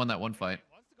that's how they won that one fight.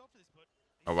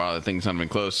 Oh wow, the thing's not even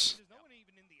close.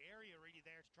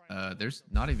 There's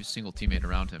not even a single teammate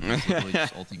around him. He's literally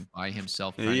just ulting by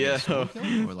himself. Yeah, Or like,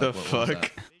 the what was fuck.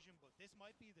 that?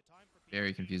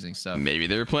 Very confusing stuff. Maybe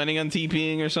they were planning on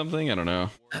TPing or something. I don't know.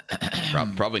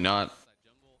 Probably not.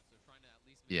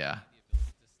 Yeah.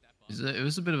 It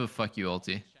was a bit of a fuck you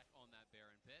ulti.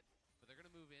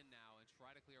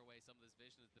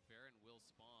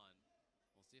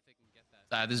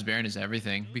 This Baron is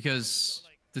everything because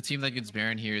the team that gets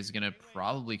Baron here is gonna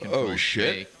probably control. Oh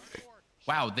shit! Drake.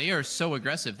 Wow, they are so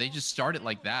aggressive. They just started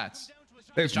like that.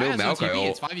 There's THESHY no has no Maokai TP. ult.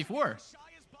 It's 5v4.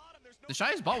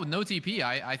 THESHY is bought with no TP.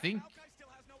 I think.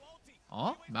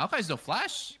 Oh, Maokai's no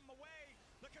flash.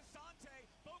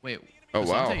 Wait. Oh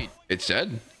wow! K'Sante- It's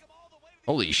dead.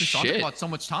 Holy K'Sante shit! bought so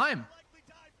much time.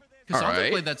 All K'Sante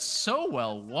right. played that so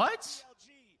well. What?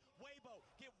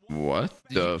 What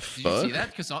Did the you, fuck? Did you see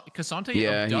that? K'Sante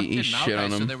Yeah, he abducted shit on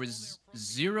Maokai, so him. there was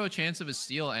zero chance of a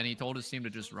steal, and he told his team to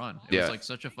just run. It Yeah. was like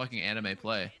such a fucking anime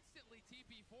play.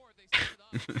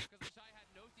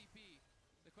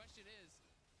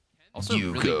 Also,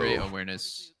 You really great go.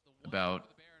 awareness about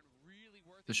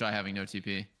THESHY having no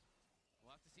TP.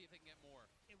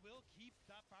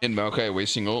 And Maokai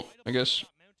wasting ult, I guess.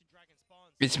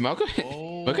 It's Maokai.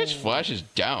 Oh. Maokai's flash is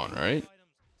down, right?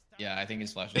 Yeah, I think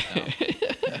his flash is down.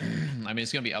 I mean,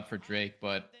 it's gonna be up for Drake,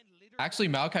 but actually,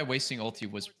 Maokai wasting ulti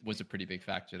was a pretty big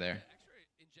factor there.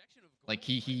 Like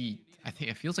I think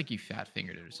it feels like he fat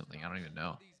fingered it or something. I don't even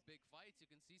know.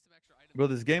 Bro,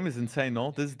 this game is insane,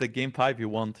 no? This is the game 5 you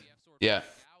want. Yeah.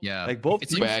 Yeah, Like both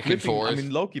it's teams like, back and flipping. I forth.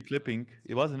 mean, Loki flipping.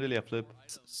 It wasn't really a flip.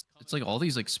 it's like all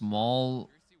these like small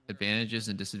advantages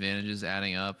and disadvantages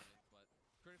adding up.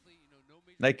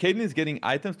 Like Caitlyn is getting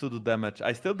items to do damage.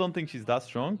 I still don't think she's that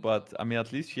strong, but I mean,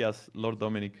 at least she has Lord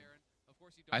Dominic.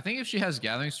 I think if she has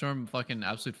Gathering Storm fucking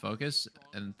absolute focus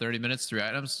and 30 minutes 3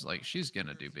 items, like she's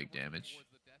gonna do big damage.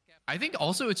 I think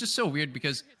also it's just so weird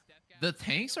because the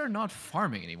tanks are not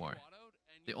farming anymore.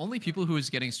 The only people who is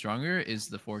getting stronger is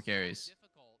the 4 carries.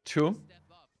 True.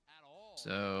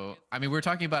 So I mean, we're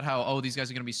talking about how these guys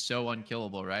are gonna be so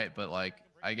unkillable, right? But like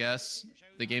I guess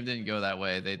the game didn't go that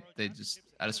way. They just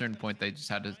at a certain point they just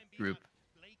had to group.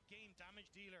 Late game damage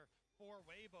dealer for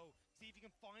Weibo. See if he can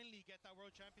finally get that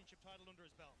world championship title under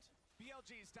his belt.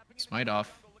 BLG is stepping in. Smite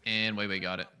off, and Weiwei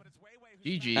got it.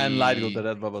 GG. And Light got the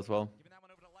red buff as well. Giving that one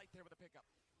over to Light there with a pickup.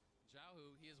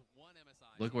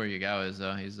 Look where Yagao is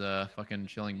though. He's fucking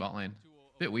chilling bot lane.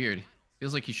 Bit weird.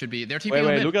 Feels like he should be. They're TPing Wait, on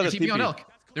wait, mid. look at They're the TPing on TP.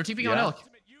 Elk. They're TPing on Yeah. Elk.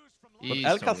 But He's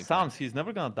Elk totally has fine. Psalms. He's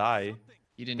never gonna die.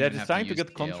 He didn't They're even just have trying to use get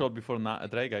the tail. control before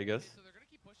Drake, I guess.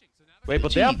 Wait,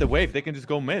 but they have the wave. They can just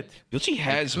go mid. Guilty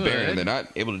has could. Baron. They're not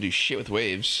able to do shit with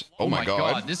waves. Oh my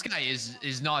god. This guy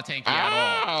is not tanky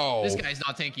at all. Ow. This guy's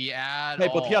not tanky at Hey,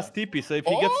 all. but he has TP, so if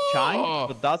he gets Oh. chanked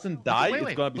but doesn't die,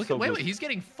 it's gonna be Look so at good. Wait, he's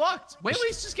getting fucked. Wait,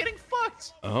 just getting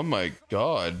fucked. Oh my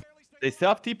god. They still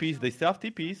have TPs. They still have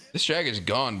TPs. This drag is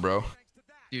gone, bro.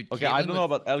 Dude, Okay, I Caitlyn don't know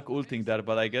with- about Elk ulting there,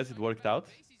 but I guess it worked out.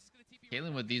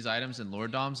 Caitlyn with these items and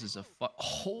Lord Doms is a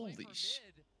holy shit.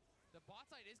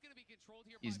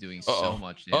 He's doing so Uh-oh.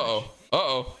 much damage. Uh-oh.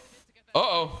 Uh-oh.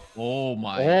 Uh-oh. Oh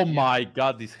my. Oh my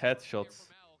god, these headshots.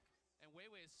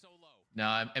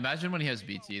 Now imagine when he has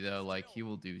BT though, like he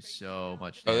will do so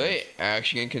much Are damage. they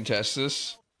actually gonna contest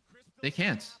this? They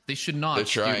can't. They should not. They're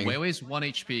trying. Dude, Weiwei's 1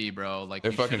 HP, bro. Like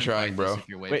They're you fucking shouldn't trying, fight bro. this if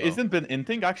you're Wait, Weibo. isn't Ben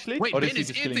inting actually? Wait, or Ben is he is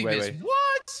just killing inting this. Weiwei?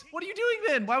 What? What are you doing,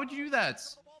 Ben? Why would you do that?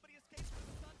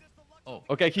 Oh.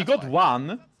 Okay, he that's got fine.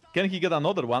 one. Can he get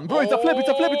another one? Bro, it's a flip, it's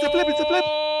a flip, it's a flip, it's a flip!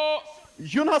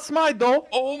 Yun has smite though.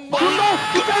 Oh my Yun, no,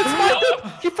 he failed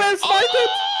smited. He failed smited.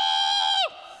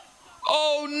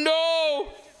 Oh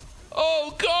no!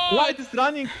 Oh god! Light is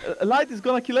running. Light is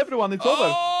gonna kill everyone. It's over.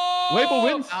 Oh! Weibo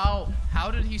wins. How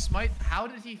did he smite? How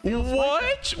did he fail smite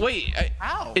What? Wait,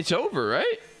 How? it's over,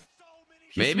 right?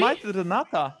 He Maybe? smited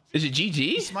Renata. Is it He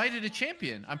GG? smited a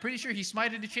champion. I'm pretty sure he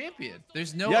smited a champion.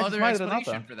 There's no Yeah, he other smited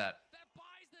explanation Renata. for that.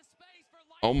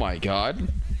 Oh my god.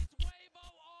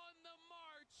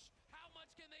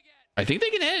 I think they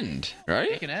can end, It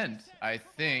right? can end, I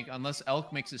think, unless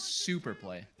Elk makes a super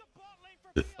play.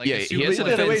 Like Yeah, a he super has to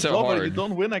play. Either way, defend it's so over. You hard.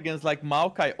 don't win against like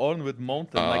Maokai Orn with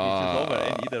Mountain. Like it's just over.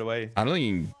 And either way. I don't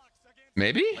think.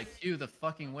 Maybe? Like, cue the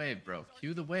fucking wave, bro.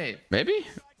 Cue the wave. Maybe?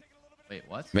 Wait,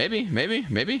 what? Maybe?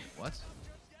 What?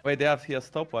 Wait, he has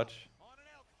stopwatch.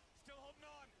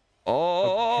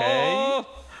 Oh.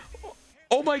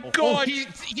 Oh my god. He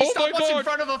Oh stopped my us in god.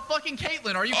 front of a fucking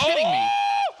Caitlyn. Are you kidding me?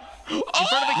 In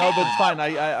front of a No, but Caitlyn. it's fine.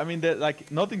 I mean,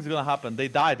 like nothing's gonna happen. They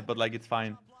died, but like it's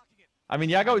fine. I mean,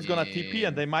 Yagao is gonna TP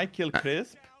and they might kill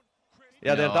Crisp.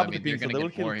 Yeah, they're No, double I mean, TPing, so gonna they will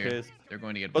get kill more here. Crisp. They're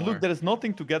going to get But more. look, there is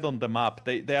nothing to get on the map.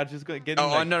 They are just getting. Oh,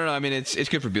 like, no. I mean, it's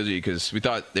good for BLG because we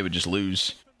thought they would just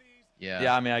lose. Yeah.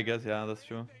 Yeah, I mean, I guess that's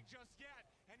true.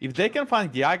 If they can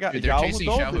find Yaga, Dude, they're Yao, chasing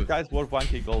though, Xiaohu. this guy's worth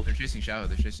 1k gold. They're chasing Xiaohu.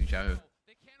 They're chasing Xiaohu.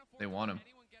 They want him.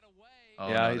 Oh,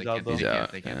 Yeah, no, he's they out can't, though.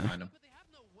 they can't Yeah. find him.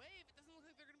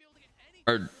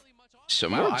 Or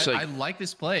some Wow, it's I like like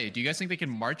this play. Do you guys think they can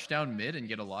march down mid and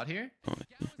get a lot here?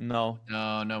 No.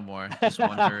 No, no more. Just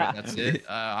one turret. That's it.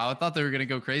 I thought they were gonna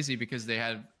go crazy because they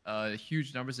had a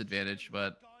huge numbers advantage,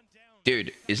 but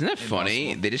dude, isn't that funny?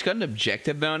 Impossible. They just got an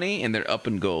objective bounty and they're up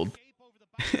in gold.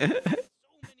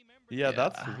 Yeah,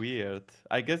 that's weird.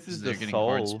 I guess it's they're the getting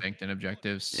hard soul. spanked in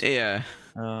objectives. Yeah.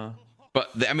 But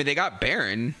I mean they got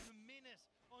Baron.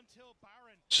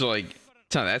 So like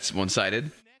it's not that's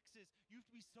one-sided.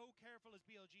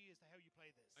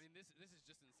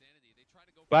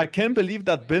 But I can't believe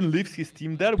that Ben leaves his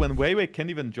team there when Weiwei can't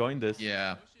even join this.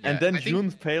 Yeah. And yeah, then I think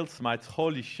June failed smites.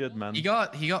 Holy shit, man. he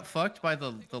got fucked by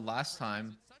the last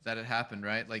time that it happened,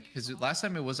 right? Like, because last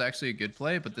time it was actually a good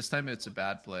play, but this time it's a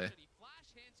bad play.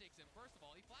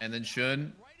 And then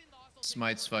Shun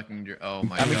smites fucking. Oh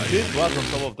my I mean, god. this was on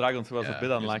top of Dragons, he was Yeah, a bit he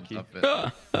was on unlucky. top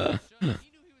of it.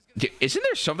 Dude, isn't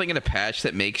there something in a patch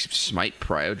that makes smite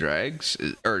prio drags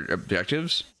or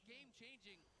objectives?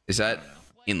 Is that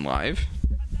in live?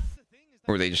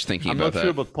 Or are they just thinking I'm about not that?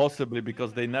 sure, but possibly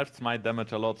because they nerfed smite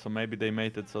damage a lot, so maybe they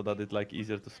made it so that it's like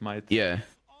easier to smite. Yeah.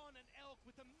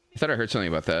 I thought I heard something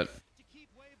about that.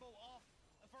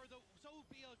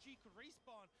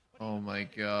 Oh my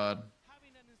god.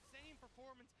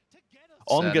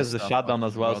 On Saddest gets the stuff shutdown on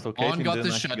as well, world. so On Caitlyn got the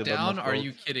didn't actually get that shutdown? much Are gold.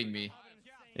 you kidding me?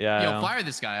 Yeah, Yo, yeah. fire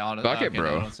this guy on. Fuck it, okay, no,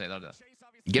 bro. don't say that.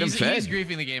 Get him He's fed.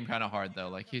 griefing the game kind of hard though.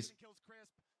 Like he's.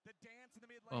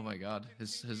 Oh my god,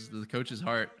 the coach's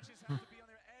heart.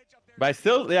 But I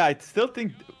still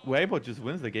think Weibo just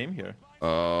wins the game here.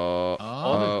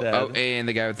 Oh, dead. and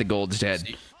the guy with the gold's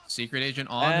dead. Secret agent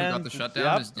on who got the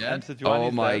shutdown is dead. and Sejuani Oh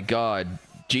is my dead. god.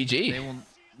 They GG. will.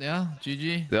 Yeah,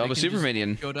 GG. They'll have a can super just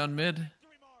minion. Go down mid.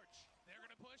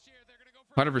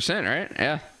 100%, right?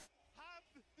 Yeah.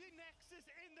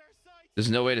 There's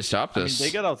no way to stop I mean, this. they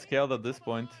get outscaled at this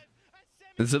point.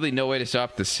 There's literally no way to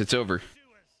stop this. It's over.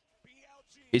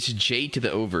 It's J to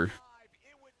the over.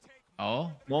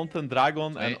 Oh. Mountain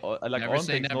Dragon and like never on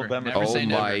say takes no never. damage. Never Oh say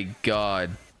my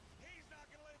god.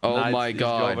 Oh Nah, my it's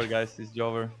god. Jover, guys. It's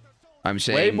Jover. I'm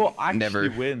saying Weibo actually never.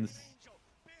 wins.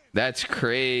 That's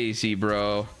crazy,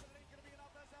 bro.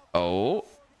 Oh.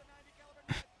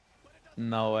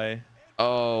 No way.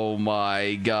 Oh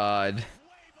my god.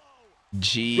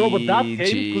 GG. Bro, but that game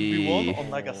could be won on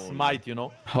like a smite, you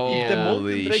know? If the Mountain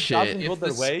Holy Drake doesn't shit. go If their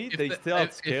this- way, if they the- still if-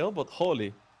 outscale, but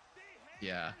holy.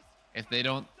 Yeah. If they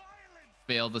don't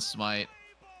fail the smite.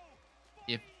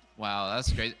 Wow,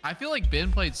 that's crazy. I feel like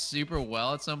Ben played super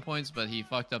well at some points, but he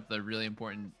fucked up the really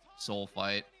important soul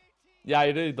fight. Yeah, I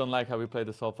really don't like how we played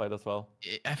the soul fight as well.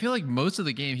 I feel like most of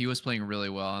the game he was playing really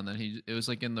well, and then it was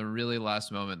like in the really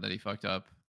last moment that he fucked up.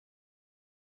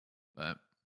 But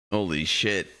Holy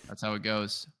shit. that's how it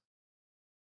goes.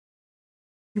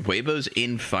 Weibo's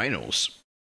in finals.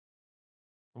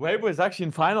 Weibo is actually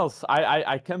in finals.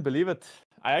 I can't believe it.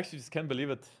 I actually just can't believe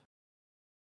it.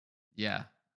 Yeah.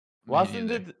 me Wasn't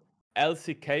neither. it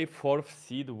LCK 4th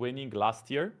seed winning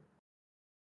last year?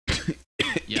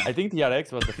 Yeah. I think the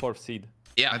RX was the 4th seed.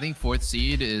 Yeah. I think 4th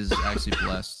seed is actually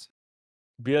blessed.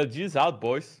 BLG is out,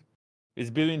 boys. It's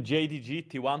building JDG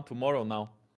T1 tomorrow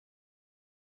now.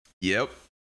 Yep.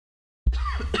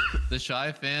 The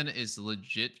Shy fan is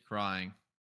legit crying.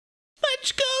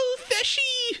 Let's go,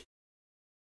 THESHY.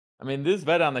 I mean, this is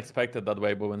very unexpected that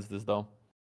Weibo wins this though.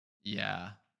 Yeah,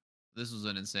 this was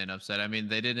an insane upset. I mean,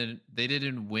 they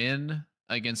didn't win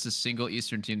against a single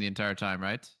Eastern team the entire time,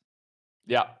 right?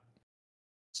 Yeah.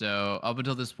 So up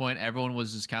until this point, everyone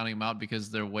was just counting them out because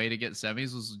their way to get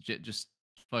semis was legit just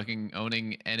fucking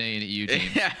owning NA and EU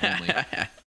teams only.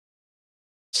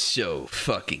 So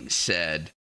fucking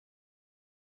sad.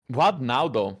 What now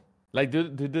though? Like, do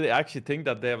they actually think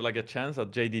that they have like a chance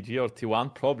at JDG or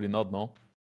T1? Probably not, no.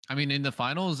 I mean, in the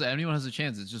finals, anyone has a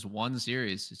chance. It's just one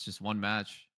series. It's just one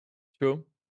match. True.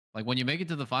 Like when you make it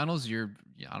to the finals, I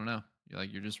don't know.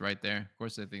 You're just right there. Of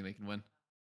course, they think they can win.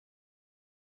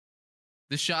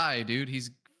 THESHY, dude,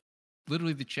 he's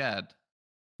literally the Chad.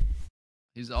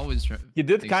 He's always trying. He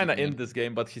did kind of end this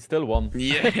game, but he still won.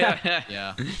 Yeah.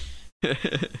 Yeah.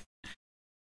 It's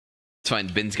fine.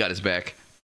 Ben's got his back.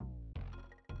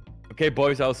 Okay,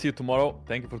 boys, I'll see you tomorrow.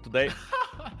 Thank you for today.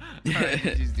 All right,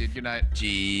 GG's, dude. Good night.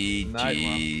 GG's.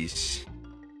 Night,